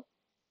Axel,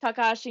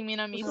 Takahashi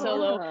Minami So good.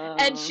 solo,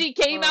 and Oh, she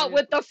came Oh out yeah.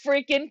 with the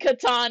freaking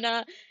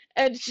katana,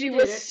 and She she did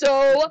was it.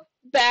 so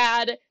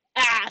bad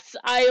ass.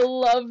 I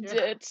loved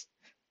Yeah. it.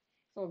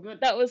 So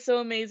good. That was so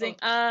Oh. amazing.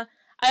 I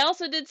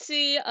also did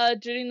see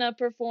Jurina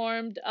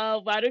performed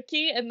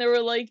Waruki, and there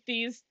were like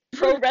these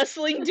pro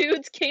wrestling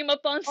dudes came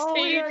up on Oh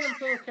yeah, stage. I'm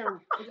so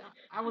okay.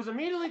 I was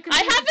immediately I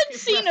convinced haven't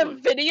it's seen a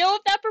wrestlers. video of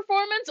that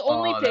performance,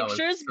 only Oh, that was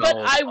pictures, but so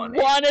I funny.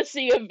 want to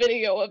see a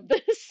video of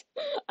this.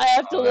 I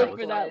have to Oh, that look was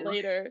for so that likewise. funny.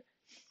 later.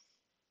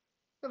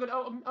 Look at it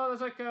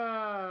was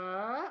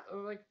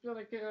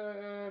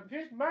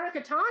here's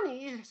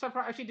Marikatani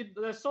surprised she did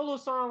the solo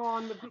song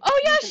on the group's Oh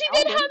yeah, recent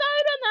she did album.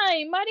 Hana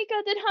Uranai.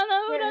 Marika did Yeah,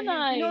 Hana if you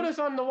Uranai. notice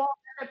on the wall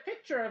there's a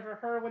picture of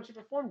her when she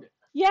performed it.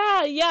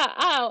 Yeah, yeah.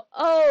 Ow. Yeah.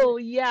 Oh,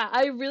 yeah.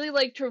 I really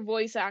liked her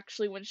voice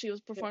actually when she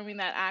was performing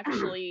that Yeah.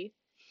 actually.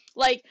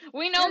 Like,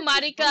 we know Yeah, she's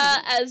funny, Marika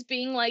yeah. as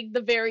being like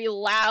the very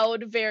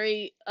loud,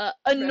 very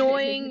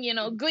annoying, Right. you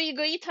know, gooey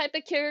gooey type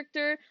of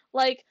character,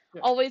 like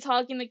Yeah. always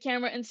hogging the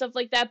camera and stuff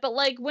like that. But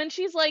like when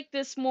she's like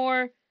this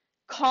more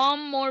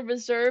calm, more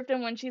reserved,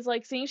 and when she's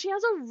like singing, she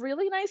has a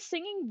really nice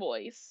singing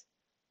voice.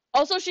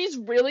 Also, she's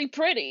really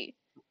pretty.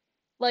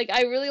 Like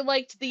I really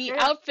liked the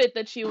Yeah. outfit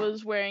that she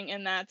was wearing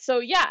in that. So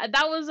yeah,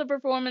 that was a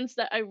performance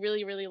that I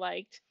really really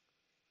liked.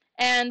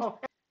 And Oh,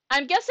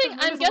 I'm guessing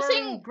and I'm Rena's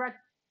guessing wearing grad.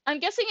 I'm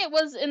guessing it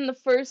was in the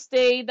first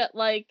day that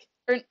like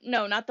or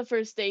no, not the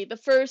first day, the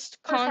first First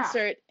half.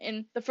 concert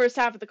in the first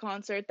half of the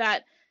concert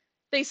that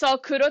they saw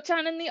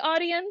Kuro-chan in the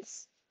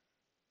audience.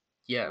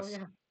 Oh Yes.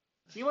 yeah.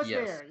 He was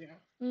Yes. there, yeah.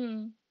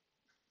 Hmm.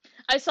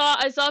 I saw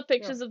Yeah.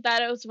 pictures of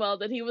that as well,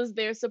 that he was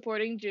there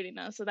supporting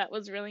Jurina, so that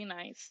was really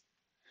nice.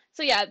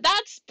 So yeah,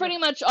 that's Yeah. pretty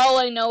much all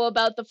I know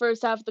about the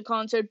first half of the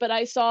concert, but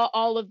I saw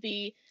all of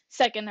the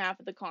second half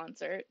of the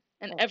concert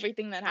and Oh.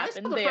 everything that I saw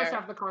happened the first there.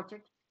 half of the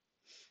concert.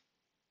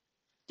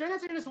 During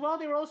that section as well,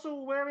 they were also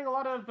wearing a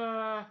lot of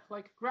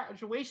like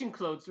graduation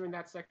clothes during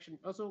that section.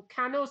 Also,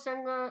 Kano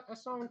sang a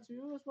song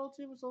too as well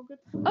too. It was all good.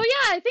 Oh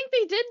yeah, I think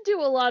they did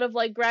do a lot of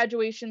like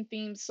graduation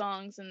themed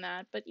songs in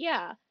that. But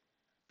yeah.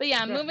 But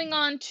yeah, Yeah. moving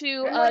on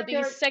to And like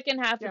the second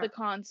half of yeah. the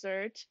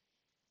concert.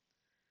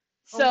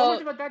 Oh, one more So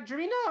thing about that,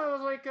 Jurina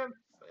was like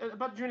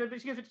about Jurina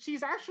because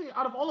she's actually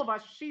out of all of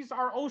us, she's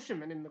our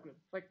Oshiman in the group.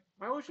 Like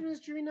my Oshiman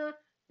is Jurina,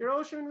 your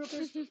Oshiman Ruka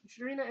is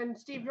Jurina, and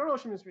Steve, your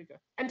Oshiman is Rika,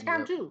 and Tam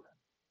Yep. too.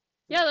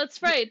 yeah,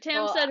 that's right.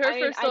 Tam Well, said her I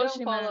mean, first I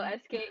don't follow Oshiman.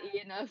 SKE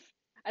enough.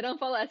 I don't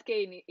follow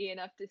SKE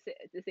enough to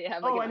say I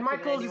have like Oh, an and Oshiman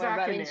Michael's is anymore.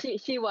 But I mean,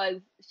 Akane. she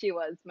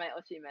was my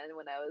Oshiman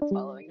when I was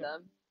following Yeah.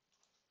 them.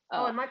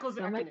 Oh, Oh, and Michael's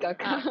no, my Akane. God.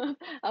 Yeah.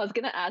 I was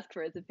gonna ask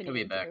for his He'll be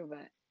opinion back. too,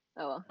 but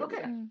oh well, he'll be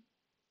Okay. back. Mm.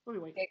 We'll be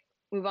waiting. Okay,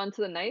 move on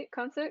to the night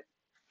concert.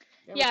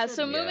 Yeah, we Yeah, should.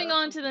 so Yeah. moving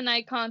on to the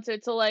night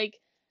concert. So like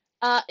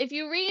if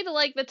you read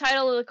like the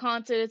title of the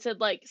concert, it said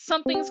like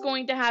something's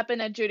going to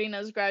happen at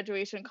Jurina's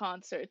graduation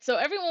concert. So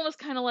everyone was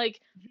kind of like,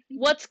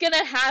 what's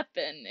gonna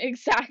happen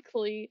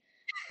exactly?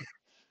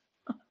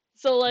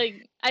 So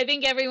like I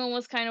think everyone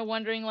was kind of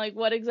wondering like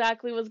what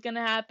exactly was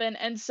gonna happen,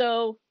 and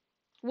so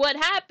what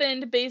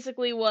happened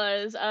basically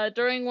was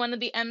during one of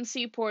the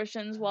MC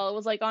portions while it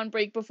was like on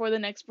break before the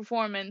next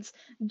performance,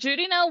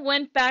 Jurina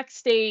went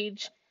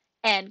backstage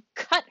and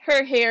cut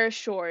her hair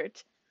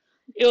short.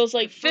 It was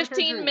like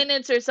 15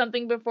 minutes or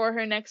something before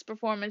her next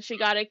performance. She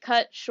got it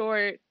cut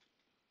short.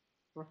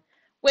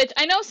 Which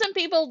I know some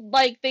people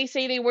like they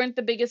say they weren't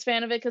the biggest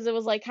fan of it because it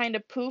was like kind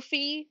of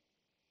poofy,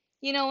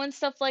 and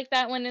stuff like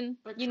that when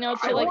she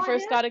like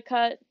first got it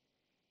cut.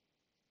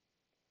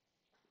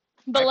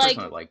 But I like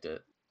personally liked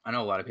it. I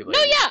know a lot of people. No,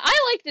 yeah,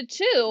 I liked it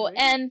too,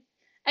 and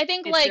I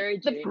think It's like very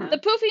the Jurina.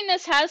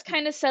 poofiness has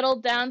kind of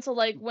settled down. So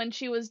like when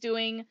she was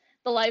doing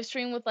the live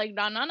stream with like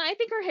Nana, I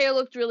think her hair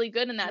looked really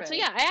good in that. So Right.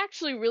 yeah, I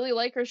actually really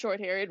like her short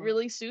hair. It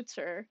really suits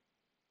her.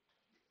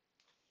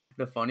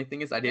 The funny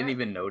thing is, I didn't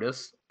even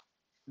notice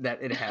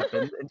that it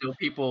happened until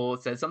people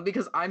said something,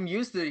 because I'm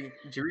used to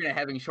Jurina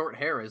having short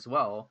hair as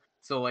well.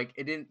 So like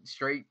it didn't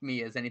strike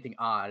me as anything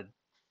odd.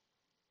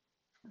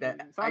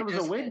 That thought it was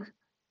a wig.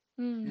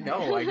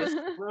 No, I just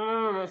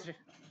No.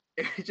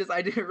 it's just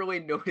I didn't really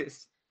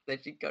notice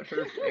that she cut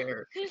her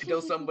hair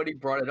until somebody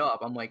brought it up.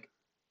 I'm like,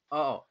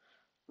 oh,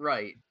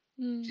 right,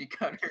 she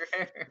cut her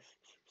hair.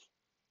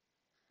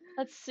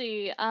 Let's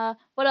see.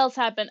 What else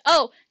happened?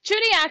 Oh,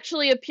 Churi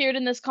actually appeared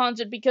in this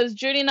concert because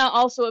Jurina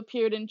also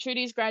appeared in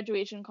Churi's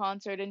graduation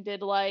concert and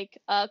did like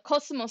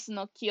Cosmos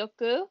no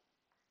Kyoku,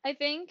 I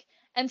think.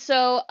 And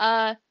so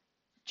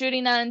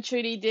Jurina and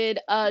Churi did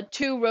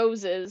Two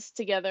Roses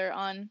together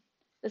on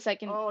the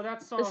second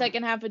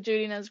half of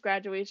Jurina's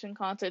graduation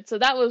concert. So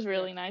that was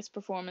really nice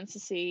performance to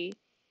see.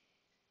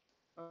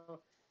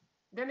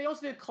 Then they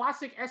also did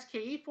classic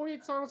SKE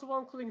 48 songs as well,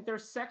 including their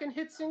second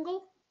hit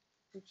single,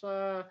 which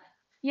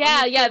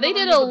Yeah, they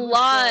did a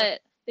lot.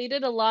 They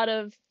did a lot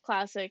of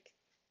classic,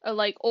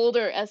 like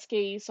older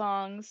SKE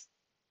songs.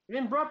 They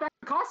then brought back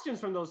the costumes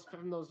from those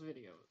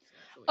videos.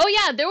 Actually. Oh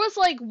yeah, there was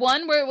like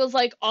one where it was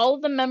like all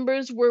of the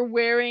members were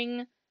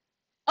wearing.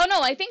 Oh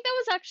no, I think that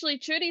was actually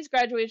Churi's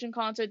graduation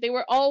concert. They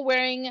were all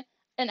wearing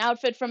an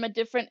outfit from a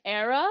different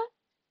era.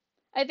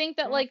 I think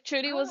that like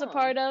Churi was a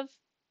part of.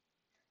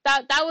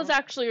 That was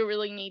actually a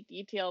really neat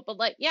detail. But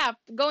like yeah,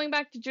 going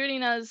back to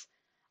Jurina's,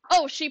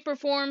 she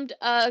performed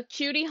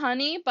Cutie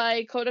Honey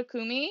by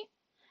Kodakumi.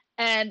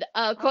 And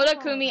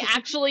Kodakumi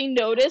actually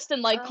noticed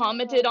and like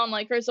commented on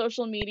like her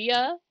social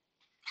media.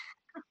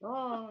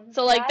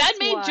 So like that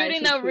made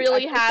Jurina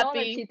really happy. I saw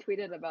that she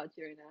tweeted about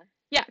Jurina.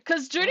 Yeah,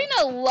 because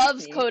Jurina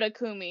loves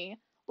Kodakumi.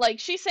 Like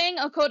she sang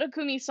a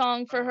Kodakumi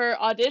song for her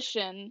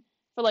audition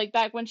for like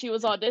back when she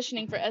was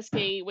auditioning for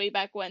SKE way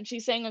back when. She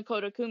sang a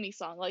Kodakumi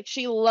song. Like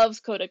she loves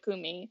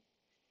Kodakumi.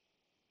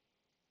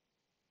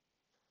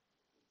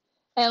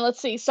 And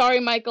let's see. Sorry,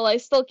 Michael, I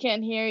still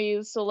can't hear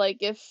you. So like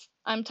if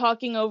I'm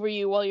talking over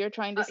you while you're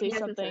trying to say he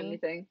hasn't something. said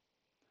anything.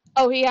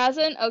 Oh, he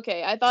hasn't?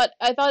 Okay, I thought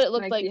it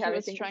looked Mike, like he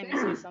was trying to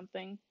say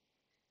something.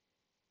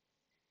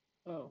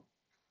 Oh,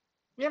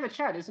 we have a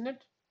chat, isn't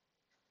it?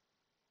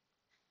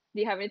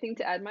 Do you have anything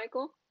to add,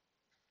 Michael?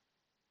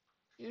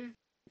 If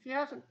you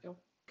haven't, no.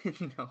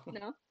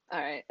 No. All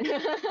right.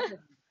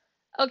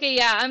 Okay,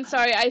 yeah, I'm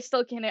sorry. I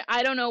still can't.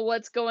 I don't know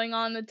what's going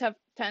on, the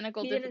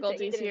technical He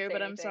difficulties didn't here, say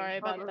but I'm anything. sorry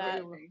about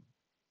that.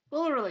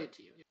 We'll relate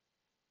to you.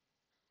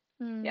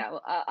 Yeah,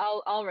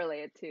 well, I'll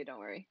relay it too. Don't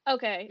worry.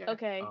 Okay, Yeah.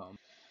 okay.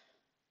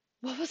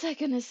 What was I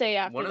gonna say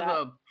after one that? One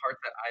of the parts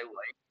that I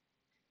liked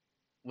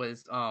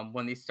was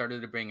when they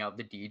started to bring out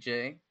the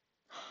DJ.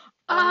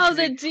 Oh,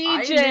 the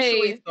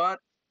DJ!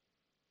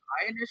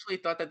 I initially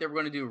thought that they were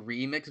going to do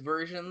remix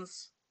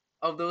versions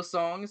of those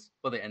songs,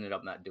 but they ended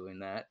up not doing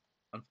that,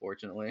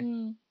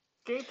 unfortunately.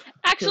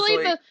 Actually,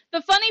 like,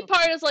 the funny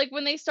part is like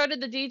when they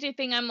started the DJ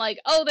thing, I'm like,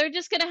 oh, they're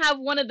just gonna have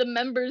one of the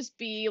members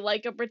be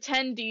like a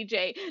pretend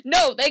DJ.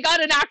 No, they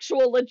got an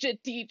actual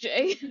legit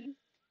DJ.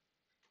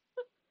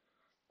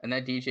 And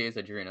that DJ is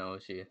a Jurina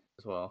Oshi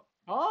as well.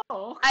 Oh,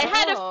 okay. I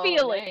had a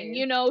feeling,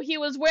 nice. He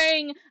was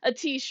wearing a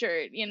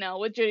t-shirt,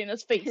 with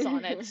Jurina's face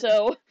on it,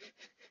 so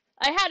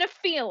I had a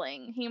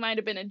feeling he might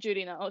have been a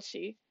Jurina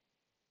Oshi.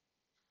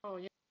 Oh,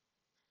 yeah.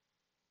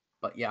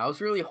 But yeah, I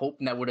was really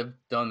hoping that would have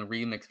done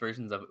remix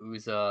versions of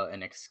Uza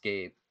and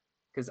Escape.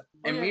 Because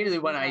immediately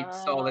when I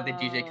saw that the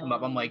DJ come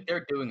up, I'm like,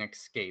 they're doing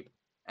Escape.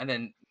 And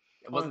then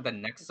it wasn't the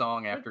next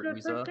song after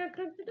Uza,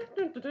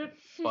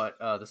 but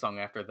the song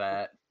after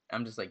that.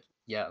 I'm just like,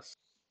 yes.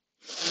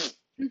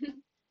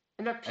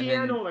 And the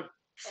piano, like.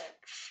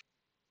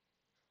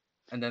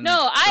 And then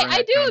no,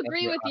 I do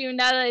agree with you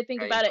now that I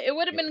think about it. It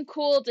would have been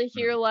cool to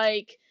hear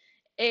like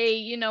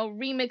a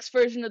remix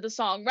version of the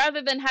song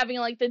rather than having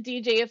like the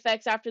DJ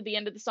effects after the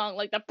end of the song,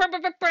 like the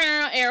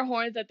air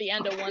horns at the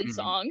end of one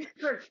song.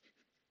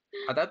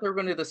 I thought they were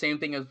going to do the same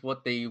thing as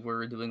what they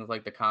were doing with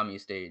like the Kami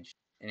stage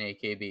in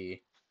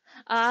AKB.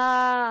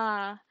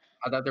 Ah.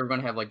 I thought they were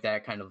going to have like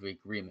that kind of like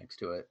remix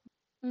to it.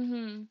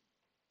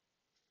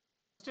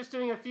 just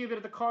doing a few bit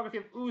of the choreography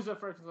of Uza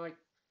first. Like,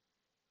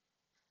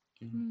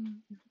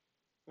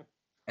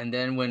 And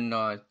then when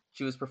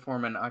she was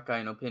performing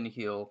Akai no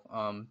Pinheel,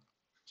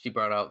 she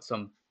brought out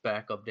some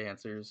backup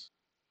dancers.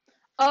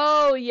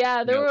 Oh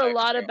yeah, there Male were a backup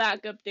lot of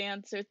dancers. backup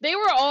dancers. They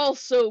were all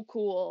so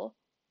cool.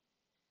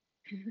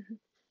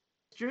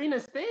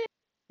 Jurina's thing.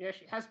 Yeah,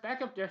 she has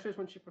backup dancers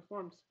when she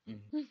performs.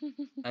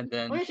 And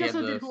then Oh, yeah, she she had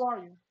also the did Who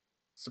Are You?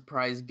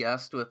 surprise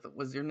guest with,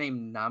 was your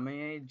name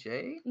Nami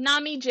J?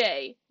 Nami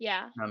J,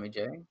 yeah. Nami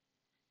J?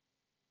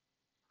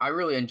 I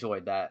really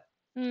enjoyed that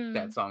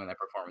Mm. song and that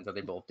performance that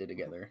they both did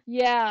together.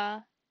 Yeah.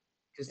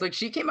 Because, like,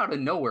 she came out of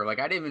nowhere. Like,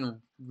 I didn't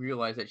even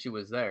realize that she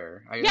was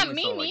there. I Yeah, only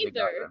me saw, like, the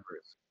guy neither.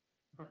 members.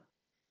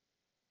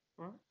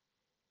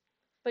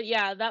 But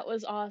yeah, that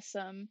was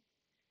awesome.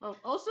 Oh,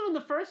 also in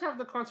the first half of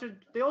the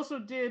concert, they also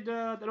did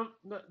the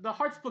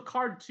Hearts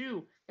Placard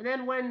too. And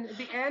then when at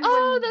the end,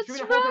 Oh, when that's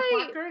Jurina holds her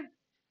right. placard,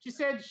 she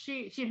said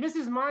she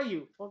misses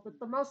Mayu. Well, with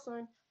the mouse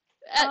sign.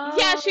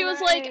 Yeah, she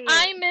was like, right.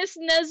 I miss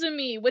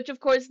Nezumi, which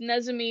of course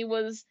Nezumi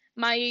was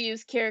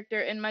Mayu's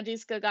character in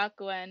Majiska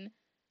Gakuen.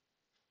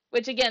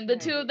 Which again, the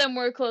two of them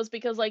were close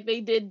because like they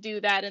did do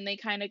that and they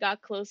kind of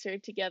got closer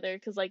together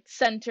because like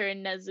Center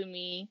and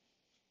Nezumi.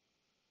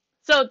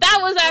 So that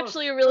was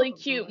actually a really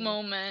cute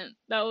moment.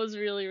 That was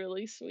really,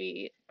 really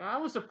sweet. I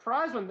was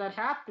surprised when that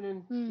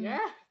happened, and yeah,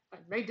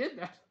 they did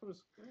that. It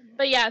was good, yeah.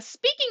 But yeah,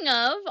 speaking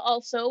of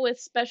also with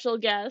special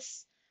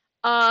guests,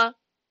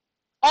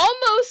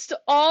 almost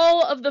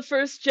all of the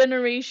first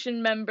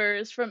generation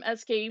members from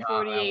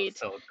SKE48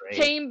 so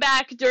great. came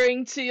back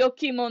during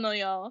Tsuyoki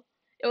Monoyo.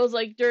 It was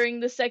like during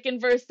the second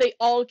verse, they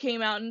all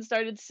came out and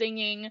started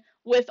singing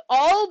with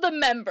all the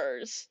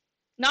members.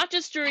 Not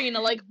just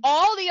Jurina, like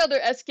all the other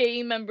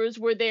SKE members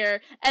were there,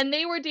 and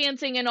they were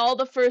dancing, and all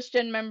the first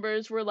gen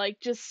members were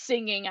like just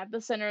singing at the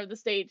center of the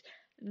stage.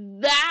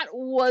 That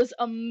was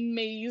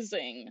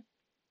amazing.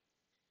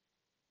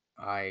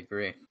 I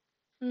agree.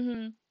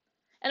 And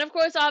of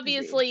course,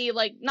 obviously,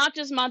 like, not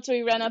just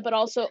Matsui Rena, but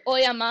also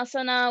Oya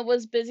Masana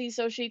was busy,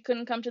 so she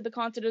couldn't come to the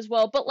concert as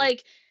well. But,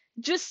 like,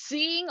 just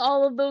seeing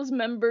all of those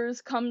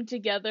members come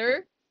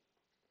together,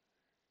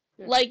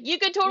 like, you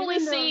could totally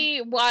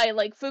see why,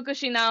 like,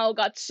 Fukushinao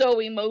got so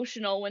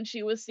emotional when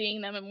she was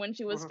seeing them and when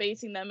she was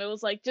facing them. It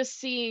was, like, just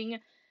seeing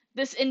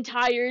this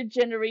entire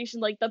generation,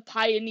 like, the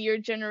pioneer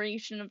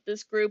generation of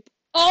this group,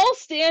 all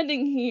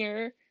standing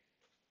here.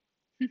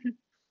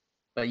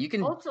 But you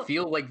can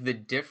feel, like, the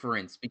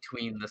difference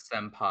between the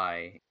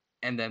senpai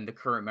and then the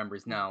current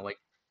members now. Like,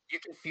 you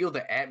can feel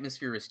the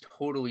atmosphere is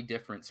totally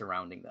different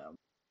surrounding them.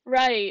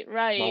 Right.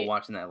 While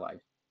watching that live.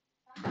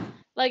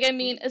 Like, I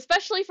mean,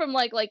 especially from,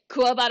 like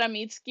Kuwabara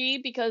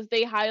Mitsuki, because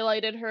they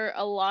highlighted her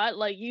a lot.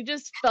 Like, you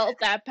just felt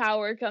that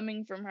power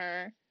coming from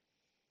her.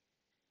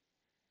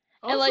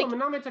 Also, and, like,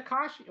 Manami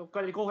Takashi... Oh,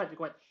 go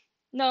ahead.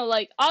 No,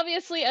 like,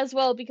 obviously as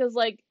well, because,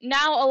 like,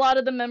 now a lot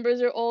of the members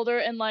are older,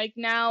 and, like,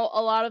 now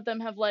a lot of them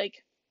have,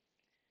 like,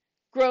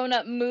 grown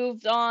up,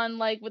 moved on,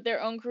 like, with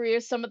their own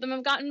careers. Some of them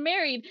have gotten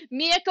married.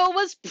 Miyako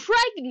was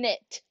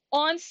pregnant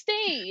on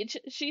stage.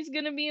 She's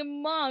gonna be a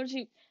mom.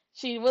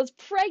 She was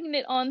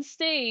pregnant on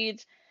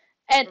stage.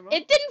 And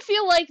it didn't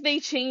feel like they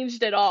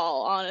changed at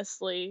all,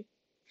 honestly.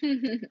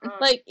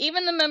 Like,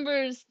 even the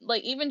members,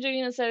 like, even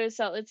Jurina said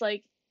herself, it's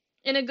like,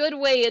 in a good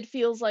way, it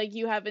feels like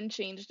you haven't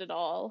changed at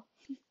all.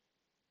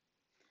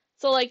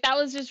 So, like, that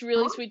was just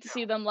really sweet to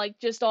see them, like,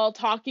 just all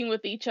talking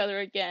with each other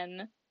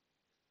again.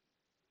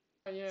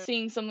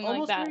 Seeing something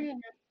like that.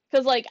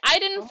 Because, like, I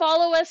didn't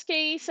follow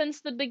SKE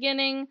since the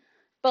beginning,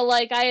 but,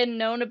 like, I had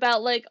known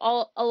about, like,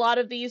 a lot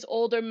of these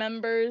older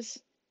members.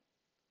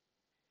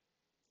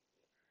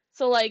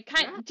 So, like,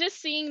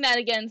 just seeing that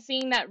again,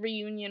 seeing that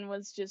reunion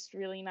was just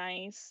really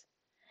nice.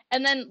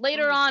 And then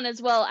later on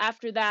as well,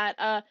 after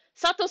that,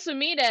 Sato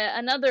Sumire,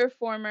 another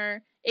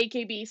former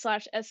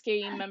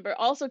AKB/SKE member,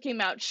 also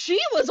came out. She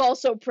was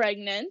also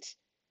pregnant.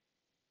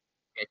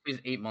 Yeah, she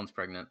was 8 months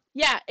pregnant.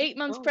 Yeah, 8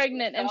 months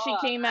pregnant, and she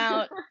came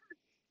out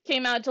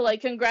to,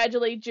 like,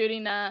 congratulate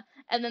Jurina,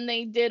 and then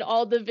they did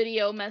all the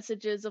video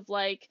messages of,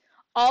 like,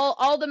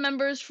 all the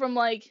members from,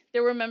 like,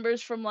 there were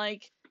members from,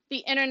 like,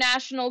 the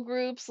international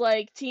groups,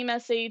 like Team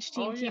SH,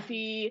 Team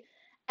TP,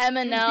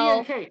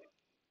 MNL. BNK.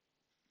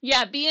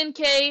 Yeah,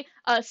 BNK,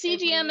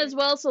 CGM as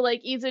well, so,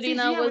 like,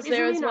 Izurina was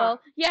there as well.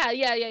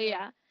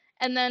 Yeah.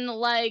 And then,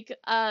 like,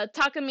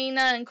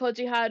 Takamina and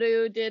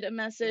Kojiharu did a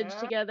message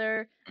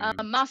together.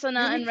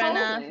 Masana and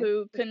Rena,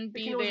 who couldn't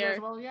be there.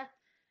 As well,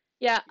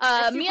 yeah,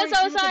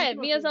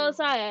 Miyazawa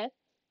Sae.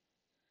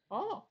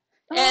 Oh.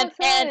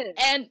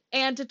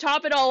 And to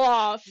top it all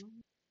off,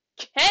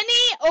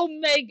 Kenny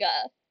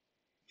Omega.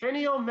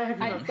 Kenny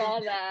Omega. I saw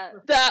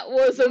that. That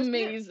was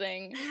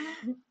amazing.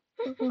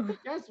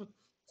 Yes,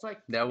 it's like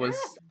that was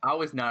I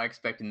was not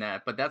expecting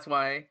that, but that's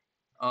why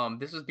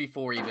this was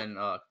before even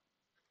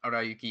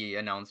Arayuki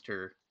announced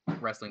her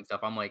wrestling stuff.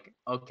 I'm like,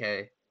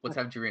 okay, let's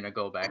have Jurina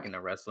go back into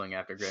wrestling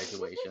after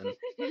graduation.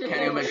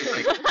 Kenny Omega's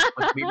like,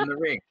 let's meet in the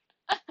ring.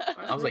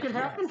 I was like, yes.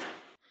 happen.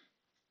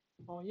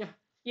 Oh yeah.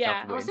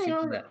 Yeah. I was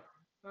saying that.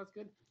 That's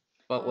good.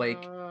 But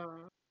like,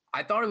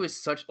 I thought it was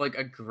such like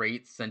a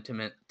great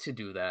sentiment to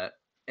do that,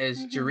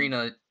 as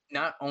Jurina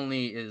not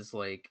only is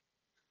like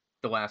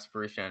the last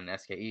first gen in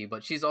SKE,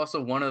 but she's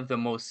also one of the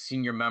most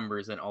senior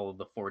members in all of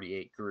the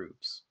 48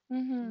 groups.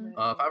 If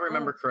I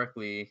remember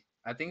correctly,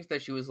 I think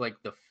that she was like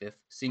the 5th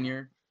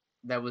senior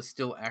that was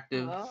still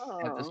active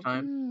at this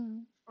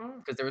time.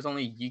 Because there was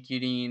only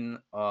Yukirin,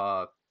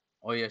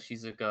 Oya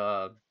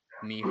Shizuka,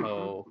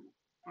 Miho,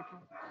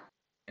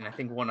 and I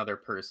think one other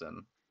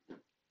person.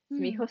 Is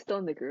Miho still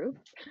in the group?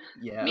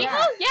 Yeah.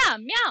 Miho? Yeah,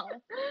 meow.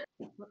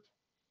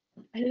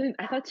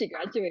 I thought she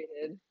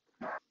graduated.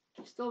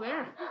 She's still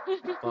there.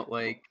 But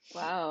like,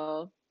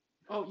 Wow.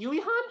 Oh,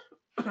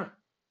 Yui-han?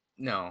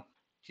 no.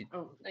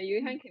 No,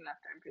 Yui-han came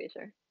after, I'm pretty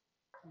sure.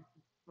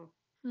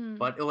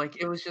 But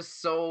like, it was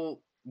just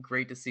so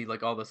great to see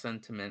like all the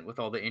sentiment with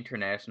all the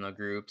international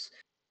groups.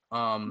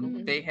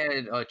 They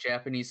had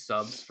Japanese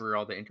subs for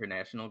all the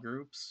international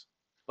groups.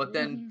 But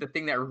then the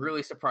thing that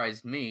really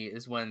surprised me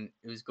is when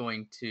it was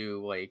going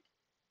to like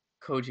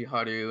Koji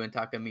Haru and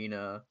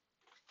Takamina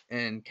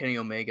and Kenny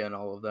Omega and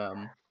all of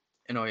them,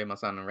 and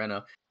Oyama-san and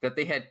Rena, that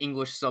they had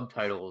English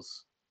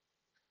subtitles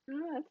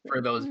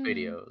for those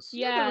videos.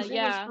 Yeah.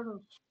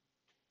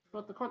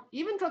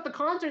 Even throughout the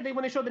concert,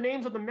 when they showed the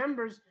names of the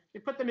members, they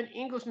put them in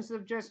English instead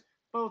of just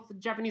both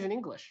Japanese and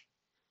English.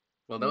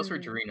 Well, those were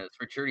Jurina's.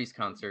 For Churi's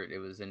concert, it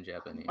was in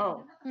Japanese.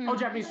 Oh,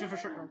 Japanese for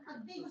sure.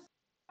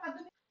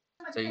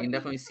 So you can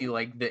definitely see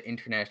like the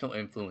international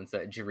influence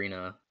that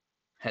Jurina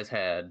has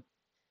had.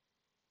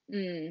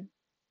 Yeah.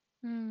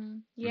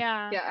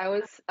 Yeah,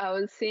 I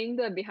was seeing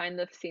the behind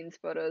the scenes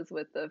photos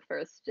with the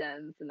first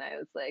gens, and I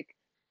was like,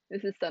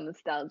 this is so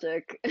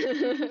nostalgic.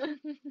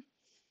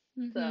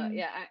 So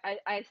yeah,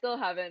 I still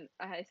haven't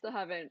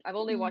I've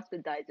only watched the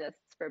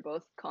digests for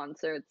both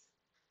concerts,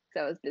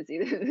 so I was busy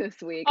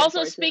this week.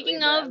 Also,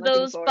 speaking of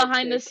those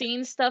behind the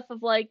scenes stuff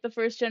of like the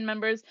first gen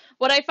members,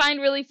 what I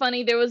find really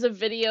funny, there was a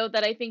video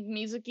that I think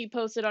Mizuki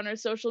posted on her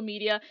social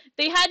media.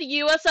 They had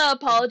Yuasa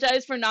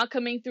apologize for not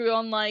coming through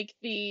on like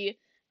the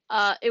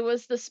it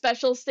was the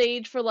special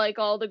stage for like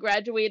all the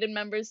graduated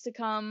members to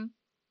come.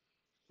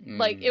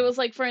 Like it was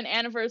like for an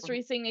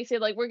anniversary thing, they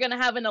said like we're gonna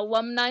have an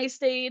alumni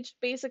stage,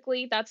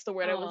 basically. That's the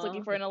word I was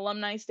looking for, an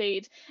alumni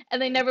stage.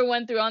 And they never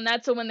went through on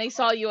that, so when they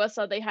saw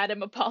Yuasa, they had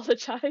him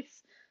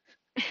apologize.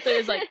 So it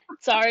was like,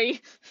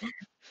 sorry.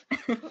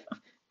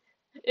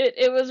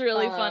 It was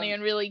really funny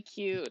and really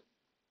cute.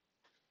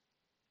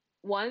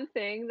 One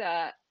thing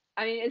that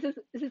I mean, this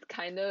is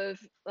kind of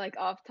like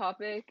off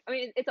topic. I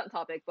mean, it's on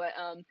topic, but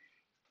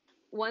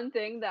one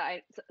thing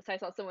that I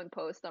saw someone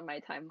post on my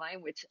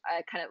timeline, which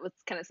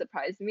kind of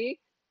surprised me,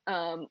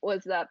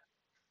 was that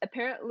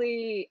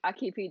apparently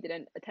Akipi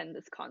didn't attend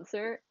this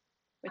concert,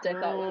 which I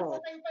thought was.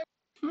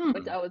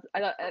 I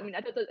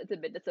thought that it's a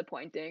bit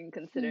disappointing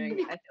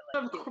considering I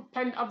feel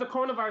like of the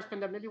coronavirus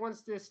pandemic, maybe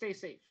wants to stay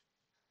safe.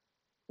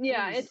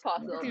 Yeah, it's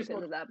possible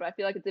because of that, but I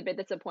feel like it's a bit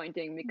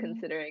disappointing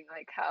considering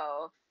like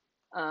how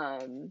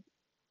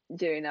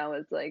Jurina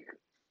was like,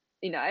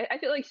 you know, I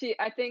feel like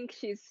I think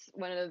she's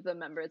one of the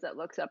members that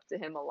looks up to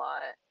him a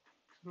lot.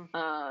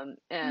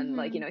 And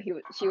like, you know,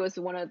 she was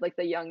one of like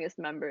the youngest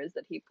members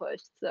that he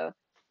pushed, so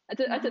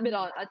that's a bit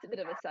of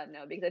a sad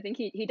note because I think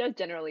he does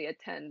generally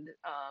attend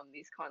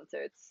these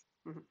concerts.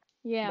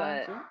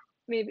 Yeah. But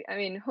maybe, I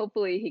mean,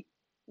 hopefully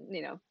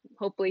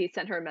he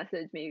sent her a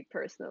message maybe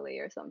personally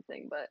or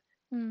something, but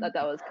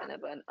that was kind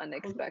of an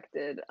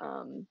unexpected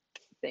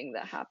thing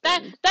that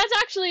happened. That's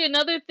actually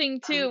another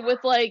thing too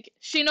with like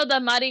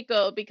Shinoda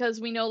Mariko,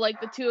 because we know like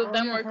the two of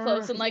them were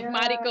close, and like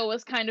Mariko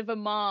was kind of a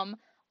mom.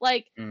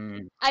 Like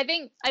I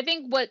think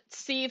what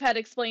Steve had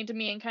explained to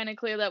me and kind of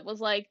clear that was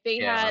like they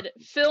had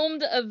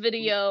filmed a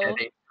video. Yeah,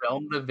 they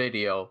filmed the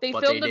video. They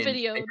but filmed they the didn't,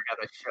 video. They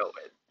forgot to show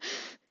it.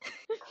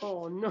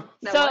 Oh no!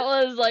 So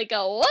it was like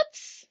a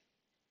whoops.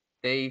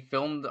 They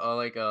filmed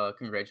like a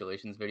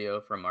congratulations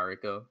video from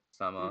Mariko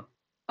Sama.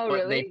 Oh, but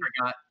really? They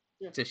forgot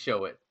to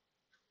show it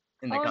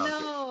in the concert.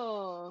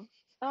 No!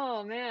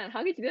 Oh man, how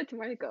could you do that to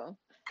Mariko?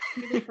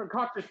 They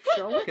forgot to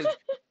show it? Because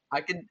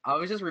I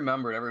was just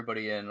remembered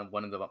everybody in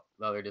one of the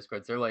other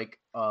Discords. They're like,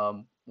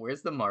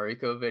 where's the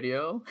Mariko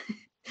video?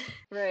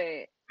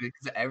 Right.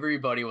 Because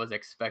everybody was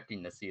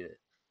expecting to see it.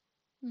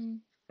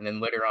 And then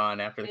later on,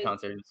 after the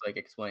concert, it's like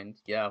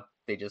explained, yeah,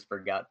 they just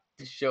forgot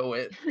to show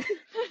it.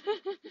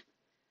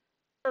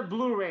 Or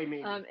Blu-ray,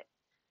 maybe.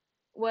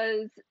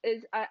 Is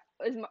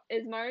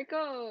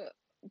Mariko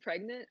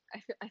pregnant?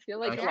 I feel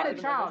like she had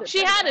a child.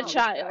 She had a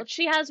child.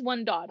 She has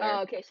one daughter.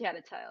 Oh, okay. She had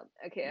a child.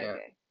 Okay, yeah.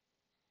 okay.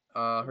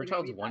 Her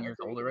child's 1 year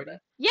old already.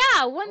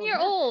 Yeah, 1 year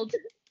old.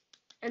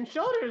 And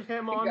showed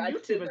him on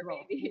YouTube as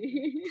well.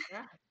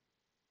 Yeah.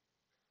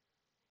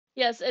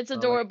 Yes, it's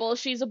adorable.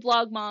 She's a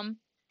blog mom.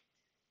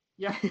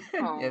 Yeah.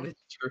 Yeah,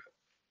 that's true.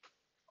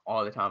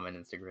 All the time on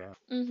Instagram.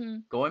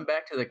 Going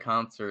back to the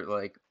concert,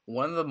 like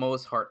one of the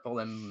most heartfelt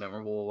and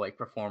memorable like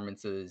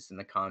performances in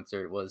the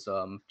concert was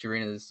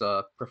Jurina's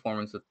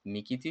performance with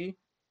Mikiti.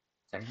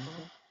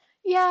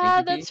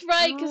 Yeah, Mikiti? that's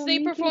right, because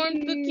they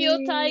performed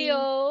Bukio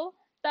Tayo.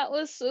 That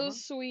was so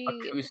sweet.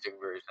 Acoustic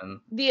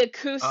version. The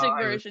acoustic It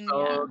was version,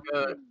 so yeah.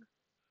 good.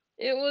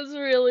 It was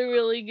really,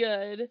 really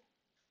good.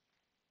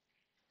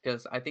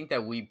 Because I think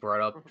that we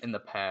brought up in the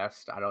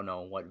past, I don't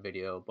know what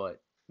video,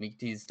 but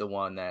Miki's the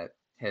one that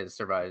has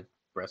survived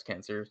breast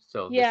cancer.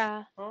 So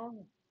Yeah.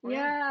 Oh,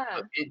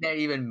 Yeah. that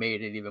even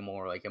made it even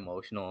more like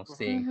emotional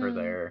seeing her Mhm.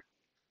 there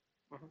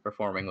Mhm.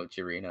 performing with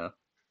Jurina.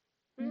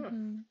 Yeah.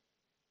 Mhm.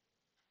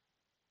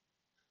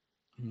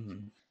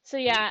 Mhm. So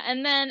yeah,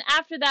 and then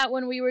after that,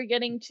 when we were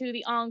getting to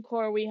the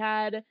encore, we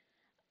had,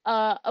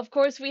 of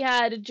course, we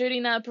had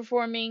Jurina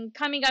performing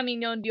Kamigami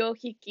no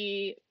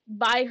Ryohiki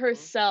by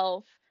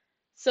herself.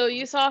 So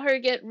you saw her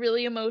get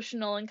really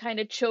emotional and kind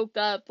of choke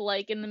up,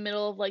 like in the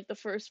middle of like the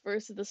first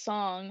verse of the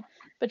song,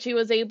 but she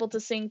was able to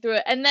sing through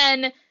it. And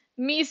then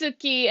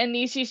Mizuki and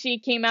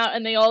Nishishi came out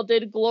and they all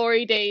did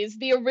Glory Days,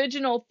 the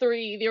original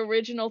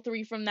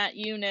three from that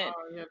unit,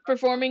 Oh, yeah.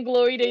 performing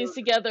Glory Days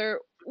together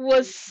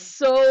was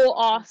so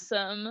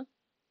awesome.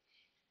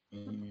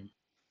 Mhm.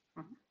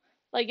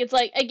 Like it's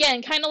like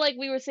again, kind of like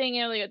we were saying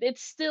earlier, it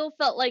still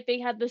felt like they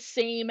had the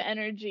same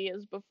energy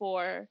as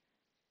before.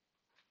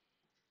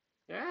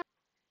 Yeah.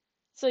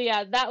 So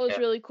yeah, that was Yeah.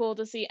 really cool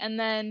to see. And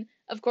then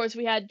of course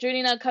we had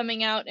Jurina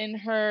coming out in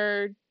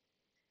her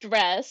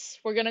dress.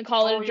 We're gonna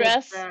call it Oh, a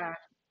yes, dress. that.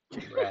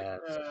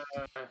 Dress.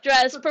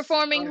 Dress That's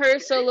performing her okay.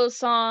 solo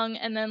song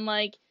and then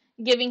like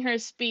giving her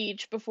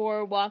speech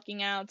before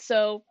walking out.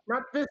 So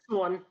Not this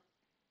one.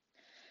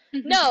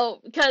 no,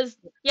 because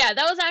yeah,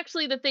 that was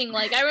actually the thing.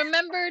 Like I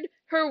remembered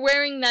her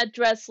wearing that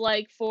dress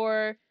like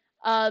for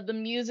the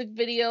music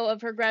video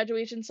of her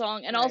graduation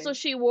song, and also Right.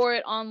 she wore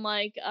it on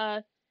like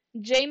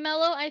J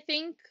Mello, I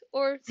think,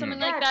 or something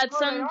Mm. like Yeah, that. oh,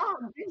 they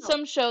are. Gino.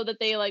 Some show that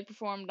they like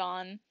performed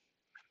on,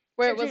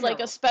 where Yeah, it was like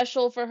Gino. a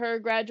special for her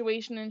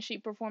graduation, and she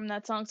performed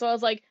that song. So I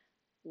was like,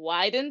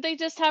 why didn't they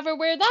just have her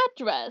wear that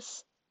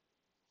dress?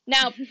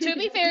 Now, to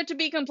be fair, to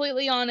be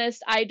completely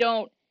honest, I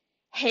don't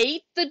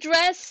hate the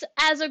dress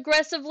as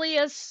aggressively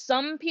as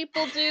some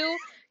people do,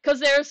 because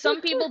there are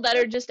some people that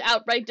are just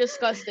outright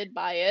disgusted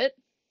by it.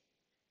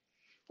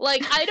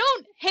 Like, I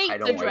don't I hate the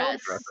don't like the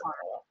dress dress. at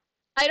all.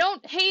 I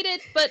don't hate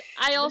it, but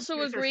I At least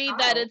also it's her agree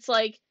that style. it's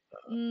like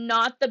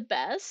not the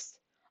best.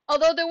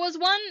 Although there was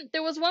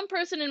one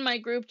person in my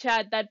group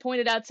chat that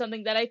pointed out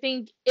something that I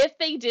think if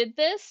they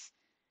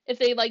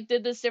like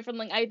did this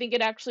differently, I think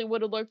it actually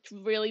would have looked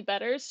really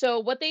better. So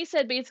what they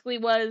said basically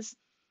was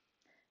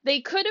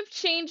they could have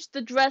changed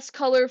the dress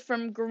color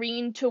from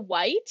green to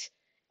white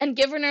and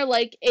given her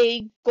like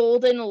a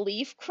golden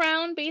leaf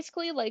crown,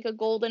 basically, like a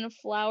golden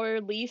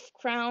flower leaf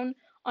crown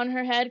on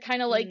her head,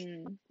 kind of like,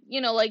 Mm.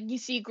 like you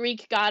see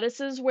Greek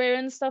goddesses wear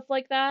and stuff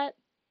like that.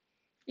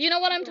 You know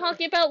what I'm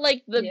talking about?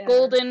 Like the Yeah.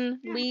 golden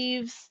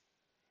leaves,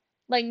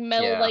 like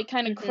metal, Yeah. like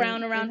kind of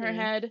crown around her Mhm.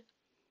 head.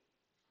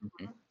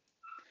 Mhm.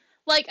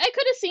 Like I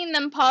could have seen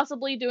them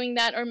possibly doing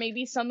that, or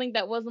maybe something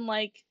that wasn't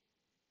like,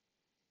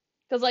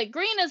 because like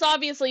green is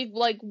obviously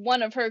like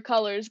one of her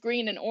colors,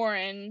 green and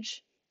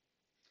orange.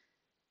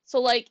 So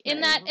like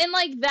in Right. that in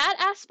like that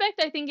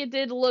aspect, I think it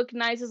did look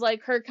nice as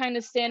like her kind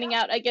of standing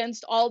out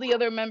against all the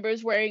other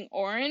members wearing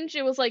orange.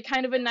 It was like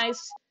kind of a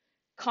nice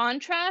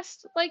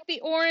contrast, like the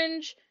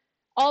orange,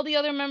 all the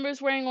other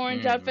members wearing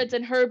orange Mhm. outfits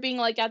and her being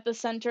like at the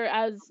center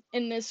as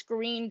in this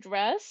green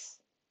dress.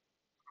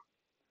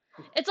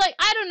 It's like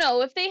I don't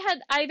know if they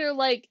had either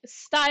like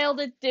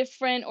styled it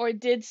different or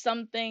did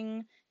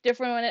something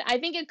different with it. I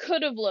think it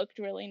could have looked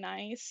really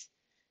nice.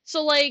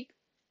 So like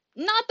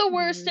not the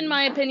worst in Mm.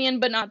 my opinion,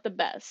 but not the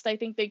best. I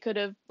think they could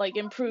have like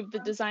improved the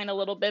design a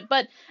little bit.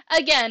 But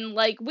again,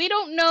 like we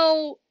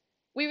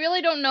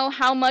really don't know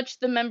how much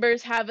the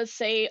members have a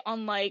say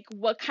on like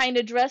what kind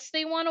of dress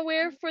they want to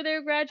wear for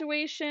their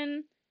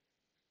graduation.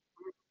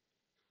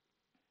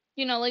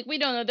 Like we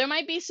don't know. There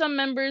might be some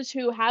members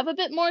who have a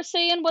bit more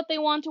say in what they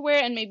want to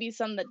wear and maybe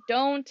some that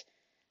don't.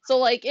 So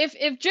like if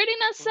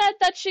Jurina said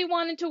that she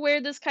wanted to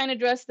wear this kind of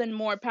dress, then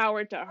more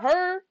power to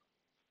her.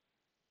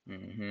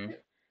 Mhm.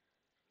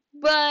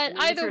 But I mean,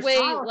 it's either her way,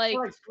 style. She like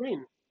likes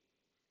green.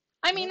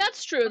 I mean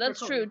that's true. Like her That's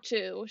true color.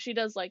 too. She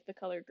does like the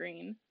color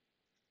green.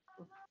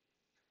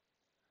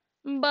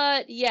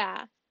 But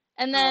yeah.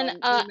 And then You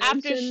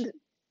after mentioned.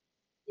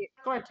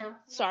 Go ahead, Tim.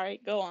 sorry,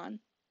 go on.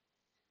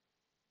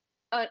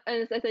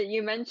 As I said,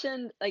 you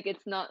mentioned like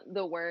it's not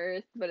the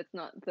worst, but it's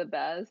not the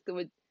best.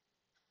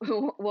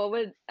 What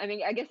would I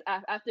mean? I guess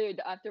after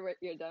what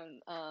you're done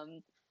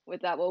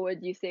with that, what would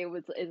you say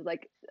is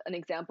like an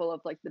example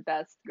of like the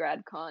best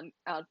grad con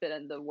outfit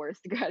and the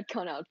worst grad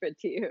con outfit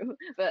to you?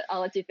 But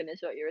I'll let you finish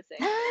what you were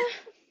saying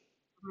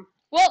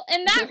Well,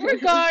 in that first.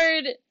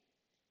 regard,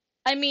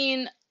 I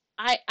mean,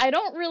 I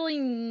don't really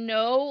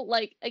know.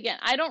 Like again,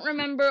 I don't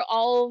remember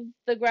all of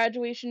the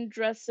graduation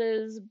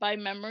dresses by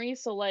memory,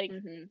 so like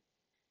Hmm.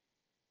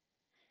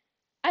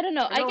 I don't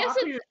know. I I know guess after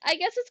it's you. I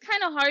guess it's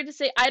kind of hard to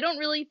say. I don't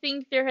really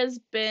think there has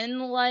been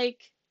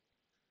like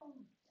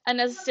a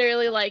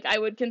necessarily like I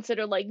would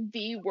consider like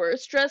the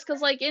worst dress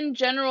cuz like in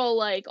general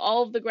like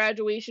all of the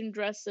graduation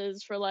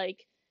dresses for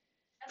like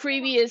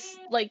previous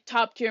like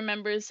top tier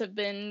members have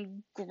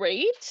been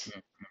great.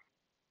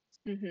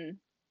 Mhm.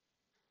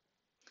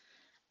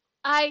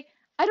 I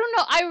don't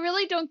know. I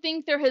really don't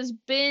think there has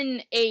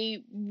been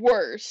a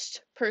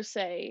worst per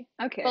se,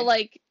 Okay. but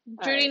like All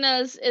right.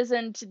 Jurina's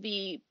isn't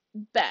the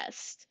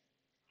best.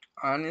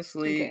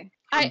 Honestly, Okay.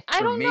 I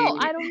for don't me, know.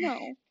 I don't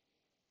know.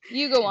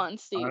 You go on, hon-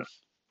 Steve.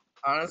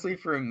 honestly,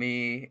 for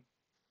me,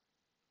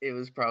 it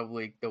was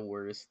probably the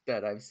worst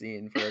that I've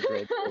seen for a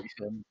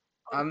graduation.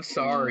 I'm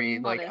sorry,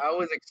 Mm, like Honest. I was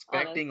Honest.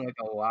 expecting like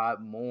a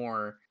lot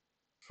more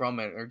from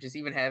it, or just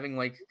even having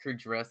like her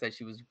dress that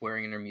she was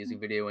wearing in her music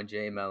video in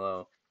J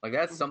Mello. Like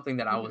that's something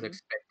that I was Mhm.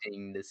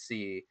 expecting to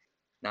see,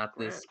 not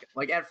Grant. this.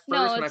 Like at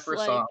no, first when I it's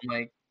first saw it, like I'm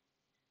like,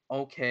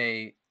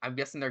 okay, I'm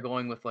guessing they're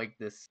going with like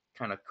this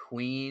kind of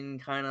queen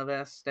kind of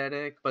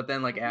aesthetic, but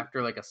then like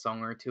after like a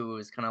song or two, it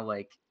was kind of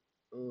like,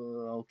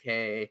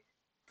 okay,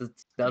 this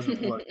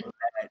doesn't look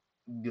that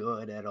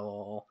good at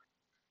all.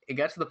 It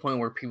got to the point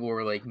where people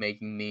were like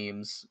making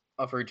memes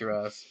of her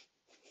dress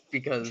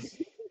because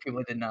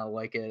people did not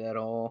like it at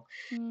all.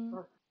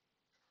 mm,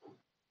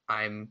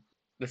 I'm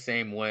the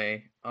same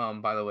way.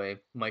 By the way,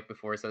 Mike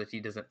before said that he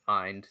doesn't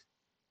mind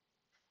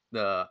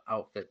the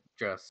outfit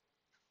dress,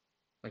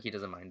 like he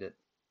doesn't mind it.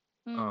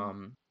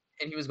 mm,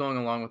 And he was going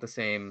along with the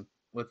same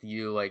with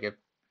you, like if,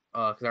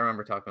 because I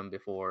remember talking to him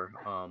before,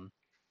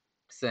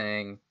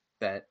 saying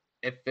that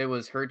if it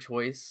was her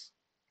choice,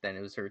 then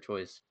it was her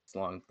choice, as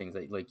long as things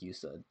like you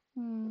said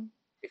mm.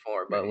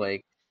 before. But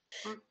Right.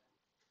 like,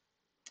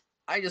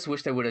 I just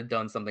wish they would have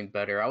done something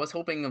better. I was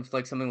hoping of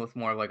like something with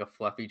more of like a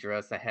fluffy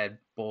dress that had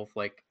both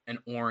like an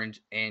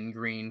orange and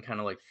green kind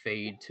of like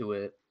fade to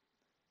it.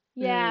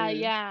 Yeah, That would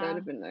yeah.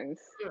 have been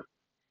nice.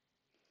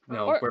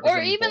 No, Or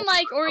representing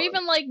both colors.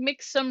 even like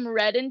mix some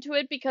red into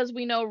it, because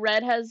we know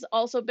red has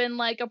also been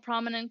like a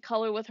prominent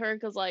color with her,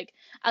 because like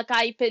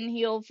Akai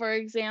Pinheel, for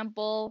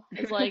example,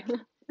 is like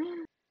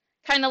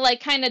kind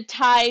of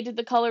tied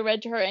the color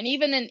red to her. And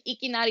even in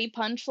Ikinari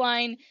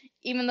Punchline,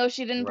 even though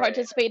she didn't Right.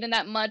 participate in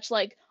that much,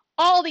 like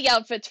all the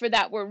outfits for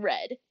that were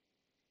red.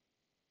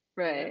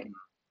 Right.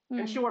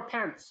 And she Mm. wore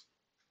pants.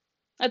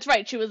 That's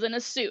right, she was in a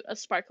suit, a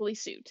sparkly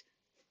suit.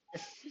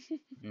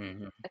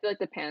 Mm-hmm. I feel like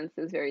the pants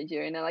is very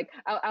Jurina. Like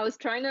I was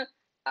trying to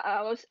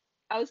I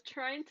was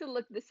trying to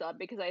look this up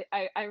because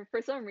I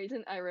for some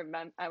reason I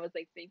remember I was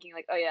like thinking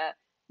like, oh yeah,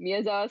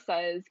 Miyazawa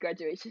Saya's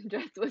graduation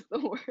dress was the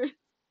worst.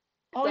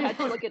 Oh, So I yeah, had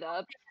to look it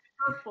up.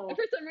 purple. And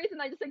for some reason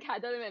I just like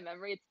had that in my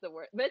memory. It's the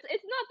worst. But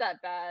it's not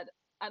that bad.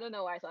 I don't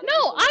know why I thought No,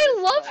 it was the I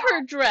worst, love but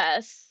her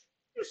dress.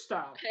 New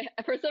style.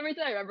 for some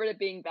reason I remembered it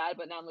being bad,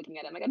 but now I'm looking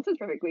at it, I'm like, this is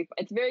perfectly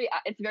fine.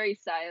 It's very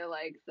Saya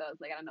like, so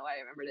it's like I don't know why I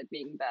remembered it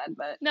being bad,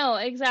 but No,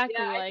 yeah,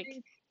 exactly, like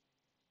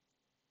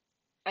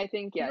I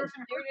think You yeah, ever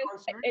seen her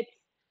Jurina's concert?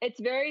 it's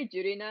very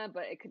Jurina,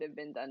 but it could have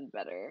been done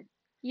better.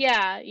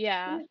 yeah,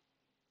 yeah.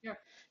 Yeah.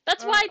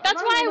 That's why Another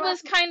I one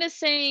was kind of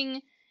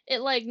saying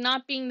it like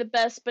not being the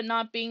best but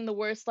not being the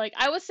worst. Like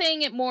I was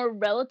saying it more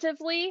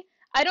relatively.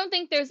 I don't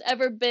think there's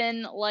ever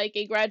been like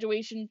a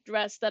graduation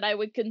dress that I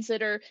would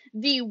consider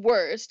the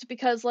worst,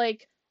 because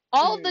like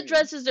all of the Mm,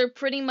 dresses are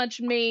pretty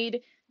much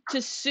made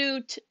to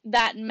suit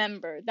that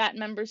member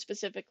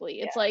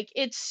specifically. It's yeah. like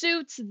it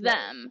suits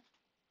them.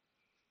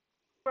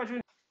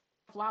 graduating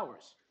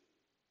flowers.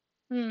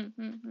 Hmm.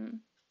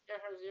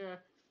 Yeah.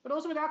 But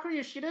also with Akira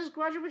Yoshida's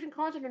graduation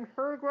concert and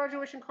her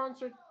graduation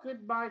concert,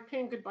 Goodbye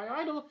Pink, Goodbye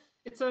Idol,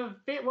 it's a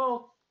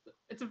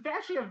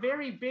actually a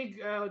very big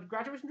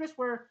graduation dress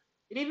where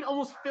it even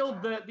almost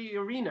filled the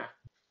arena.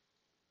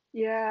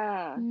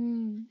 Yeah.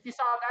 Mm. If you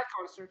saw that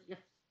concert, yeah.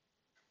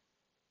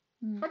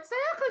 Mm. But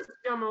Sayaka's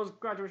Yamo's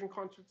graduation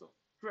concert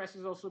dress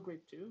is also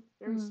great too.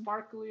 Very Mm.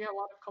 sparkly, a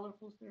lot of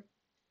colorfuls there.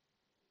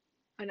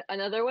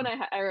 Another one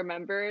I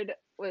remembered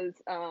was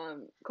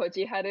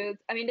Koji Haru's.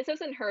 I mean, this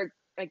wasn't her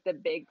like the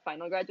big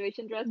final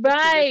graduation dress, but she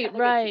just Right, had like a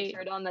right.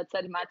 T-shirt on that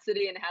said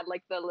Matsuri and had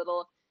like the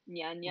little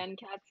nyan nyan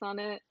cats on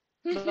it.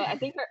 But I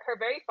think her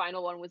very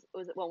final one was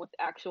one with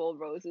actual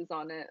roses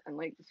on it. I'm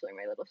like just showing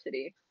my little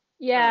shitty.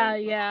 Yeah,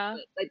 But, yeah.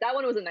 like that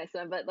one was a nice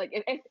one. But like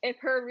if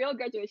her real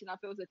graduation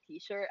outfit was a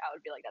T-shirt, I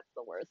would be like that's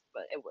the worst.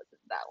 But it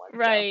wasn't that one. So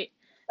Right.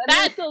 I mean,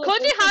 That it was still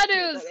cute. Koji Like,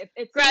 Haru's it suited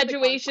the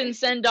graduation cosplay.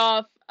 send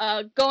off,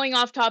 going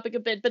off topic a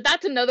bit, but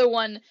that's another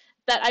one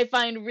that I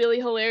find really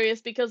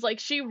hilarious, because like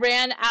she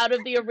ran out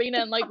of the arena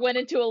and like went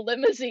into a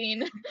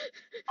limousine.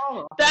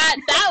 Oh,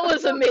 That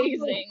was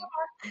amazing.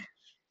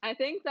 I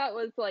think that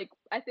was like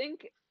I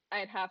think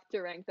I'd have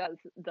to rank that as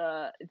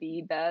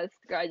the best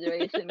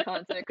graduation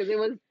concert because it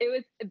was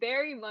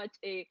very much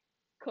a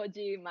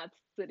Koji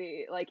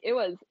Matsuri. Like it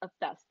was a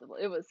festival.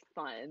 It was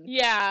fun.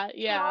 Yeah,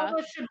 yeah, all yeah. of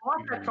us should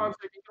watch that Mm-hmm.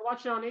 concert. You can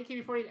watch it on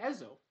AK-48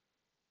 Ezo.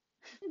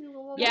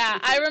 Yeah,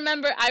 I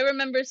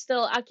remember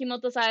still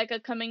Akimoto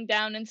Sayaka coming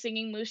down and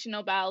singing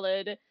Mushino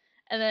Ballad,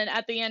 and then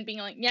at the end being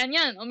like, "Nyan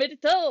nyan,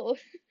 omedetou."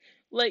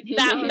 Like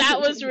that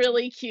was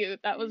really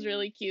cute. That was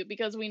really cute,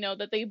 because we know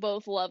that they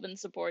both love and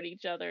support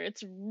each other.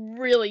 It's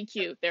really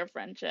cute, their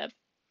friendship.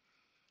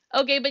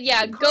 Okay, but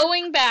yeah,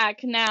 going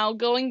back,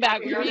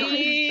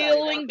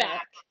 reeling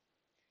back.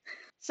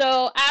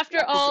 So after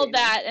Back to all Jurina.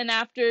 that, and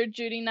after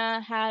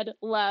Jurina had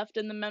left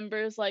and the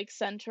members like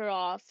sent her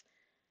off,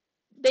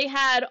 they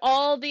had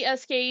all the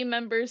SKE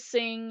members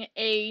sing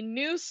a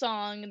new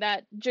song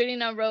that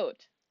Jurina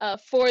wrote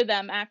for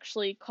them,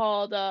 actually,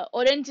 called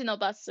Orange no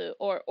Basu,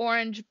 or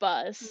Orange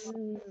Bus.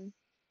 Mm.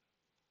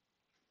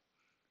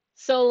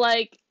 So,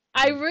 like,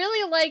 I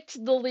really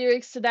liked the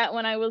lyrics to that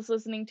when I was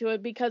listening to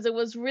it, because it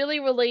was really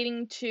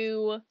relating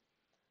to,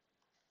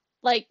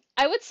 like,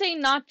 I would say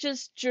not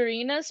just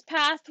Jurina's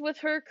path with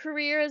her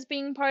career as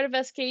being part of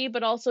SKE,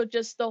 but also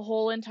just the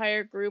whole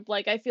entire group.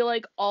 Like, I feel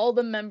like all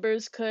the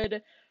members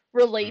could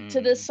relate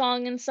to this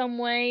song in some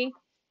way,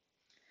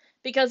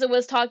 because it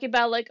was talking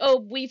about, like, oh,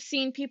 we've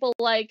seen people,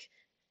 like,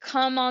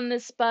 come on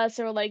this bus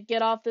or, like,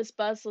 get off this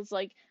bus. It's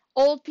like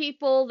old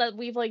people that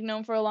we've, like,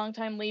 known for a long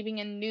time leaving,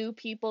 and new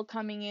people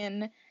coming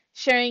in,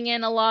 sharing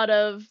in a lot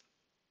of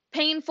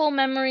painful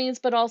memories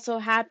but also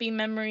happy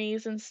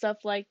memories and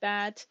stuff like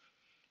that.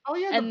 Oh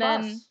yeah, the And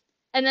then bus.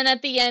 and then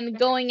at the end,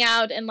 going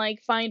out and,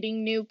 like,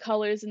 finding new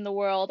colors in the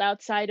world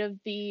outside of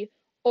the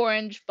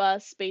orange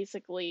bus,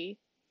 basically.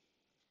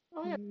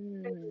 Oh yeah.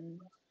 Mm.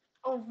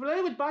 Oh,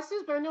 related with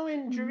buses, but I know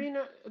in Mhm.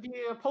 Jurina,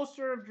 the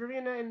poster of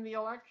Jurina in the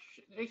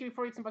election,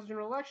 AK-48 and bus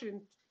general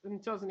election in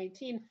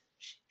 2018,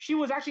 she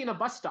was actually in a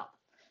bus stop.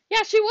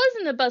 Yeah, she was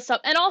in the bus stop.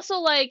 And also,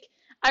 like,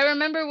 I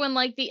remember when,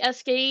 like, the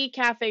SKE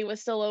cafe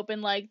was still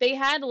open, like, they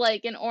had,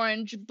 like, an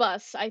orange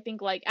bus, I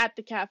think, like, at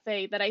the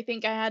cafe that I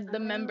think I had the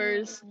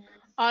members'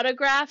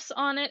 autographs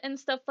on it and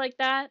stuff like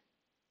that.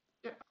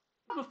 Yeah,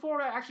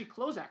 before it actually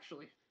closed,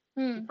 actually,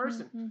 in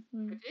person.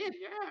 Mm-hmm. It did,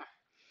 yeah.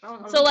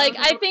 So, like,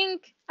 I was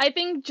I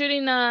think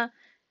Jurina,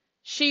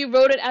 she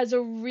wrote it as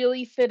a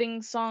really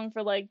fitting song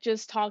for, like,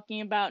 just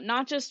talking about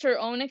not just her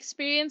own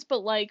experience,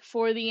 but, like,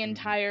 for the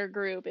entire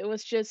group. It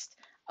was just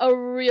a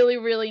really,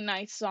 really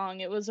nice song.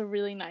 It was a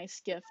really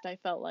nice gift, I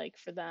felt like,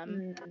 for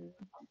them. Mm.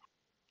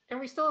 and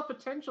we still have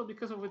potential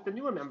because of with the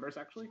newer members,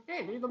 actually.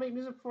 Hey, maybe they'll make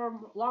music for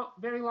a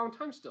very long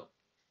time still.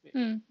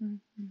 Mm-hmm.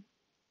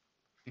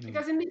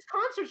 Because in these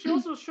concerts, you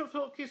also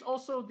showcase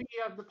also the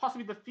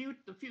possibly the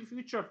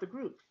future of the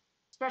group,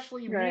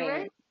 especially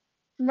Mirai.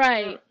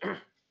 Right. Right.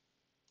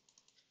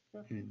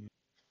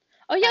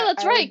 Oh yeah,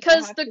 that's right, I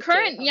because have the to say,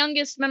 current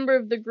youngest member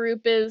of the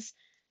group is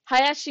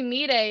Hayashi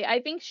Mirei. I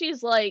think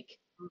she's like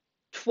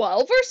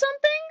 12 or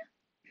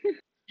something?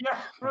 Yeah,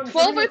 from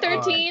 12 or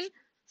Jurina's 13? age.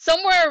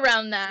 Somewhere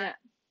around yeah, that.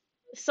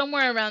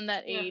 Somewhere around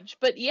that Yeah. age.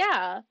 But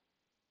yeah.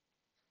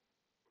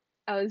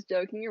 I was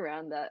joking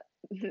around that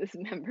this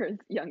member is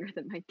younger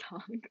than my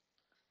dog.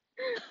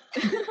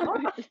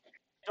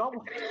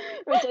 Double.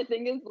 Which I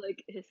think is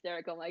like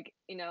hysterical. I'm like,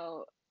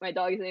 my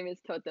dog's name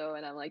is Toto,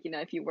 and I'm like,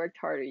 if you worked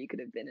harder, you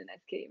could have been an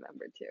SK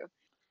member too.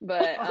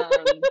 But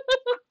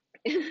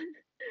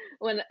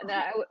when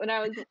I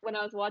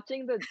was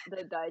watching the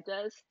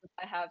digest,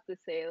 I have to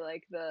say,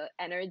 like, the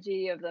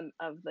energy of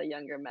the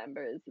younger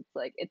members, it's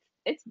like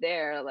it's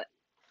there. Like,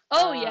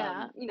 Oh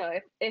yeah.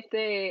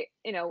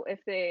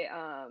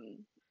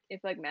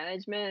 if like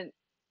management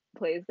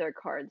plays their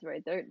cards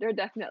right, they're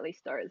definitely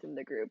stars in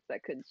the group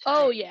that could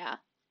Oh shine. yeah.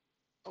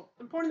 Oh,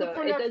 important to So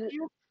point it out, does it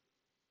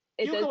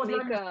does Yuka was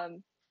not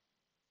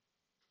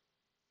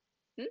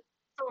make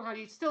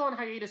hmm? still on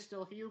hiatus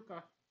still,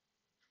 Hyuka.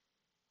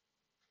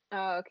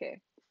 Oh,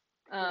 okay.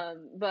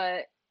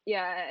 But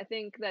yeah, I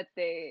think that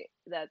they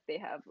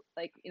have,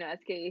 like,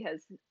 SKE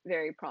has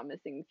very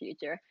promising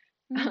future.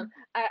 Mm.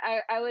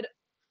 I would,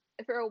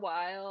 for a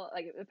while,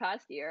 like the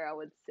past year, I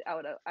would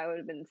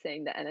have been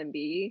saying that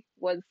NMB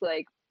was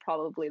like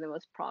probably the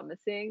most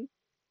promising,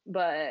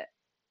 but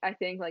I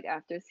think, like,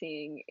 after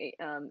seeing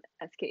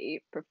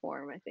SK8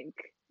 perform, I think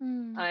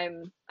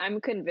Mm.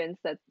 I'm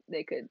convinced that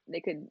they could,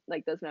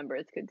 like, those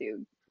members could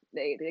do,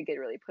 they could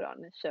really put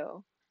on a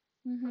show.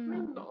 I Mm-hmm.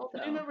 mean, the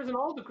new So members in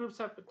all the groups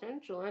have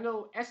potential. I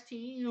know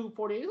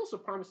STU48 is also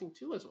promising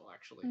too, as well,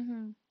 actually.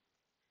 Mm-hmm.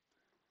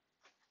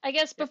 I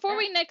guess Yeah.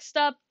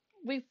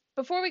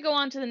 before we go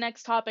on to the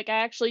next topic,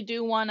 I actually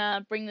do want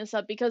to bring this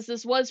up because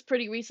this was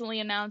pretty recently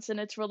announced and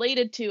it's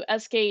related to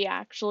SKE,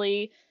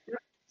 actually.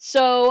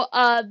 So,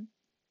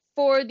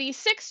 for the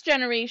sixth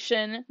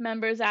generation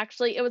members,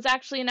 actually, it was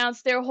actually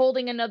announced they're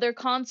holding another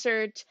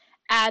concert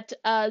at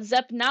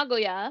Zepp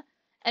Nagoya,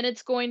 and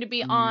it's going to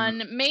be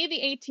on May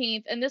the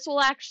 18th, and this will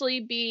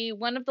actually be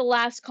one of the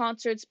last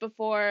concerts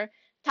before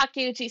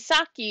Takeuchi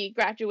Saki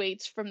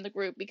graduates from the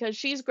group, because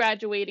she's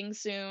graduating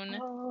soon.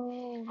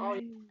 oh Oh,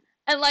 right.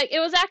 And, like, it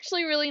was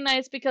actually really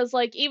nice because,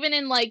 like, even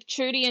in, like,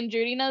 Churi and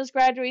Jurina's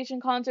graduation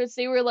concerts,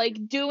 they were,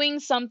 like, doing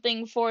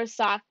something for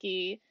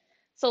Saki.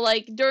 So,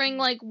 like, during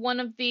one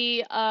of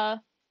the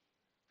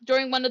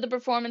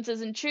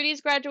performances in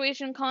Churi's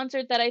graduation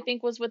concert that I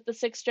think was with the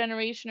sixth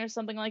generation or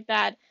something like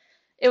that,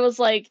 it was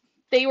like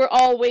they were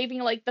all waving,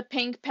 like, the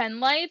pink pen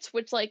lights,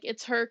 which, like,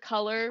 it's her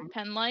color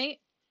pen light.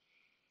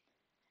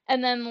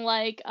 And then,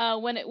 like,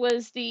 when it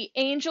was the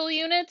angel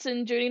units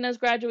in Jurina's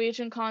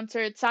graduation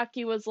concert,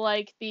 Saki was,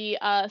 like, the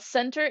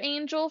center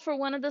angel for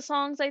one of the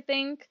songs, I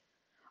think.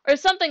 Or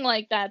something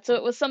like that. So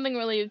it was something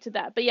related to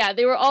that. But yeah,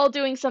 they were all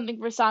doing something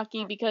for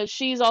Saki because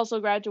she's also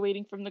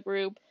graduating from the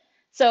group.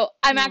 So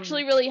I'm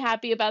actually really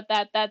happy about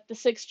that the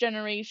sixth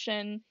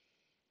generation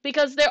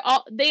because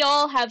they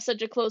all have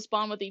such a close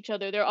bond with each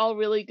other. They're all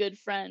really good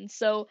friends.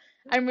 So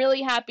I'm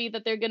really happy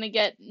that they're gonna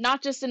get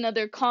not just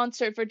another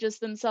concert for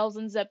just themselves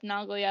in Zep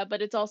Nagoya,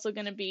 but it's also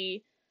gonna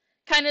be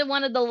kind of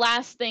one of the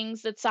last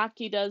things that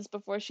Saki does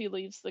before she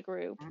leaves the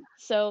group.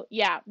 So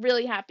yeah,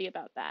 really happy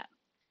about that.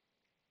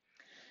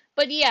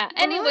 But yeah,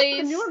 But really, the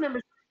anyways. newer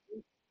members.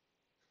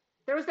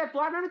 There was that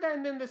black. Remember that,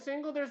 and then the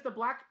single. There's the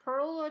Black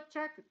Pearl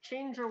track,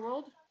 "Change Your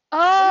World." What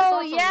are your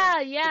Oh thoughts on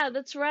that? yeah,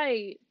 that's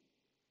right.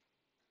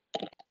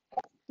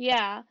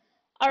 Yeah.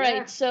 All Yeah,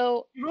 right.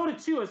 So, you wrote it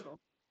too as well.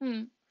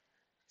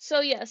 So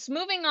yes,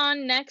 moving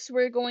on. Next,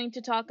 we're going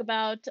to talk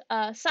about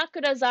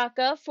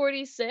Sakurazaka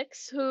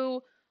 46,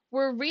 who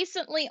were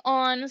recently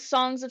on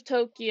Songs of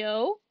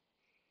Tokyo,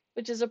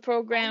 which is a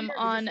program Yeah, we just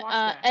on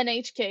watched that.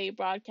 NHK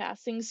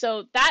Broadcasting.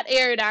 So that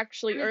aired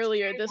actually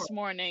earlier NHK this World.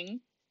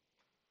 morning.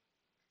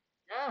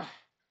 Yeah.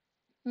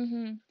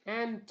 Mm-hmm.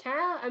 And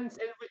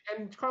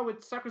Carl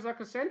with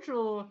Sakurazaka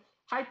Central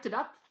hyped it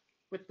up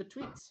with the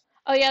tweets.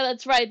 Oh yeah,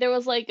 that's right. There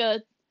was like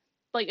a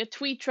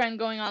tweet trend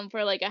going on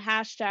for like a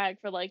hashtag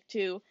for like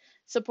to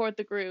support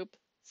the group.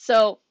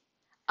 So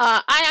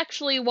I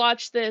actually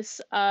watched this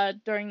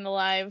during the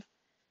live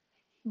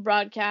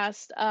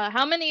broadcast.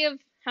 How many of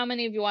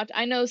you watched?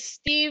 I know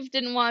Steve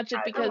didn't watch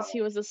it because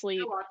he was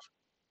asleep.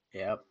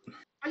 Yep.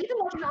 Oh, you can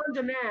watch it on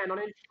demand on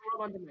NHK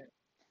World on demand.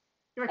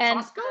 You're at And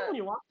Costco when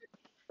you watch it.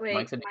 Wait,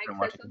 Mike said he Mike couldn't said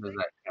watch it because something?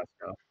 of that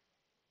Costco.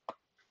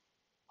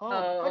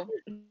 Oh,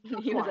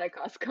 he was at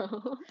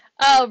Costco.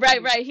 oh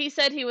right, he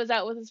said he was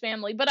out with his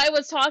family, but I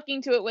was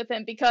talking to it with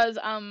him because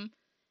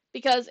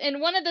in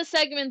one of the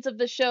segments of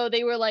the show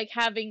they were like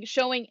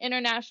showing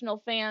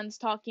international fans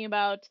talking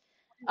about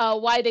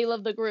why they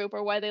love the group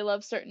or why they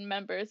love certain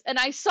members, and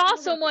I saw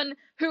someone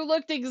who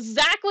looked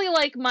exactly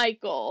like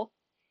Michael,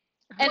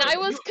 and I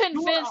was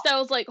convinced. I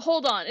was like,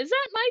 hold on, is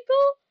that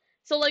Michael?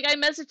 So like I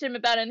messaged him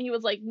about it, and he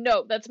was like,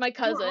 no, that's my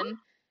cousin.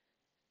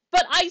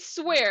 But I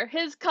swear,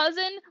 his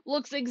cousin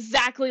looks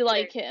exactly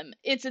like him.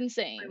 It's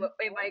insane.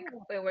 Wait, Mike.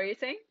 Wait, what are you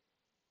saying?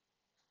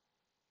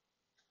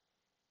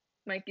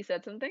 Mike, you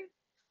said something?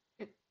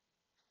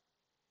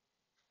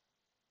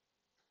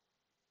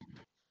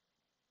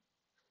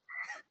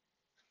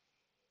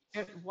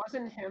 It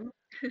wasn't him.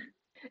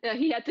 Yeah,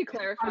 he had to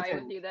clarify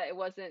with you that it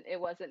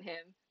wasn't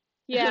him.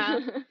 Yeah.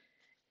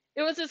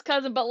 It was his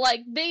cousin, but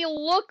like they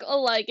look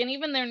alike, and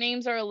even their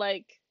names are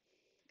alike.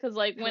 Cause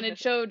like when it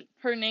showed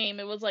her name,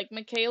 it was like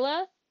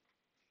Michaela.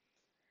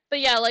 But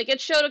yeah, like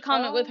it showed a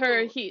comment with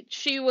her.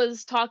 She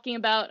was talking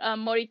about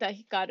Morita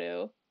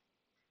Hikaru.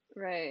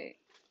 Right.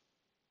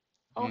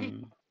 Oh,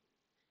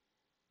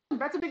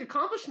 that's a big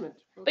accomplishment.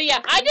 But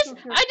yeah, I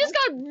just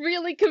got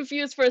really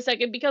confused for a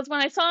second because when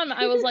I saw him,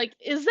 I was like,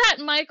 "Is that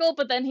Michael?"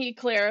 But then he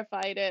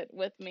clarified it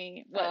with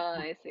me. Oh,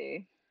 I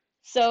see.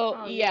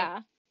 So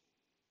yeah.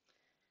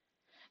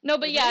 No,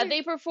 but yeah,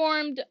 they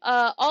performed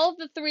all of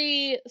the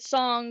 3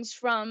 songs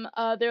from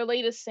their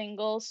latest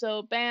single,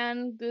 so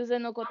Ban,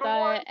 Guzen no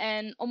Kotae,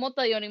 and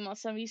Omota Yorimo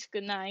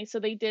Samishiku Nai. So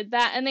they did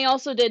that, and they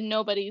also did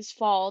Nobody's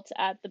Fault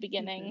at the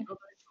beginning.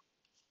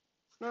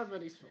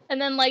 Nobody's fault.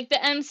 And then like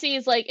the MC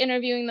is like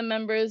interviewing the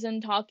members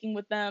and talking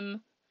with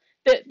them.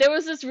 There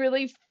was this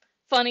really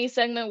funny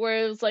segment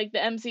where it was like the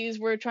MCs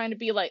were trying to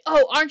be like,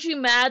 "Oh, aren't you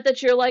mad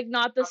that you're like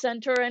not the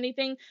center or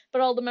anything?"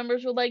 But all the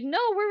members were like, "No,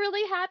 we're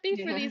really happy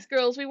for these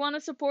girls. We want to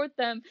support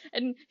them."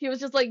 And he was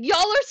just like, "Y'all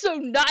are so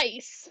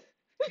nice.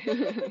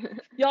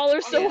 Y'all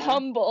are so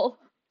humble."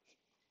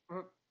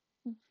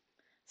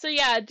 So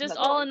yeah, just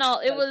all in all,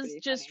 it was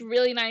just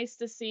really nice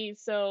to see.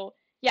 So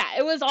yeah,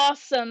 it was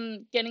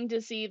awesome getting to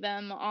see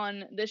them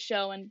on this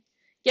show and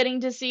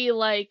getting to see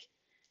like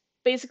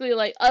basically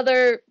like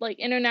other like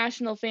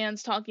international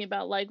fans talking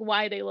about like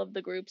why they love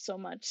the group so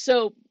much.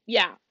 So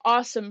yeah,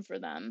 awesome for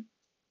them.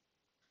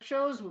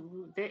 Shows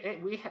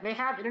they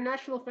have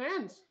international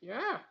fans.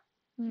 Yeah.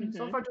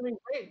 So far doing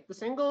great. The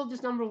single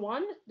just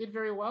 #1 did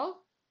very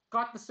well.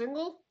 Got the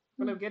single.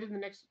 Gonna get it in the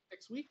next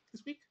week.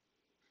 This week.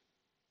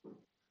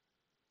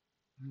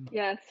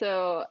 Yeah.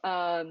 So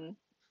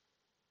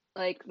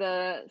like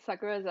the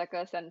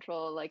Sakurazaka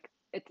Central, like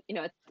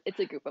it's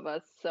a group of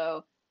us.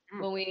 So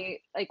when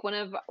we like one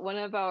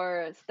of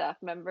our staff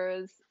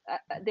members,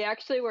 they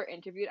actually were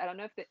interviewed. I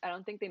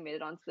don't think they made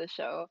it onto the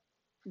show,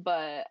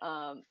 but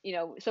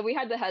so we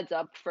had the heads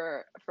up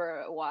for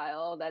a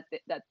while that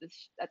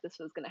this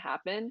was gonna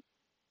happen.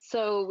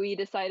 So we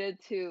decided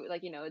to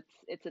like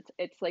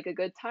it's like a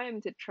good time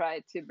to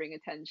try to bring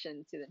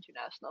attention to the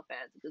international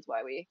fans, which is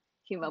why we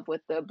came up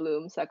with the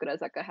Bloom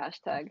Sakurazaka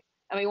hashtag.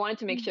 And we wanted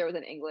to make sure it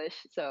was in English,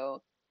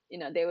 so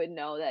they would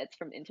know that it's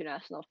from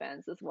international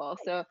fans as well.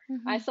 So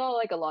I saw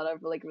like a lot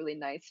of like really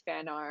nice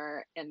fan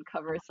art and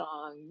cover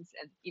songs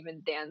and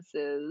even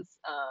dances,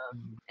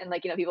 and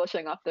like people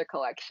showing off their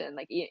collection.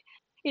 Like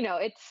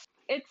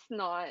it's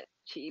not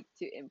cheap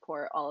to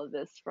import all of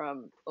this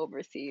from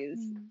overseas,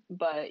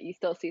 but you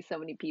still see so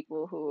many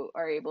people who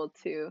are able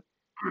to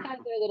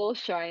have their little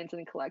shrines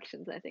and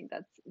collections. And I think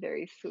that's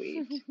very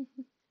sweet.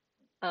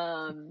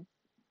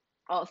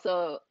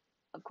 Also,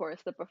 of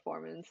course, the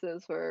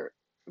performances were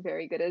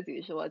very good as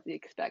usual, as you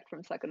expect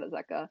from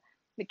Sakurazaka.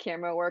 The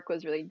camera work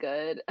was really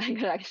good. I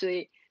could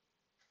actually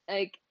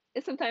like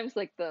it's sometimes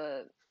like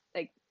the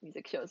like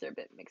music shows are a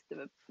bit mixed of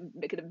a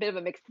bit of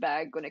a mixed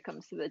bag when it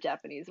comes to the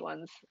Japanese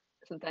ones.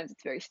 Sometimes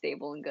it's very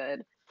stable and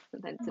good.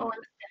 Sometimes it's a Oh, bit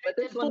mixed. But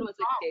this one was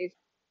a case.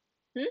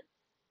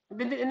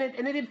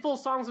 and they did full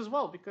songs as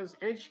well because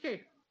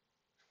NHK.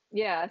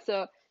 Yeah,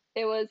 so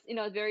it was,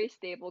 very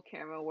stable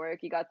camera work.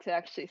 You got to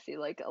actually see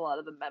like a lot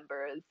of the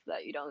members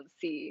that you don't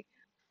see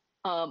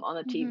on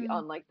the TV Mhm.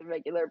 on like the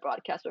regular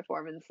broadcast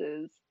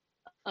performances.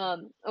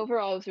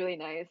 Overall, it was really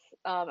nice.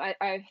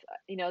 I've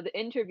the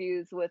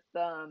interviews with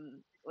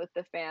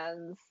the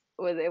fans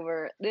where they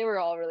were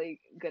all really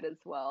good as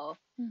well.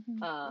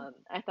 Mhm.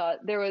 I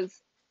thought there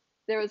was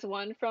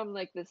one from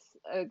like this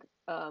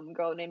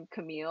girl named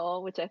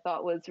Camille, which I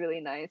thought was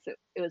really nice.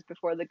 It was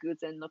before the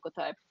Guzen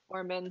Nokotai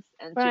performance,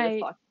 and she was Right.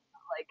 talking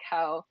about like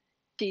how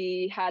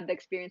she had the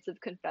experience of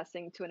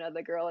confessing to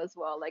another girl as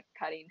well, like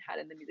Karin had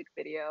in the music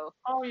video,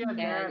 Oh yeah, Mhm.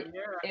 and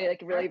it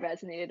like really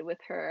resonated with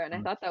her. And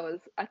I thought that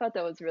was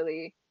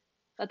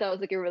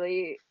like a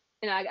really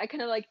I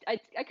kind of like I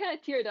kind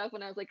of teared up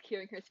when I was like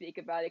hearing her speak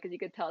about it because you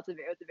could tell it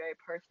was a very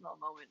personal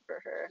moment for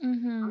her. I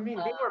Mhm. mean,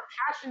 they were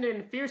passionate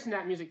and fierce in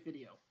that music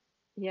video.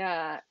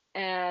 Yeah,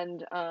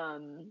 and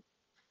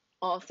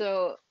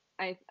also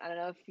I don't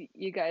know if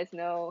you guys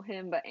know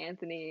him, but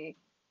Anthony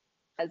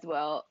as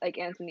well, like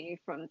Anthony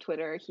from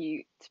Twitter,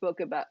 he spoke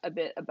about a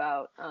bit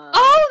about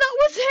Oh, that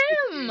was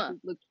him.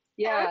 experiences.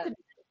 Yeah, Yeah,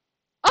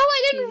 Oh,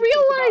 I he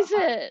spoke about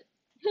didn't realize it.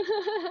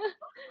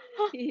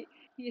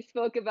 he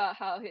spoke about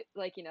how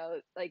like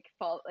like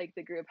felt like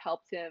the group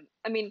helped him.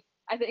 I mean,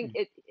 I think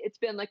it's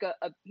been like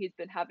he's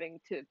been having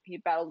to he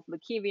battled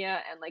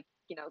leukemia, and like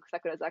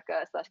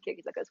Sakurazaka slash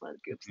Keikizaka is one of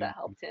the groups that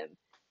helped him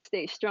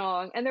stay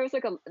strong. And there was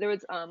like there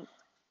was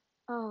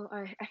oh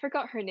I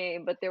forgot her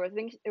name, but there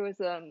was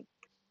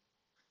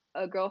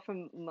a girl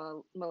from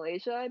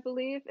Malaysia, I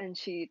believe, and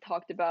she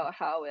talked about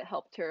how it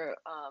helped her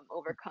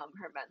overcome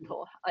her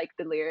mental, like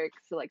the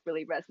lyrics like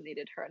really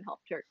resonated her and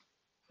helped her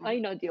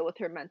deal with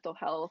her mental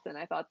health. And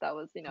I thought that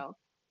was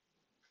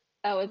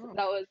or,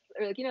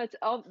 like it's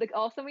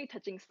all so many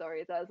touching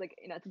stories. I was like,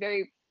 it's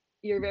very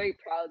you're very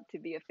proud to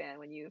be a fan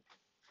when you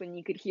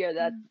could hear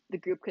that the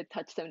group could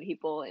touch so many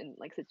people in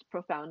like such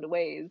profound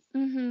ways.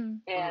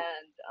 Mhm.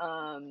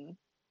 And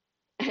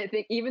I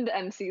think even the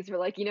MCs were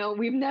like,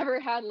 we've never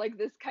had like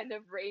this kind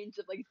of range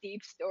of like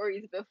deep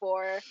stories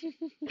before.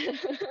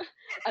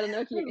 I don't know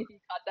if you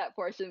caught that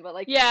portion, but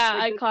Yeah,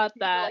 like I the caught MCs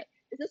were like, that.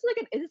 is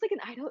this like an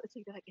idol? It's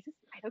like they're like, is this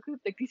an idol group?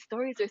 Like these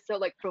stories are so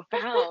like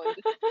profound.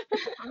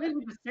 I mean, it'd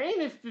be the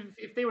same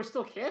if they were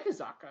still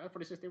Keikizaka. For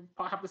instance, they would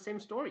probably have the same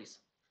stories.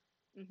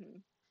 Hmm.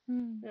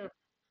 Hmm. Yeah,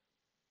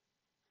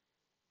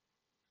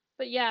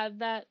 But yeah,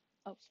 that.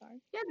 Oh, sorry.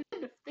 yeah, they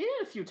did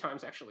it a few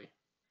times actually.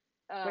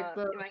 Like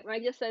the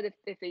Mike just said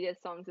if they did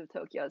songs of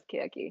Tokyo as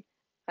Keyaki.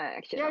 I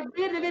actually yeah, don't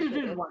they remember if they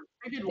did did. one.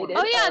 They did They one. did?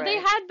 Oh All yeah, they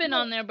right. had been Yeah,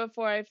 on there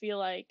before. I feel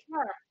like. yeah.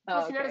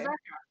 Oh, Toshinada okay.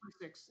 Zaka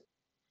 26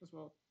 as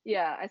well.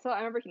 Yeah, I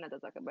remember Hinata,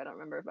 but I don't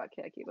remember about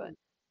Keyaki. But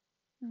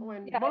Oh, Mhm.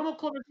 and yeah, Momo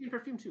Cloverfield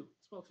Perfume too,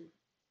 as well too.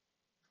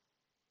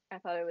 I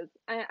thought it was.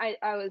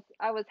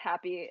 I was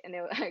happy, and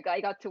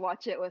I got to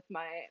watch it with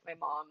my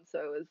mom, so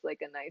it was like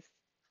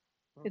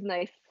it's a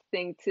nice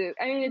thing to.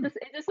 I mean, it's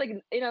just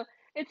like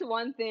it's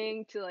one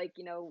thing to like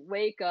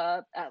wake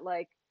up at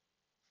like.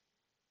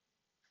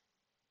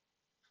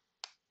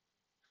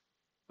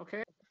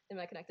 Okay, Am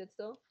I connected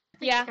still? I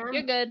think Yeah, Cam.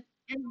 you're good.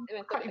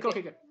 Okay.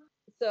 Okay, good.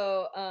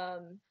 So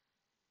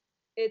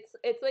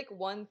it's like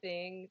one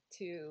thing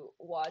to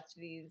watch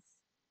these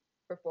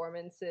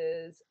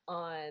performances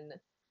on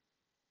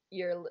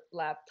your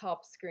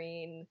laptop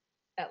screen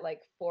at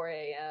like 4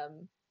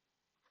 a.m.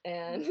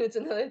 and it's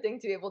another thing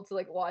to be able to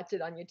like watch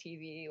it on your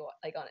TV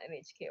like on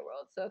NHK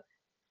World. So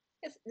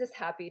it's just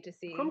happy to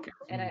see, Chromecast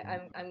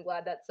and I'm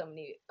glad that so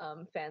many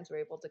fans were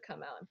able to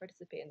come out and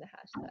participate in the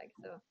hashtag.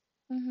 So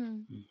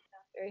Mhm.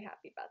 very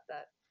happy about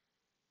that.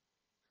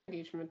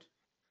 engagement.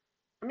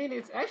 I mean,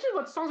 it's actually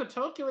what Songs of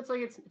Tokyo. It's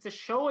like it's a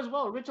show as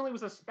well. Originally, it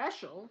was a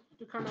special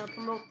to kind of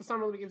promote the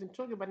summer Olympics in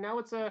Tokyo, but now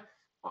it's a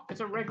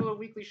regular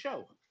weekly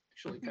show.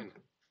 Actually, kind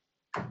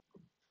of.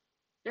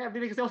 Yeah,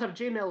 because they also have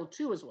JML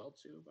 2 as well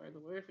too. By the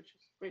way, which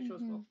is a great show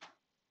as well.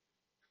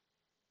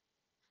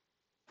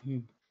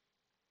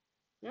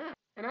 Yeah,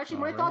 and actually,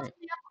 my thoughts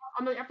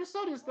on the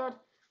episode is that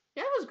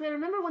yeah, it was great. I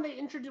remember when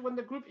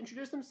the group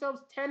introduced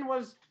themselves, Ten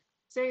was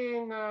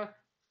saying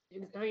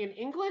in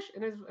English,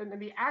 and the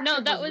No,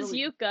 accent that was was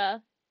really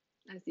Yuka.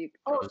 As you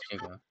oh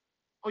Yuka.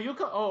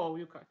 Yuka. Oh,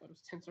 Yuka. I thought it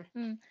was Ten. Sorry.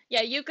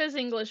 Yeah, Yuka's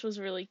English was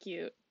really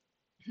cute.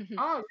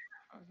 Oh,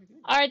 yeah.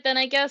 All right, then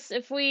I guess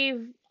if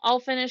we've all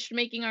finished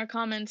making our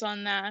comments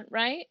on that,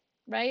 right?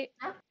 Right?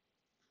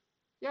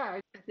 Yeah.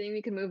 I think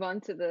we can move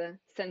on to the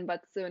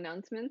Senbatsu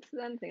announcements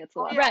then. I think that's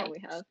the last Right. one we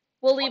have.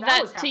 We'll leave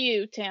that was that to happy.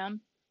 you,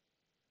 Tam.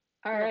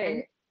 All Yeah, and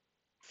right.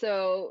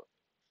 So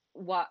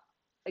what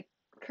like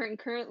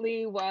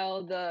currently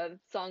while the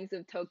Songs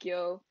of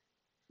Tokyo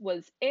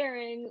was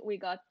airing, we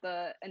got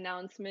the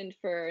announcement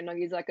for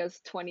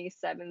Nogizaka's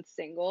 27th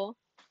single.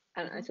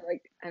 And I should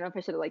like, I don't know if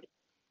I should like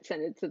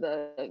send it to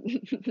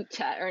the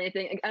chat or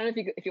anything. I don't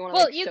know if you want to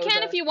Well, like you show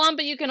can the if you want,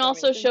 but you can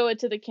also formation. show it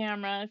to the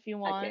camera if you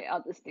want. Okay,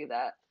 I'll just do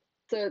that.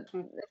 So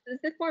this is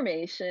the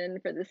formation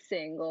for the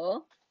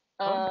single.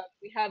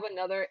 We have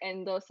another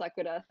Endo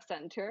Sakura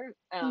center.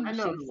 I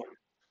know. She's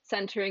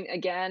centering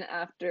again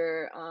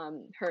after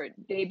her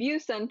debut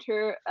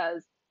center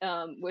as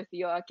with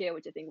Yoake,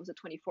 which I think was a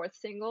 24th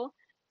single.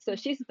 So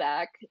she's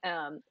back.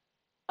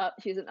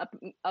 She's an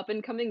up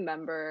and coming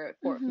member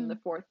from the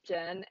 4th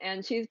gen,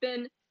 and she's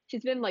been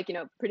like, you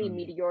know, pretty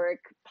meteoric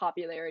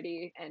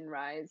popularity and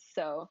rise.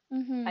 So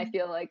I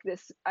feel like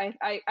this I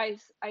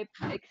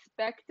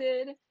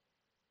expected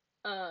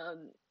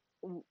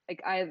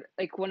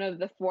like one of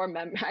the 4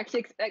 members. I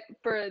actually expect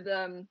for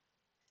the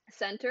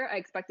center, I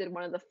expected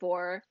one of the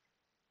 4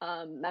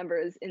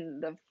 members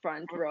in the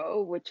front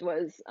row, which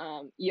was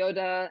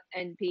Yoda,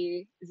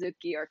 NP,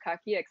 Zuki, or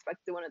Kaki. I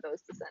expected one of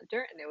those to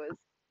center, and it was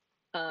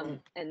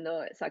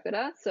Endo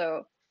Sakura.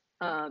 So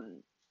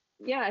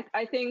yeah,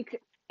 I think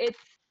it's,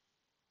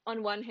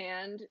 on one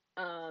hand,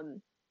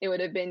 it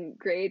would have been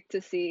great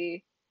to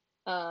see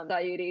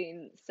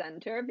Sayurin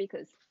center,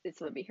 because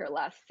this would be her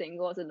last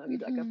single as a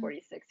Nogizaka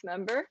 46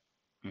 member.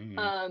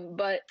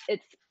 But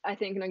I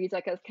think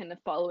Nogizaka is kind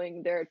of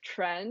following their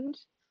trend,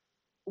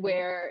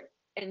 where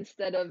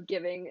instead of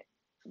giving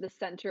the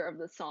center of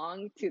the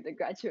song to the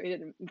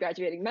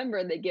graduating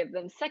member, they give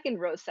them second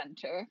row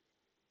center.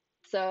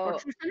 So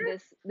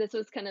this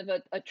was kind of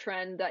a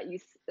trend that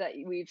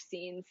we've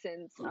seen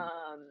since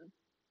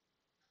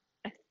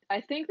I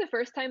think the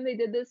first time they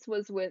did this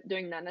was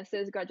during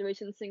Nanase's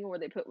graduation single, where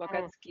they put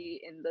Wakatsuki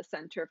in the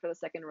center for the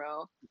second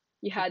row.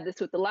 You had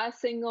this with the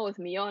last single with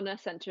Miona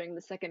centering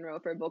the second row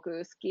for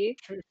Bokuuski.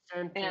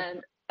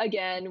 And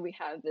again, we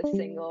have this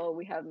single,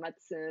 we have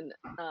Matsun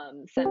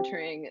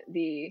centering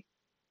the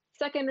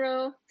second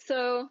row.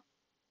 So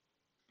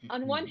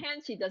on one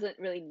hand, she doesn't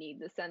really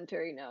need the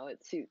center, you know,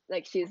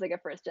 she's like a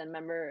first gen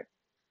member.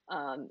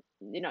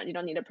 You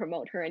don't need to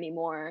promote her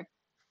anymore.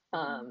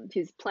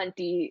 She's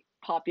plenty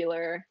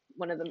popular,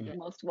 one of the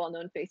most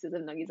well-known faces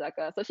of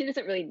Nogizaka, so she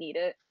doesn't really need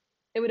it.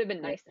 It would have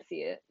been nice to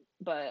see it,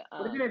 but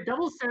would have been a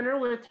double center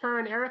with her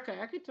and Erika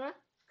Akita.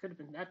 Could have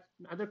been that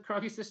other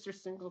Kragi sister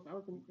single. That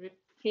would have been great.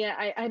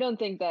 Yeah, I don't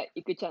think that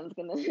Yuki-chan's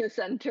gonna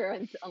center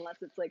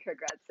unless it's like her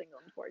grad single,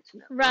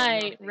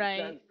 unfortunately.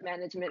 Right. The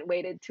management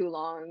waited too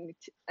long.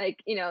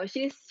 Like, you know,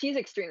 she's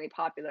extremely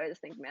popular. I just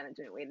think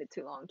management waited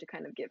too long to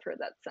kind of give her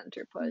that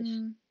center push.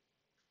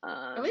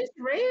 At least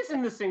Ray is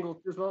in the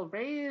single as well.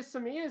 Ray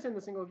Samiya is in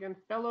the single again,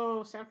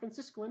 fellow San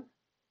Franciscoan.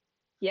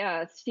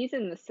 Yeah, she's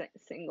in the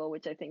single,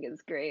 which I think is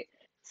great.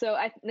 So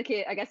I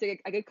guess I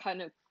could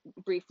kind of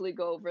briefly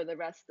go over the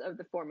rest of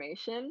the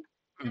formation.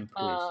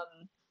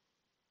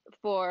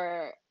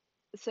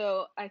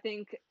 So I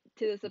think,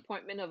 to the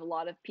disappointment of a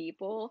lot of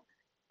people,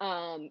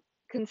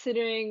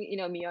 considering, you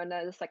know,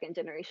 Miona is a second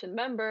generation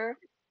member,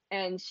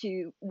 and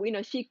she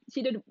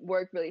did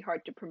work really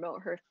hard to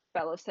promote her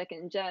fellow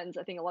second gens.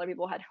 I think a lot of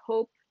people had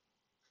hope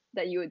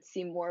that you would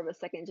see more of a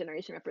second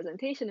generation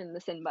representation in the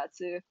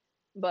Senbatsu,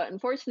 but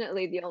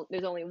unfortunately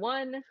there's only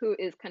one who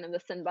is kind of the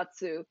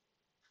Senbatsu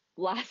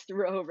last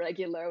row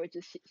regular, which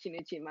is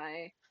Shinichi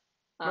Mai.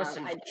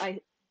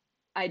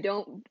 I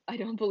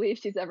don't believe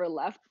she's ever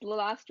left the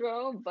last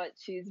row, but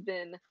she's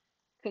been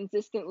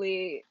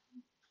consistently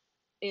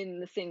in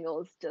the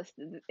singles, just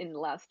in the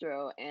last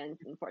row, and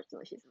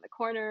unfortunately she's in the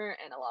corner,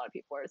 and a lot of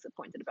people are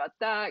disappointed about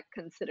that,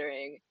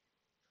 considering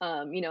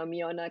you know,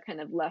 Miona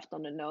kind of left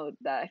on a note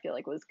that I feel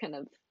like was kind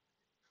of,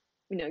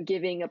 you know,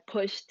 giving a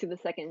push to the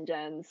second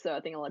gen. So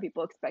I think a lot of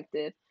people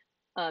expected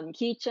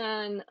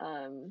Ki-chan.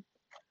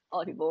 A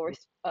lot of people were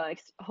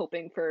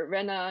hoping for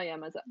Rena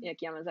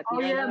Yamazaki.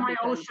 Oh yeah, Rena, my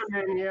because, Ocean,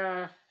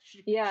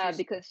 yeah.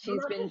 Because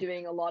she's been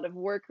doing a lot of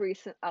work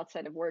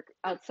outside of work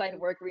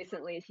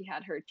recently. She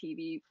had her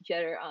TV, she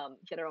had her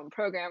own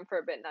program for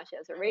a bit. Now she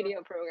has her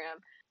radio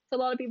program. So a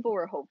lot of people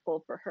were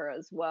hopeful for her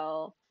as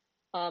well.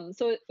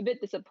 So a bit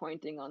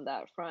disappointing on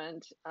that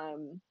front.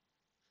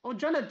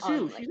 Jana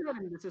too. She's not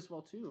in this as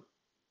well too.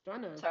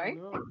 Jana. Sorry?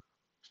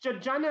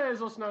 Jana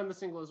is also not in the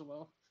single as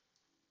well.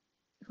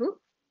 Who?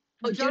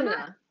 Oh,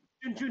 Juna.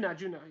 Juna,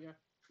 yeah.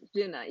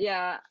 Juna,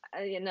 yeah.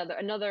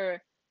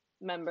 Another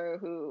member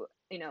who,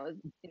 you know,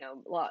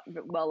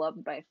 well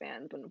loved by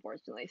fans, but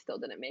unfortunately still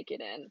didn't make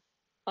it in.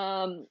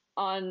 On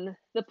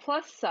the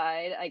plus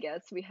side, I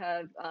guess we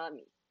have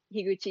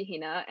Higuchi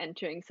Hina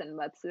entering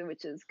Senbatsu,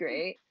 which is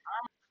great.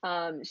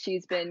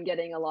 She's been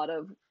getting a lot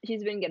of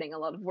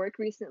work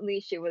recently.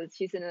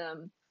 She's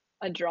in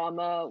a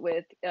drama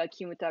with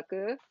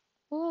Kimutaku,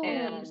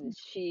 and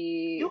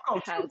she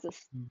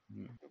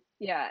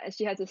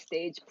has a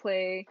stage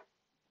play.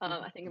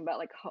 I think about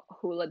like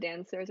hula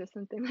dancers or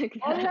something like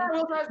that. Oh yeah,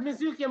 well that's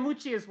Mizuki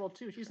Amuchi as well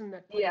too. She's in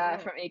that. Yeah,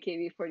 from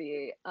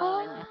AKB48.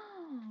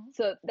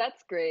 So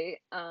that's great.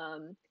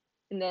 And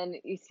then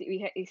you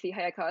see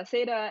Hayakawa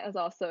Seida is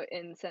also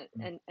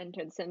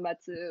entered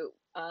Senbatsu,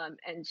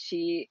 and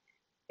she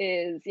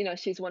is,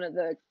 she's one of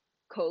the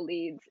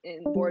co-leads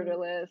in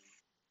Borderless,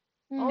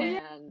 Oh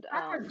yeah, and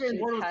Sakura's very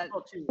she's Borderless had, as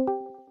well too.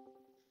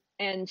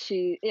 and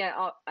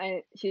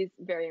she's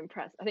very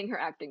impressed. I think her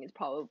acting is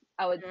probably,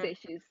 I would Yeah. say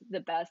she's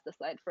the best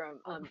aside from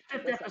The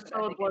fifth Endo Sakura. I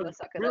episode think Endo was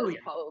Sakura is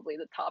brilliant. probably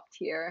the top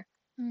tier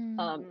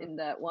Mm. in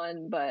that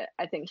one, but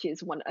I think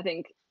she's one. I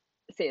think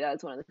Seda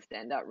is one of the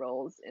standout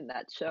roles in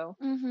that show.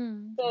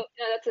 Mm-hmm. So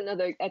that's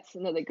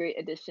another great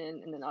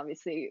addition. And then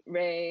obviously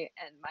Rei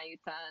and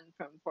Mayutan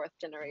from fourth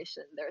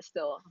generation, they're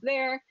still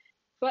there.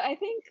 But I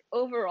think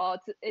overall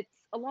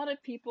it's a lot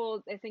of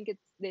people, I think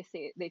they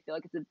feel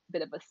like it's a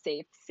bit of a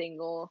safe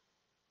single,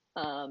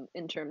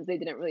 in terms they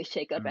didn't really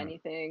shake up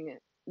anything.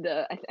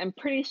 I'm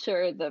pretty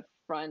sure the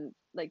front,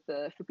 like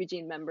the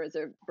Fukujin members,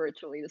 are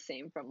virtually the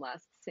same from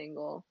last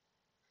single.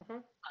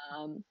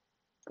 Mhm.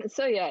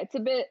 So yeah, it's a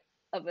bit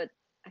of a,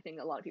 I think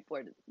a lot of people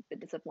are a bit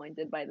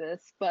disappointed by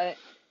this, but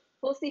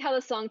we'll see how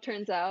the song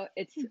turns out.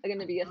 It's going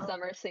to be a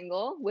summer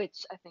single,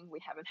 which I think we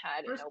haven't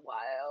had in a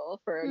while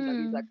for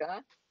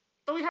Nogizaka.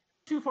 So we have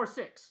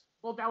 246.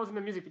 Well, that was in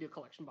the music video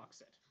collection box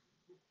set.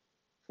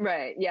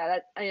 Right. Yeah.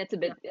 It's a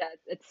bit. Yeah.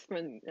 It's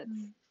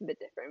a bit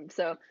different.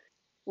 So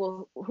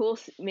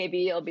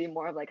maybe it'll be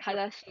more of like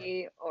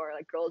Hadashi or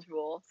like Girls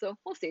Rule. So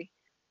we'll see.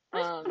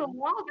 It's been a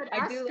while that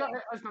I do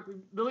Asuka is not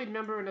the lead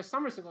member in a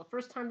summer single.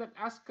 First time that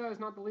Asuka is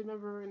not the lead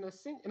member in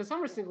a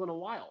summer single in a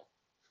while.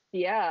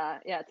 Yeah.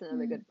 It's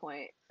another good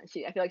point. I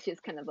feel like she's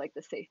kind of like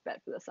the safe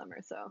bet for the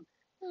summer. So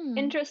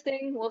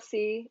interesting. We'll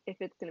see if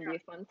it's gonna be a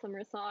fun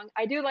summer song.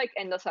 I do like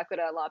Endo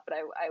Sakura a lot, but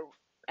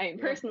I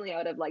personally I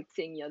would have liked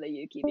seeing Yoda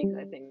Yuki because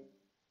I think.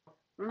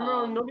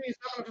 Remember, nobody's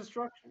not on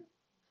construction.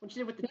 When she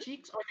did with the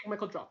cheeks, I think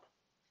Michael dropped.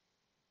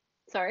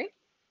 Sorry?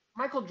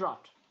 Michael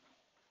dropped.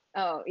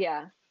 Oh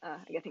yeah.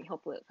 I think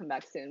hopefully it'll come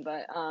back soon.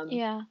 But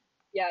Yeah.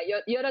 Yeah,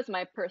 Yoda's would have been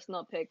my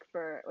personal pick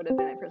for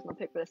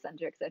the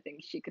center, because I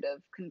think she could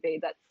have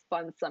conveyed that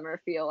fun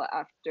summer feel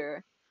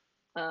after,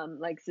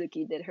 like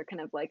Zuki did her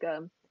kind of like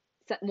a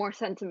more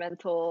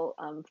sentimental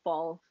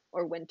fall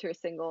or winter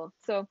single.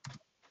 So,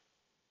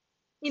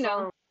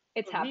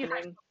 it's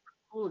happening.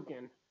 Cool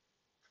again.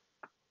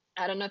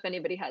 I don't know if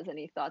anybody has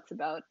any thoughts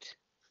about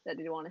that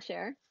you want to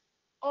share.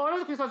 Oh, I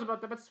don't think thoughts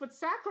about that, but with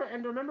Sakura,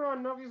 and remember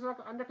on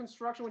Nogizaka Under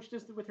Construction when she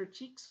did it with her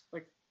cheeks,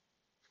 like.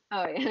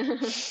 Oh yeah,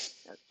 that's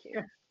cute.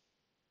 Yeah.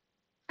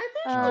 I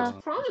think she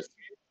looks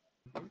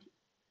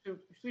promising.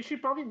 We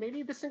should probably,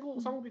 maybe the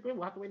single song will be great.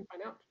 We'll have to wait and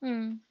find out.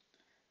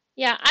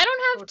 Yeah, I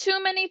don't have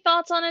too many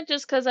thoughts on it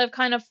just because I've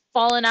kind of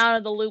fallen out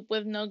of the loop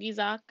with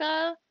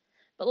Nogizaka.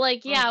 But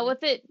like, yeah,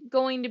 with it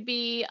going to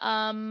be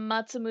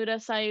Matsumura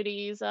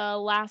Sayuri's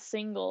last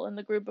single in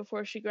the group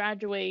before she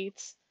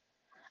graduates,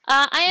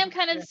 I am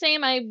kind of the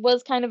same. I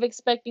was kind of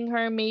expecting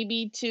her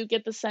maybe to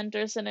get the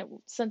center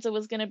since it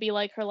was going to be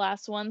like her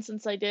last one,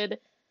 since I did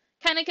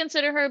kind of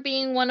consider her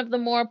being one of the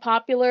more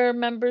popular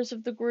members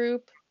of the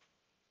group.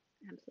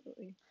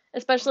 Absolutely.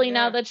 Especially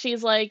now that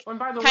she's like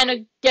kind of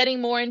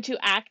getting more into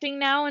acting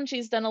now, and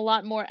she's done a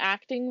lot more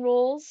acting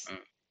roles.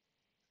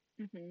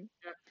 Mm-hmm.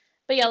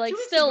 But yeah, like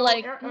still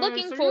like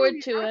looking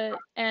forward to it,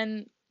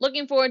 and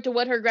looking forward to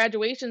what her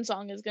graduation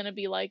song is gonna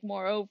be like.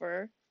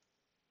 Moreover,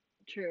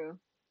 true.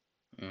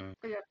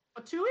 Yeah,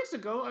 but 2 weeks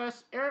ago,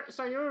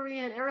 Sayuri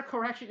and Erika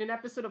were actually in an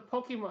episode of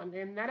Pokemon.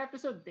 In that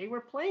episode, they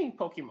were playing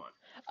Pokemon.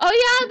 Oh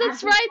yeah,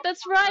 that's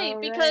right.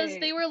 Because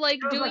they were like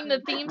doing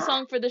the theme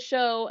song for the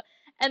show,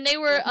 and they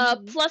were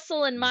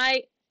Plusle and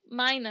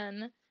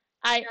Minun.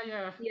 I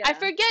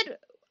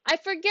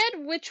forget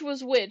which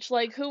was which.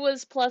 Like who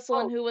was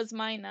Plusle and who was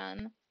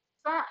Minun.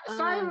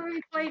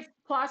 Sayuri played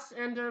Plus,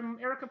 and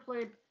Erika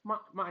played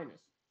Minus.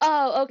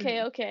 Oh,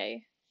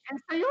 okay. And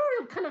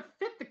Sayuri kind of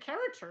fit the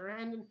character,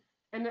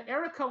 and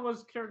Erika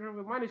was character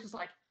with Minus, just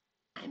like,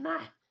 I'm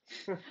not.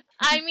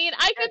 I mean,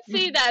 I could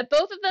see that.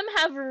 Both of them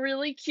have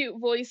really cute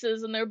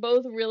voices, and they're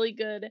both really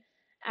good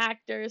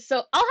actors.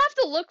 So I'll have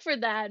to look for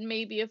that,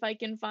 maybe, if I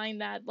can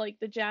find that, like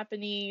the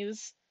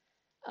Japanese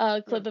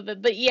clip of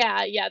it. But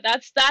yeah,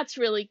 that's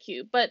really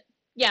cute. But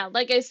yeah,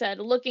 like I said,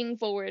 looking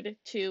forward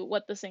to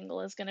what the single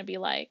is gonna be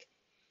like.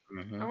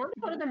 I wonder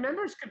if other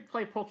members could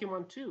play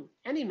Pokemon too.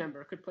 Any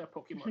member could play a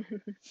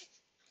Pokemon.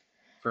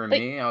 For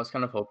me, I was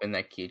kind of hoping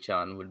that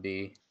Ki-chan would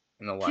be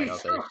in the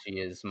lineup, as she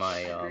is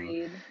my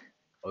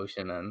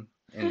Oceanen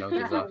in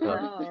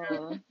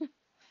Nogizaka.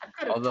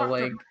 Although,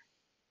 like,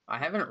 I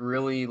haven't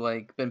really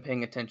like been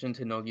paying attention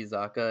to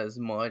Nogizaka as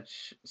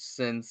much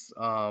since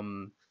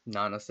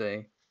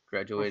Nanase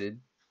graduated.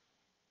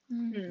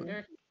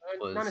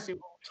 Was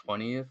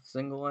 20th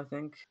single, I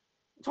think.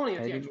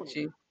 20th, yeah,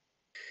 20th.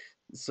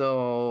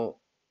 So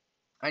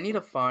I need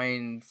to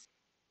find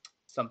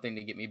something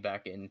to get me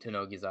back into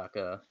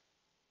Nogizaka.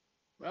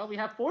 Well, we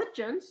have 4th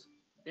gens.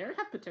 They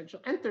have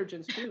potential, and 3rd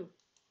gens too.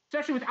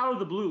 Especially with Out of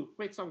the Blue.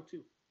 Great song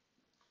too.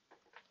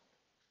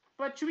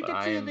 But should we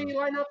get to the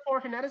lineup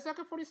for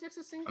Hinatazaka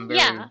 46's single?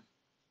 Yeah.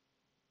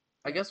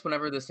 I guess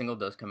whenever the single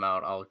does come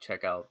out, I'll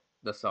check out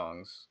the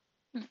songs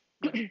and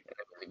the music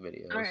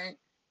videos. All right.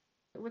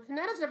 with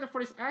Hinata's after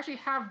 40s, I actually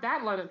have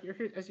that lineup here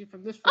as you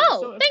from this photo.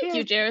 Oh, So thank you,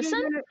 appears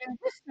Jerrison. in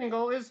this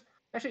single is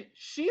actually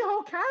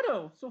Shiho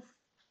Kato. So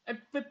with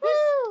this,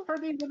 Woo! her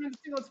being given the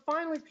single, it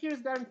finally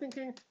appears that I'm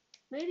thinking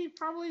maybe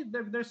probably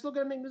they're still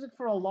gonna make music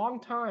for a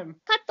long time.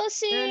 And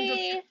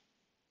Katoshi!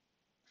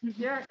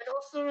 yeah, and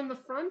also in the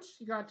front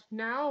you got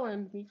Now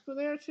and Miku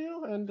there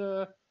too, and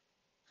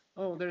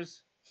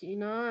there's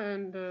Hina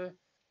and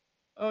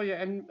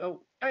and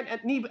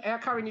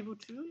Akari Nibu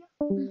too. Yeah.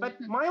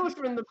 But Miles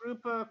are in the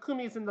group.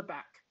 Kumi's in the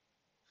back.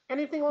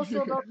 Anything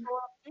also about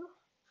too?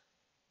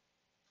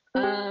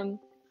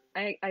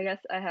 I guess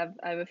I have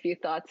a few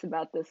thoughts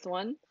about this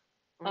one.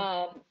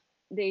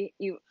 We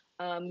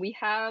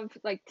have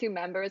like two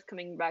members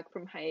coming back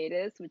from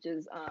hiatus, which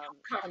is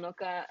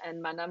Honoka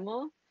and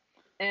Manamo.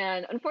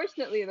 And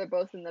unfortunately, they're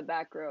both in the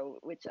back row,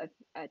 which is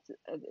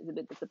a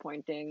bit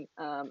disappointing.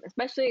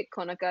 Especially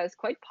Konoka is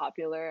quite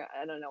popular.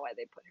 I don't know why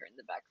they put her in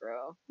the back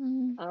row.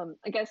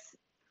 I guess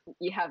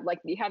you have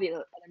the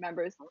other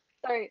members.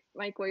 Sorry,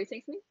 Mike, what are you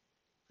saying to me?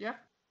 Yeah.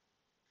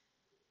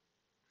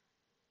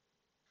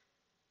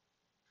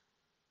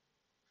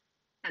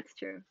 That's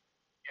true.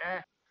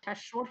 Yeah, has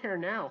short hair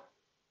now.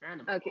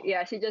 Random. Okay,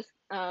 yeah, she just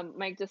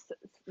Mike just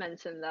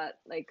mentioned that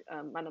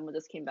Manamo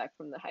just came back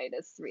from the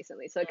hiatus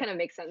recently, so it kind of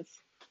makes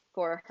sense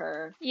for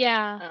her.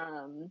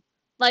 Yeah.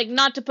 Like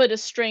not to put a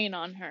strain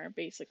on her,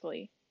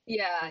 basically.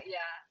 Yeah.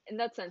 In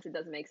that sense, it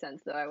does make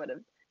sense. Though I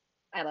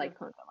like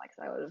Konoka,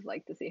 so I would have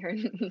liked to see her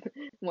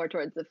more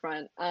towards the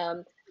front.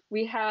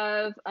 We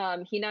have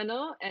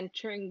Hinano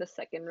entering the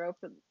second row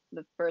for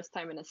the first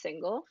time in a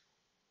single.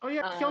 Oh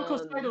yeah, Kyoko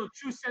Saito,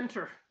 true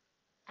center.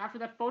 After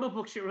that photo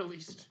book she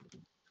released.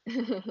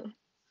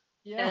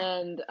 Yeah.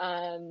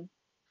 And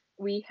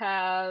we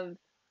have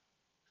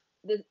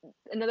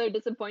another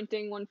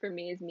disappointing one for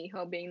me is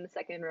Miho being in the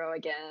second row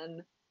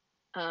again.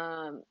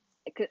 I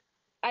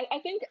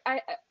think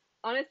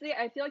honestly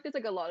I feel like there's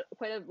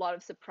quite a lot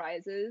of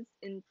surprises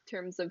in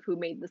terms of who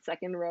made the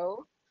second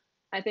row.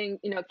 I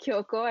think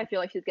Kyoko, I feel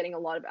like she's getting a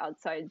lot of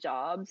outside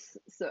jobs,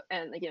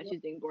 and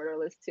she's doing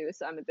borderless too,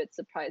 so I'm a bit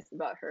surprised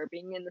about her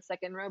being in the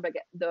second row, but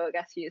though I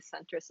guess she is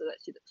center so that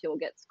she will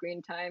get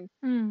screen time.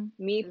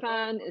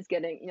 Mipan is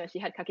getting, she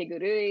had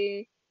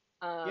Kakegurui,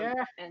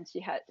 and she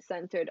had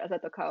centered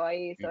Asato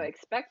Kawaii, so I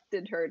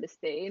expected her to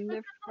stay in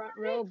the front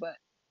row, but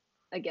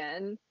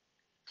again,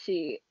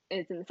 she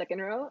is in the second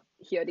row.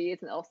 Hiyori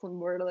is also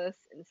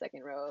borderless in the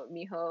second row.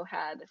 Miho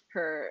had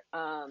her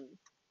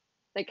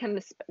kind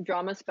of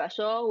drama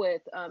special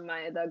with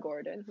Maeda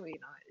Gordon, who is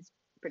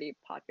a pretty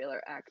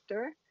popular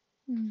actor.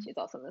 She's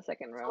also in the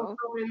second row.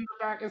 Also in the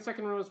back in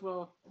second row as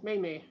well,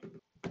 Mei.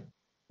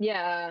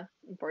 Yeah,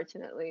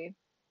 unfortunately,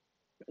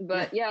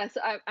 but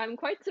so I'm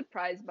quite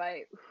surprised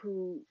by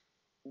who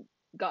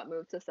got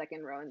moved to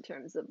second row in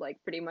terms of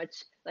pretty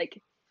much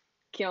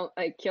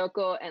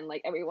Kyoko and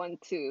everyone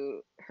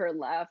to her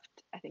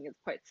left. I think it's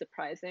quite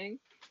surprising.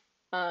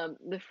 For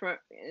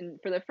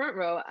the front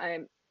row,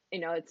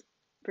 it's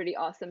pretty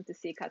awesome to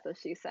see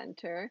Katoshi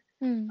center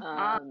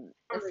a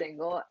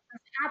single.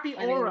 Happy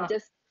aura.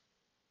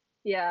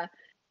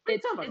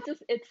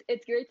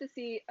 It's great to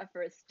see a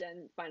first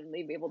gen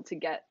finally be able to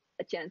get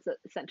a chance at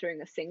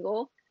centering a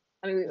single.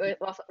 I mean,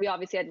 we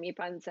obviously had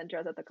Mipan center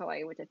as at the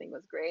Kawaii, which I think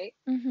was great.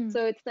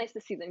 So it's nice to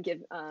see them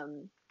give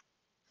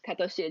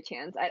Katoshi a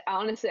chance. I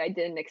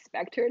didn't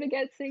expect her to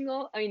get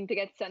center,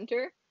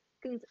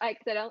 because I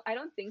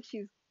don't think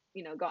she's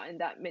gotten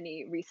that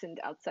many recent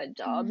outside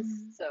jobs.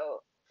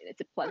 So it's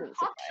a pleasant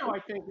surprise. Show, I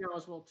think now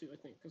as well too. I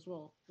think as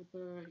well with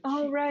the.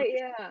 Right,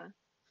 yeah.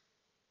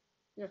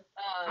 Yeah,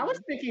 I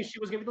was thinking she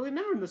was gonna be the lead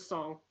member in this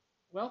song.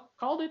 Well,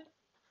 called it.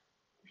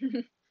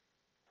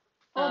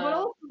 But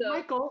also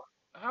Michael,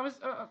 I was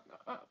about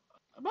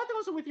to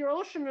also with your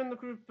Ocean in the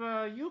group,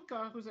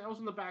 Yuka, who's also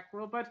in the back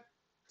row, but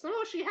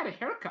somehow she had a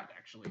haircut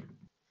actually.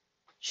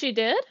 She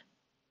did?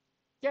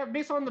 Yeah,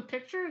 based on the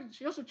picture,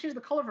 she also changed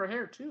the color of her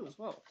hair too as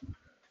well.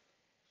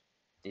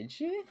 Did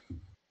she?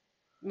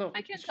 No.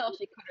 I can't tell if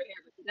she cut her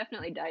hair, but she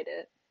definitely dyed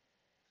it.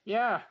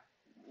 Yeah.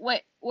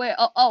 Wait. Wait.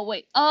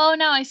 Oh,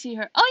 now I see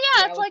her. Oh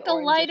yeah, it's like a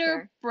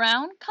lighter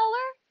brown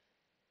color.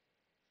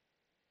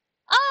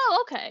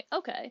 Oh, okay.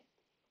 Okay.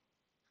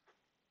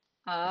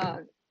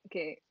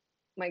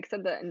 Mike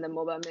said that in the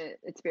MOBA,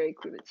 it's very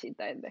clear that she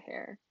dyed the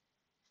hair.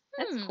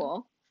 That's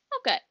cool.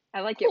 Okay.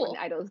 I like it when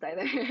idols dye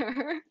their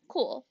hair.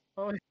 Cool.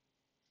 Oh.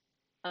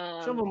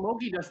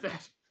 Shobomogi does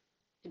that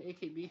in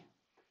AKB.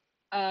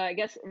 I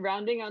guess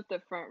rounding out the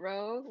front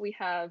row, we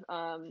have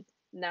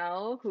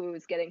Now,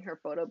 who's getting her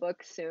photo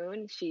book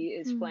soon. She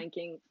is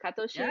flanking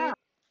Katoshi,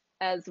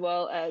 as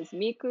well as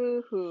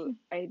Miku, who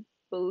I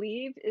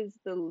believe is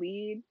the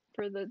lead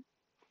for the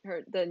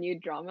new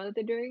drama that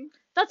they're doing.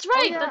 That's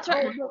right. That's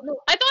right. No.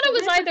 I thought it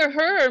was either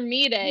her or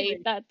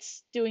Mide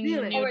that's doing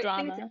the new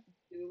drama.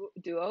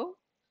 Duo?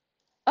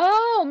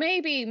 Oh,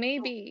 maybe.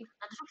 Wait.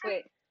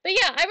 But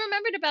yeah, I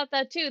remembered about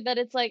that too. That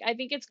it's I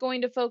think it's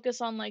going to focus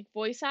on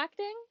voice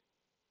acting.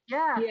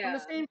 Yeah, from the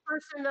same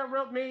person that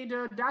made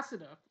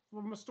Dasida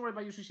from a story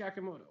by Yushishi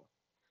Akimoto.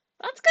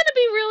 That's gonna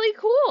be really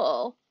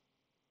cool.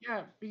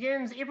 Yeah,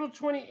 begins April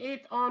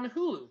 28th on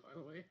Hulu. By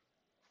the way,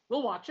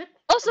 we'll watch it.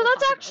 Oh, and so we'll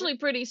that's talk about actually it.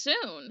 pretty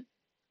soon.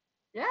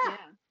 Yeah, Yeah.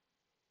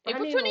 but I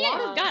April mean, a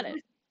lot 28th. of Got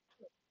it.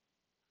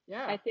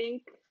 Yeah, I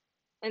think,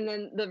 and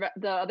then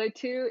the other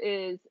two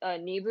is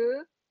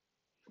Nibu,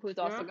 who's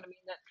also Yeah. going to be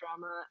in that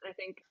drama. I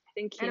think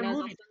And a Kina is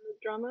also movie. in the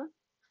drama.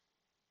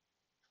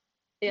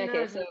 Yeah. Tina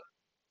Okay. is in- So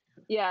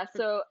yeah.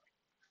 So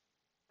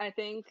I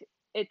think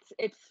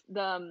it's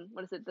the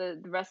what is it,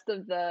 the rest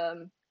of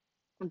the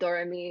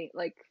Doremi,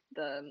 like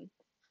the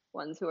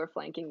ones who are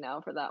flanking now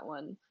for that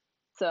one.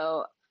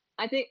 So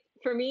I think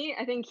for me,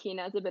 I think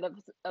Hina is a bit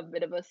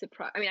of a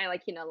surprise. I mean, I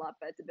like Hina a lot,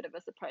 but it's a bit of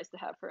a surprise to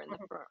have her in the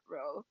front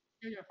row.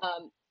 Yeah.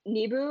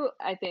 Nibu,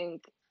 I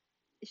think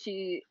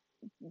she,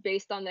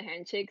 based on the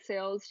handshake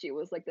sales, she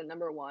was like the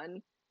number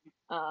one.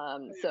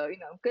 So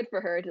good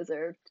for her,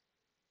 deserved.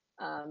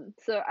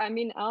 So I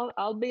mean,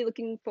 I'll be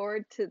looking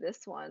forward to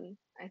this one.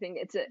 I think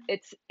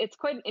it's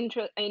quite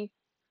interesting.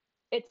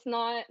 It's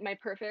not my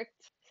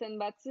perfect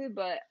senbatsu,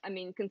 but I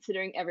mean,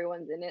 considering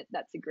everyone's in it,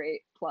 that's a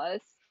great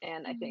plus.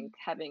 And I think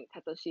having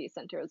Tatoshi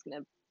center is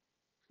going to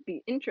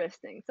be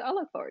interesting. So I'll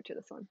look forward to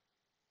this one.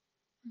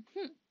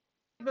 The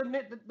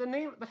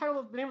title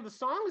of the name of the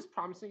song is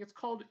promising. It's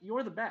called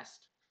 "You're the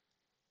Best."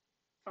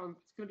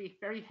 It's going to be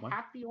very What?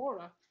 happy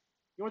aura.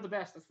 You're the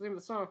best. That's the name of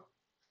the song.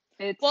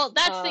 It's Well,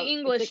 that's the it's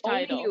English like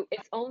only title. you.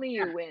 It's only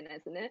you win,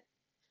 isn't it?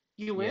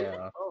 You win.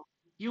 Yeah. Oh,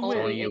 you Only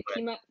win. you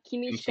in win.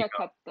 Kimi Kimishika.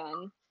 shika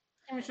kaptan.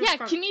 Yeah,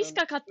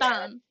 Kimiska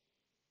Katan.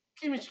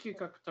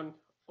 Kimishika.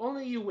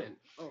 Only you win.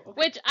 Oh, okay.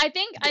 Which I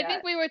think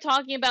Yeah. we were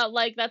talking about,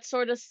 like, that's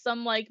sort of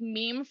some like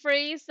meme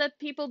phrase that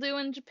people do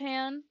in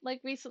Japan like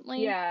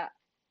recently. Yeah.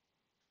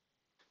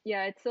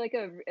 Yeah, it's like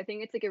I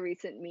think it's like a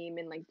recent meme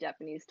in like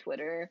Japanese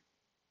Twitter.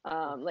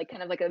 Like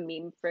kind of like a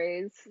meme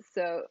phrase.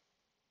 So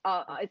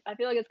I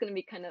feel like it's gonna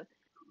be kind of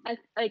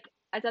like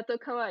Azato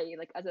Kawaii,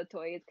 like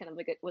Azatoi is kind of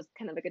like was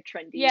kind of like a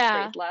trendy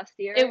Yeah, phrase last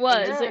year. it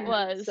was. Yeah. It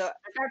was. So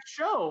That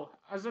show.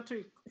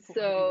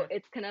 so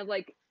it's kind of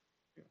like,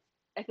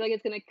 I feel like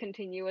it's gonna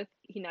continue with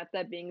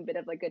Hinata being a bit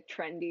of like a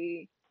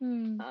trendy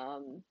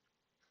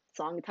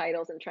song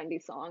titles and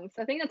trendy songs.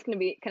 So I think that's gonna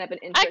be kind of an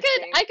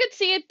interesting. I could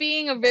see it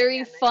being a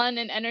very dynamic. fun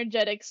and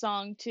energetic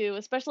song too,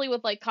 especially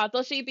with like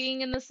Katoshi being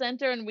in the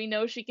center, and we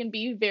know she can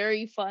be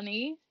very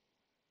funny.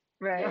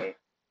 Right.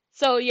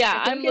 So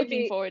yeah, I think I'm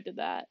looking forward to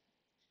that.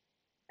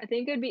 I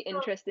think it'd be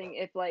interesting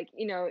if, like,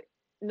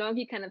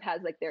 Nogi kind of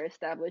has like their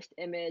established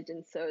image,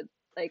 and so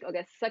like I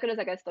guess Sakura's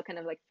still kind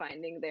of like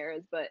finding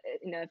theirs, but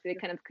if they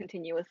kind of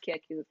continue with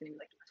Kyaku, it's gonna be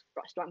like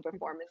strong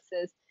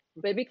performances.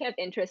 But it'd be kind of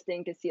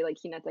interesting to see like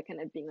Hinata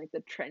kind of being like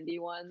the trendy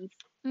ones.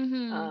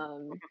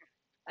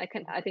 I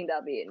think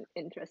that'll be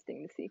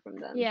interesting to see from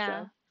them.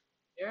 Yeah. So.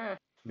 Yeah.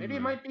 Maybe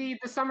it might be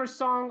the summer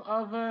song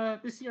of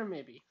this year.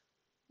 Maybe.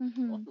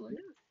 Hopefully.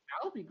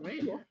 That would be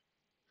great. Yeah.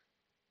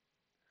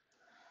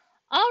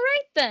 All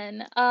right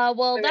then.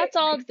 Well, Wait, that's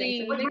all Mike's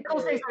saying the. something? Michael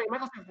say something.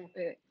 Michael say something.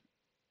 Wait.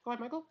 Go ahead,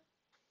 Michael.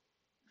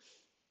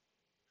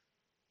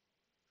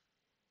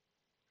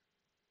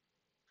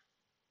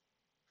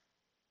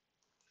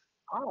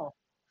 Oh.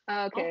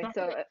 Okay, Oh,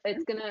 so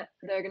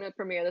they're gonna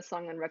premiere the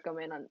song on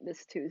Recommend on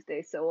this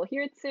Tuesday, so we'll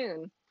hear it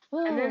soon.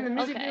 And then the Ooh,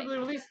 music okay. video will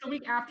be released the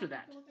week after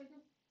that.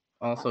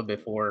 Also,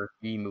 before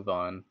we move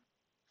on,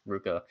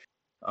 Ruka,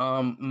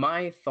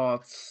 my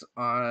thoughts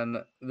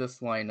on this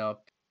lineup.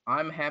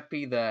 I'm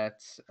happy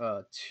that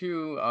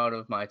 2 out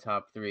of my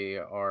top 3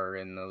 are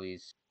in at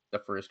least the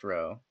first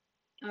row.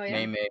 Oh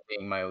yeah. Mei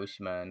being my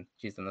Oshiman,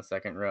 she's in the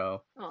second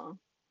row. Oh.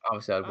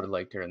 Obviously, I would have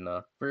liked her in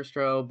the first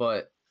row,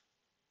 but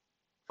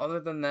other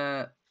than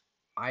that,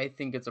 I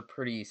think it's a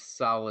pretty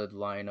solid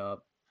lineup.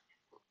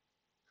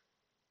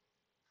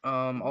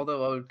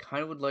 Although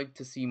I would like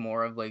to see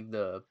more of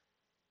the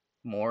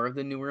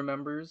newer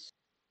members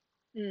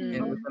in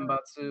the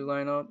Senbatsu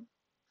lineup.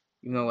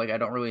 Even though I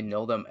don't really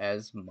know them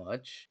as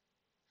much,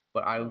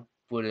 but I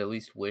would at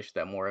least wish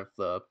that more of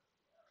the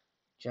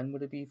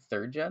would it be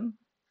third gen?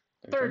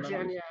 Third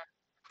gen, yeah.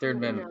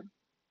 Third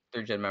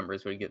gen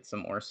members would get some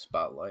more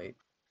spotlight.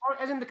 Or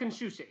as in the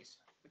Kenshuseis.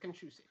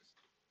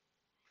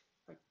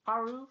 Like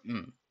Paru.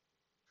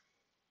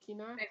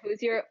 Kina. Wait,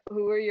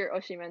 who were your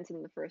Oshimens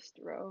in the first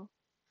row?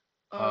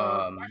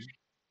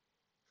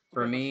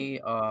 For me,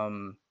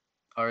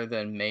 other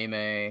than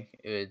Mei,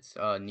 it's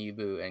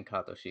Nibu and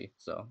Katoshi.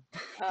 So.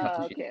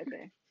 Katoshi.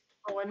 Okay.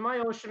 Oh, and my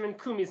Oshiman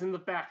Kumi's in the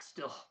back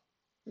still.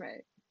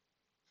 Right.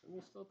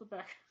 Kumi's still at the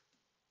back.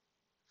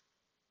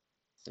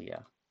 So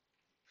yeah.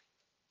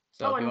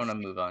 So if you want to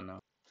move on now.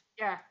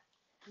 Yeah.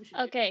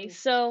 Okay,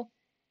 so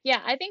yeah,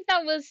 I think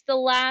that was the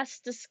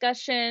last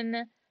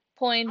discussion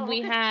point we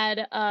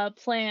had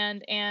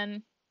planned,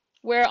 and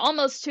we're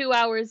almost 2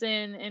 hours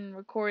in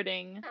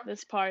recording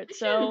this part.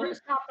 So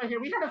stop right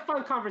here. We had a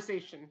fun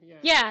conversation.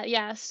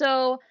 Yeah.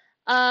 So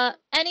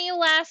any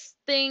last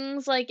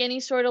things, like any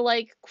sort of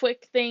like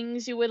quick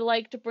things you would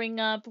like to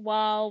bring up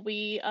while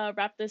we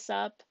wrap this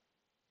up?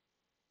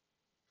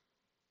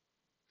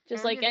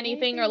 Just like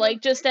anything, or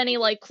like just any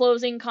like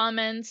closing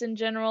comments in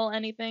general,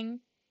 anything?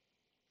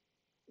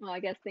 Well, I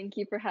guess thank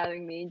you for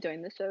having me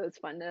join the show. It's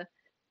fun to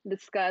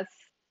discuss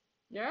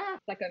Yeah,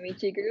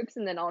 Sakamichi groups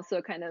and then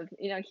also kind of,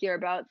 hear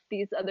about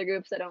these other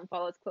groups I don't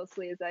follow as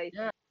closely as I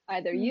yeah.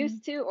 either Mm.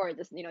 used to or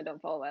just,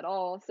 don't follow at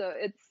all. So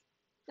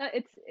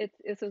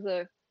this was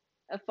a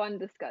fun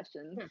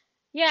discussion.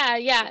 Yeah,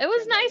 it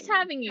was for nice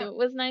having me. having you. It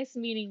was nice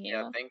meeting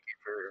Yeah, you. thank you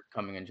for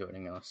coming and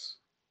joining us.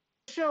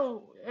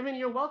 Show. I mean,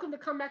 you're welcome to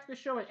come back to the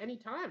show at any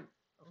time.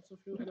 Also, if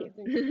you, I Thank don't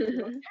think.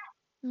 you.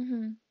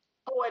 Mm-hmm.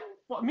 Oh, and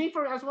well, me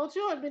for as well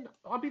too. I mean,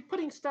 I'll be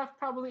putting stuff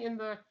probably in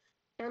the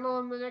channel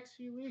in the next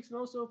few weeks, and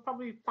also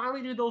probably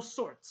finally do those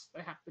sorts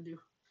I have to do.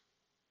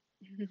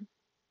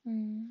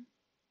 Mm.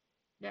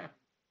 Yeah,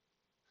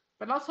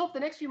 but let's hope the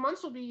next few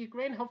months will be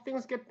great and hope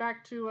things get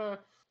back to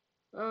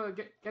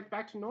get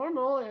back to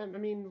normal. And I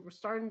mean, we're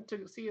starting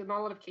to see not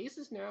a lot of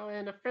cases now.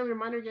 And a friendly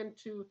reminder again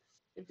to,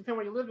 if depending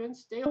where you live in,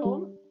 stay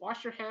home,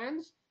 wash your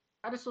hands,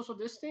 practice social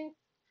distancing,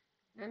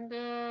 and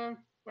wear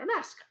a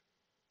mask.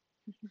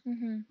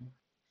 Mm-hmm.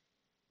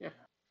 Yeah.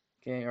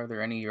 Okay, are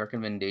there any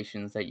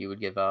recommendations that you would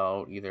give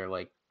out, either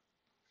like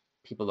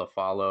people to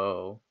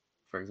follow,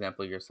 for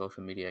example, your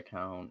social media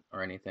account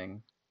or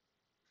anything?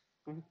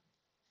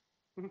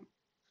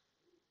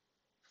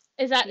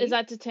 Is Me?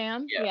 that to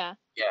Tam? Yeah.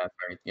 Yeah,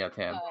 sorry. Yeah,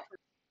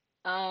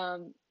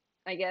 Tam.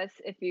 I guess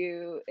if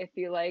you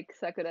like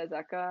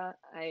Sakurazaka,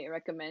 I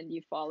recommend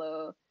you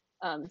follow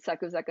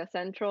Sakuzaka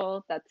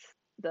Central. That's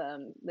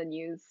the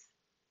news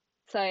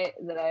site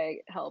that I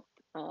help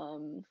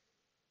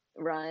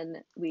run.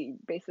 We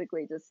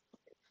basically just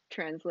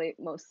translate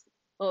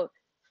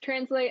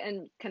translate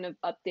and kind of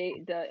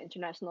update the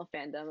international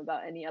fandom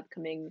about any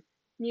upcoming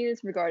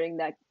news regarding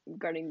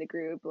the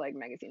group, like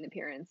magazine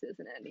appearances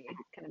and any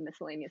kind of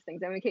miscellaneous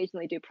things. And we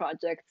occasionally do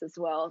projects as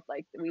well.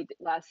 Like we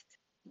last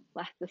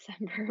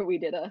December we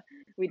did a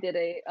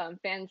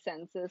fan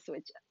census,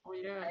 which Oh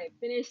yeah. I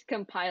finished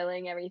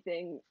compiling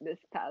everything this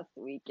past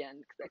weekend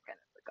because I kind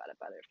of forgot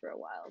about it for a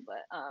while.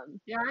 But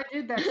Yeah, I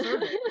did that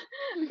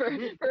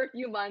survey. for a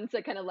few months,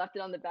 I kind of left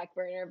it on the back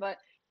burner. But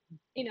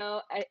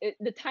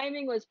the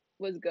timing was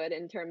good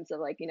in terms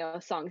of like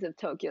Songs of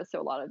Tokyo, so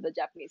a lot of the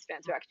Japanese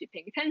fans were actually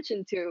paying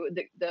attention to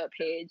the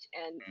page,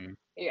 and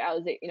Mm. I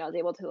was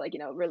able to like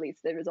release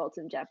the results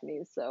in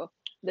Japanese. So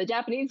the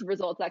Japanese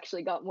results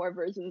actually got more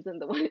versions than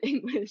the one in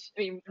English.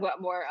 I mean, what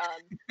more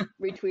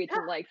retweets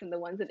and likes than the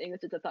ones in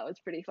English, which I thought was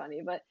pretty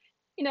funny. But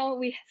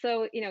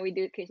we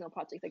do occasional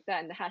projects like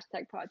that and the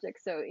hashtag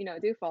projects. So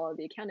do follow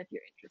the account if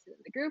you're interested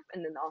in the group,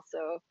 and then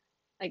also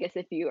I guess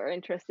if you are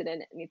interested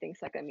in anything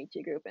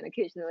Sakamichi group, and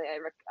occasionally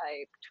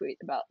I tweet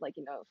about like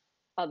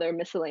other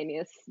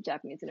miscellaneous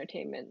Japanese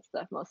entertainment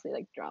stuff, mostly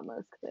like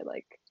dramas because I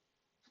like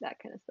that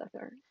kind of stuff.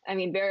 Or I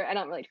mean, I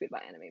don't really tweet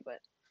about anime, but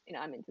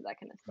I'm into that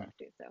kind of stuff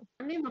too. So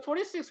I mean, the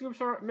 46 groups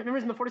are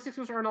members in the 46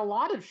 groups are in a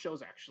lot of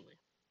shows actually.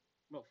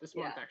 Well, this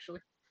month yeah.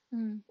 actually.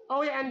 Mm.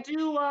 Oh yeah, and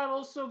do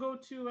also go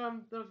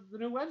to the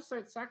new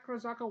website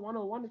Sakurazaka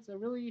 101. It's a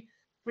really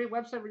great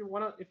website where you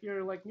want to, if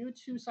you're like new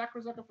to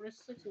Sakurazaka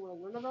 46, you want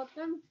to learn about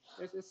them.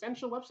 There's an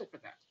essential website for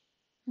that.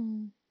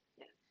 Mm.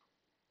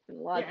 Spent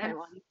a lot Yeah, of time and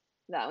on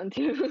that one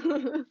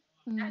too.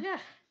 Mm. yeah.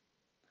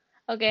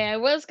 Okay, I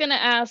was gonna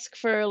ask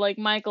for like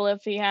Michael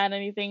if he had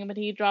anything, but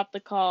he dropped the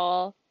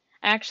call.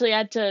 I actually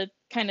had to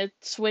kind of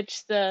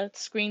switch the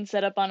screen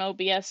setup on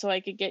OBS so I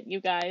could get you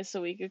guys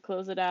so we could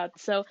close it out.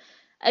 So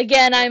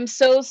again, I'm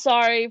so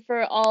sorry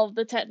for all of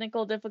the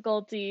technical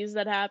difficulties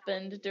that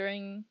happened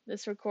during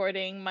this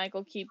recording.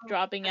 Michael keep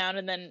dropping out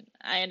and then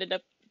I ended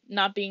up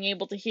not being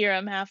able to hear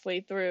him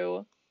halfway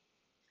through.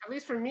 At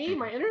least for me,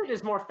 my internet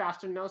is more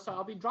faster now, so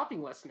I'll be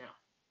dropping less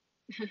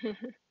now.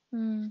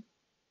 Hmm.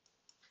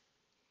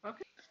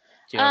 Okay.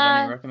 Do you have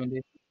any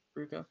recommendations,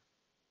 Ruka?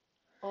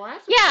 Oh,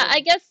 that's Yeah,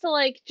 I guess to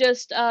like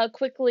just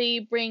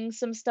quickly bring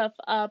some stuff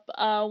up.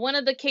 One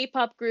of the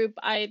K-pop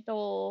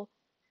idol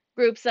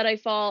groups that I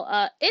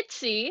follow,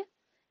 ITZY,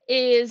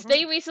 is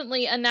they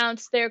recently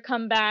announced their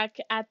comeback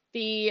at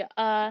the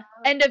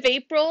end of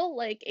April,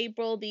 like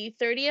April the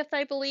 30th,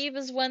 I believe,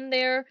 is when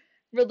they're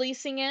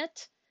releasing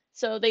it.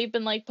 So they've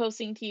been like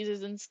posting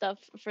teasers and stuff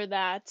for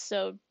that.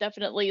 So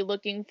definitely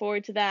looking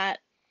forward to that.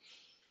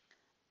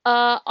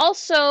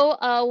 Also,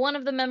 one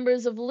of the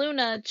members of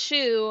Luna,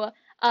 Chu,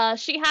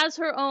 she has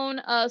her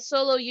own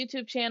solo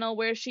YouTube channel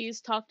where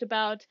she's talked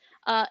about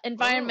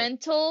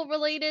environmental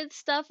related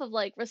stuff of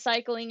like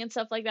recycling and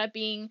stuff like that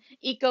being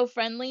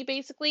eco-friendly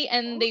basically,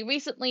 and they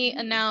recently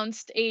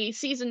announced a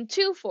season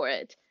 2 for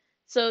it.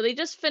 So they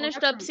just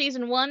finished up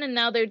season 1 and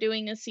now they're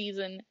doing a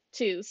season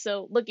 2.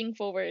 So looking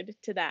forward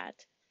to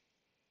that.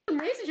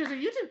 Amazing. She has a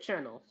YouTube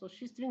channel, so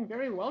she's doing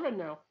very well right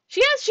now.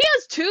 She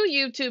has 2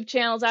 YouTube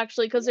channels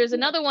actually, because there's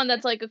another one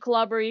that's like a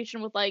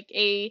collaboration with like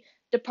a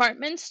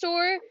department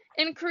store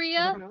in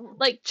Korea.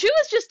 Like Chu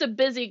is just a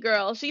busy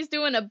girl. She's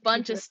doing a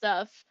bunch of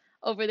stuff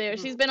over there.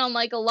 She's been on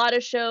like a lot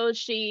of shows.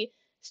 She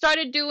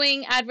started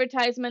doing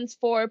advertisements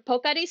for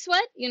Pocari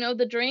Sweat,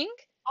 the drink.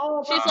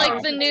 Oh, She's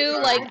like the new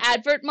like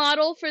advert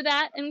model for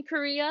that in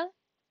Korea.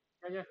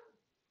 Yeah.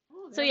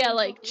 Oh, So yeah,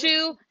 like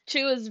Chu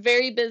is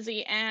very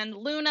busy, and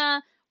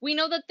Luna we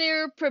know that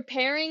they're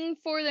preparing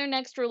for their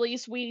next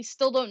release. We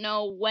still don't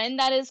know when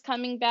that is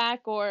coming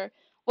back or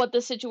what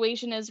the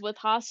situation is with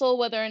Hassel,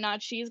 whether or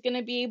not she's going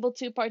to be able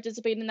to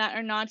participate in that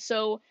or not.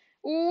 So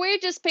we're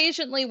just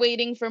patiently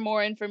waiting for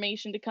more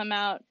information to come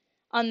out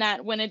on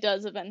that when it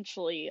does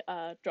eventually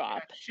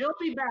drop. Yeah, she'll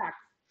be back.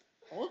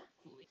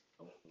 Hopefully,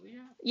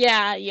 yeah.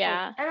 Yeah, Oh,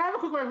 yeah. and I have a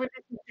quick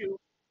recommendation too.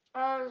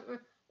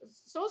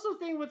 It's also a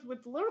thing with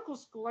Lyrical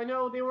School. I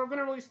know they were going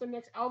to release the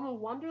next album,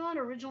 Wonderland,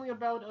 originally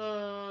about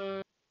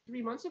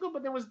 3 months ago,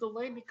 but then was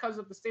delayed because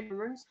of the state of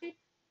emergency.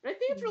 But I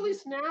think it's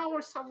released now,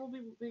 or some will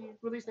be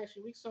released next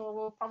week. So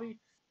we'll probably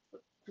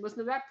listen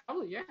to that.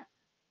 Probably, yeah.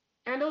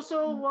 And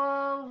also,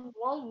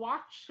 we'll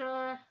watch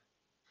a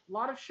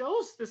lot of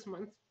shows this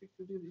month. It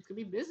could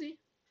be busy.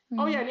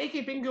 Oh yeah, and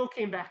AK Bingo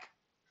came back.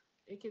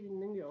 AK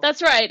Bingo.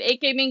 That's right.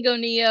 AK Bingo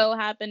Neo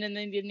happened, and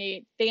then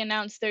they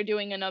announced they're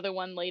doing another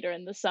one later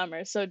in the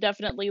summer. So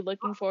definitely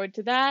looking forward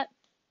to that.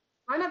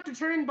 Sign up to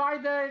turn by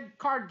the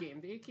card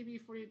game, the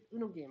AKB48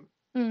 Uno game.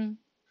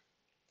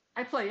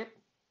 I play it.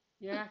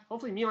 Yeah,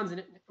 hopefully Mion's in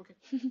it. Okay.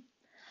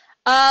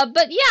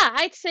 But yeah,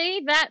 I'd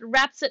say that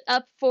wraps it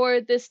up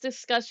for this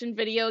discussion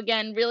video.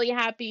 Again, really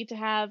happy to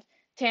have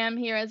Tam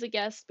here as a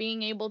guest,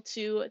 being able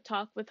to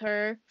talk with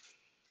her.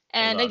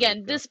 And Hold on,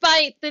 again, Ruka.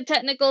 despite the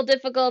technical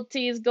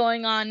difficulties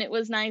going on, it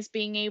was nice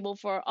being able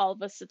for all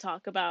of us to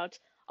talk about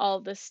all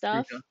of this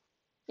stuff. Ruka,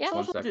 Yeah.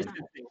 One Social second.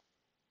 distancing.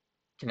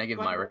 Can I give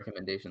Go my ahead.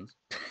 recommendations?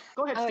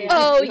 Go ahead, Oh, Steve. yeah.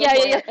 Oh, Go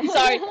yeah. for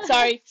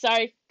it.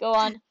 Sorry. Go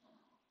on.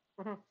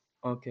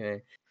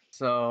 Okay,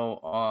 so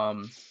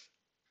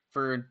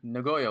for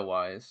Nagoya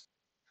wise,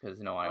 because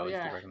I always do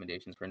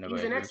recommendations for He's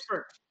Nagoya an groups.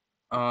 expert.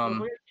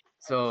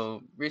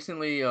 So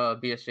recently,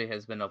 BSJ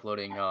has been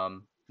uploading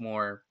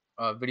more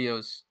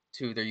videos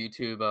to their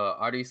YouTube.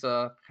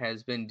 Arisa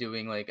has been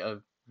doing like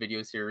a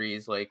video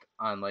series like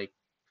on like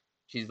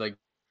she's like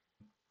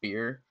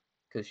beer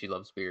because she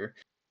loves beer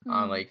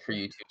on like her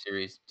YouTube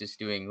series, just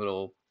doing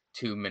little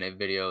 2-minute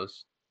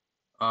videos.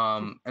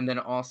 And then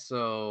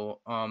also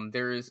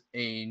there is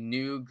a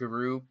new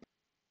group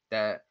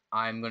that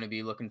I'm going to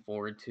be looking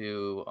forward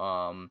to,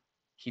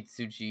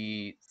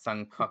 Hitsuji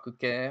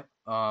Sankakuke.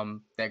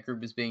 That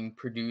group is being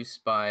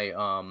produced by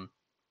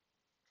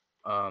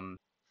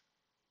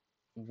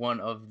one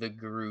of the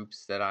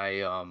groups that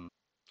I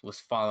was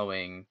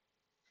following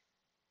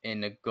in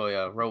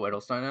Nagoya, Ro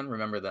Edelsteinen.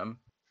 Remember them?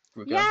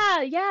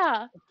 Ruka?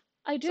 Yeah,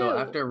 I do. So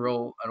after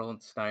Ro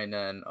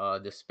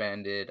Edelsteinen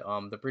disbanded,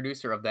 the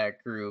producer of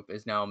that group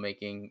is now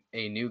making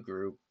a new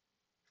group.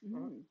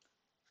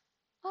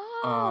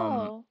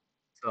 Oh.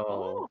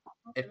 So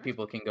if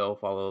people can go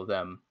follow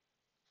them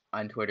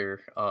on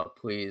Twitter,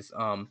 please.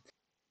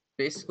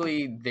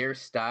 Basically their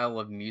style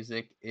of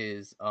music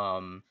is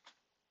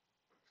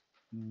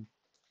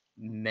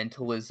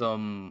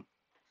mentalism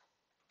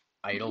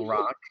idol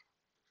rock.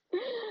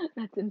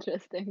 That's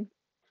interesting.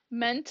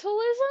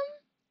 Mentalism?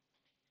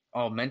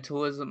 Oh,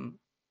 mentalism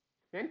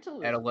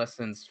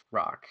adolescence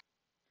rock.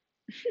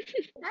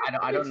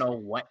 I don't know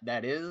what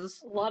that is,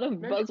 A lot of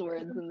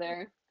buzzwords in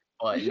there.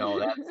 but no,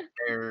 that's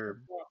their,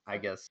 I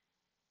guess,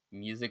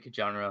 music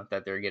genre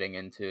that they're getting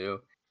into.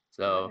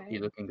 So Alright.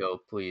 people can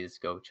please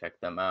go check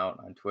them out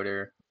on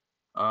Twitter.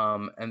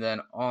 And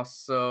then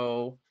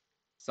also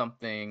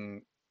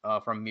something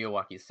from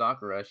Miyawaki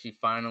Sakura. She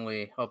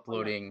finally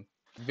uploading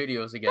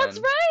videos again That's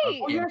right.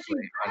 of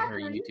gameplay on her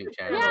YouTube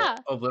channel Yeah.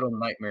 of Little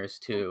Nightmares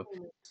 2.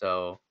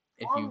 So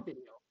if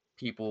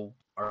people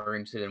are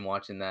interested in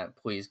watching that,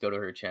 please go to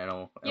her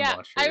channel and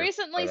watch her. I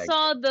recently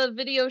saw the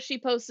video she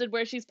posted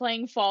where she's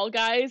playing Fall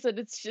Guys, and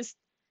it's just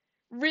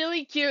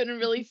really cute and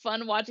really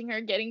fun watching her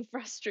getting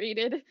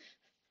frustrated.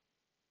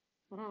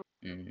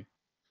 Mm.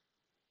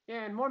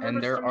 Yeah, and more And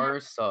members. there are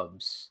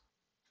subs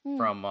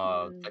from the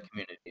Mm.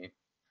 community.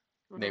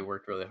 They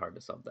worked really hard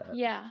to sub that.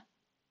 Yeah.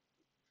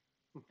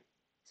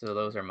 So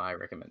those are my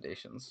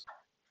recommendations.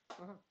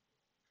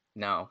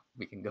 Now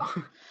we can go.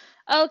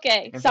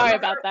 Okay, sorry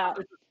about that.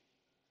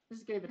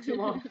 This gave it too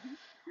long.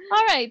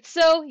 Alright,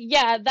 so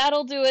yeah,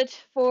 that'll do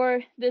it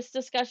for this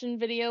discussion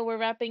video. We're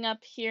wrapping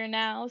up here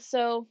now,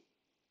 so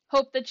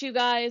hope that you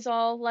guys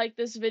all liked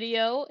this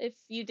video. If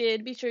you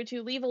did, be sure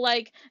to leave a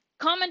like,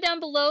 comment down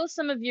below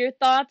some of your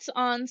thoughts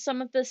on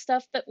some of the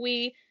stuff that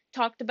we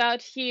talked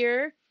about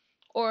here,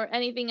 or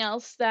anything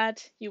else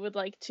that you would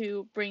like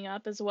to bring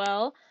up as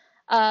well.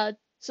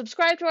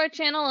 Subscribe to our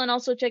channel and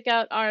also check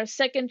out our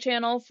second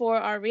channel for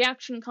our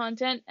reaction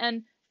content,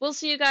 and we'll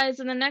see you guys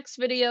in the next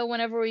video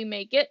whenever we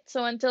make it.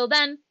 So until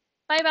then,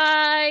 bye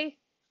bye!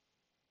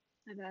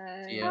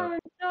 Bye-bye. See ya.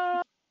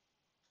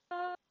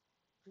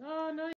 No,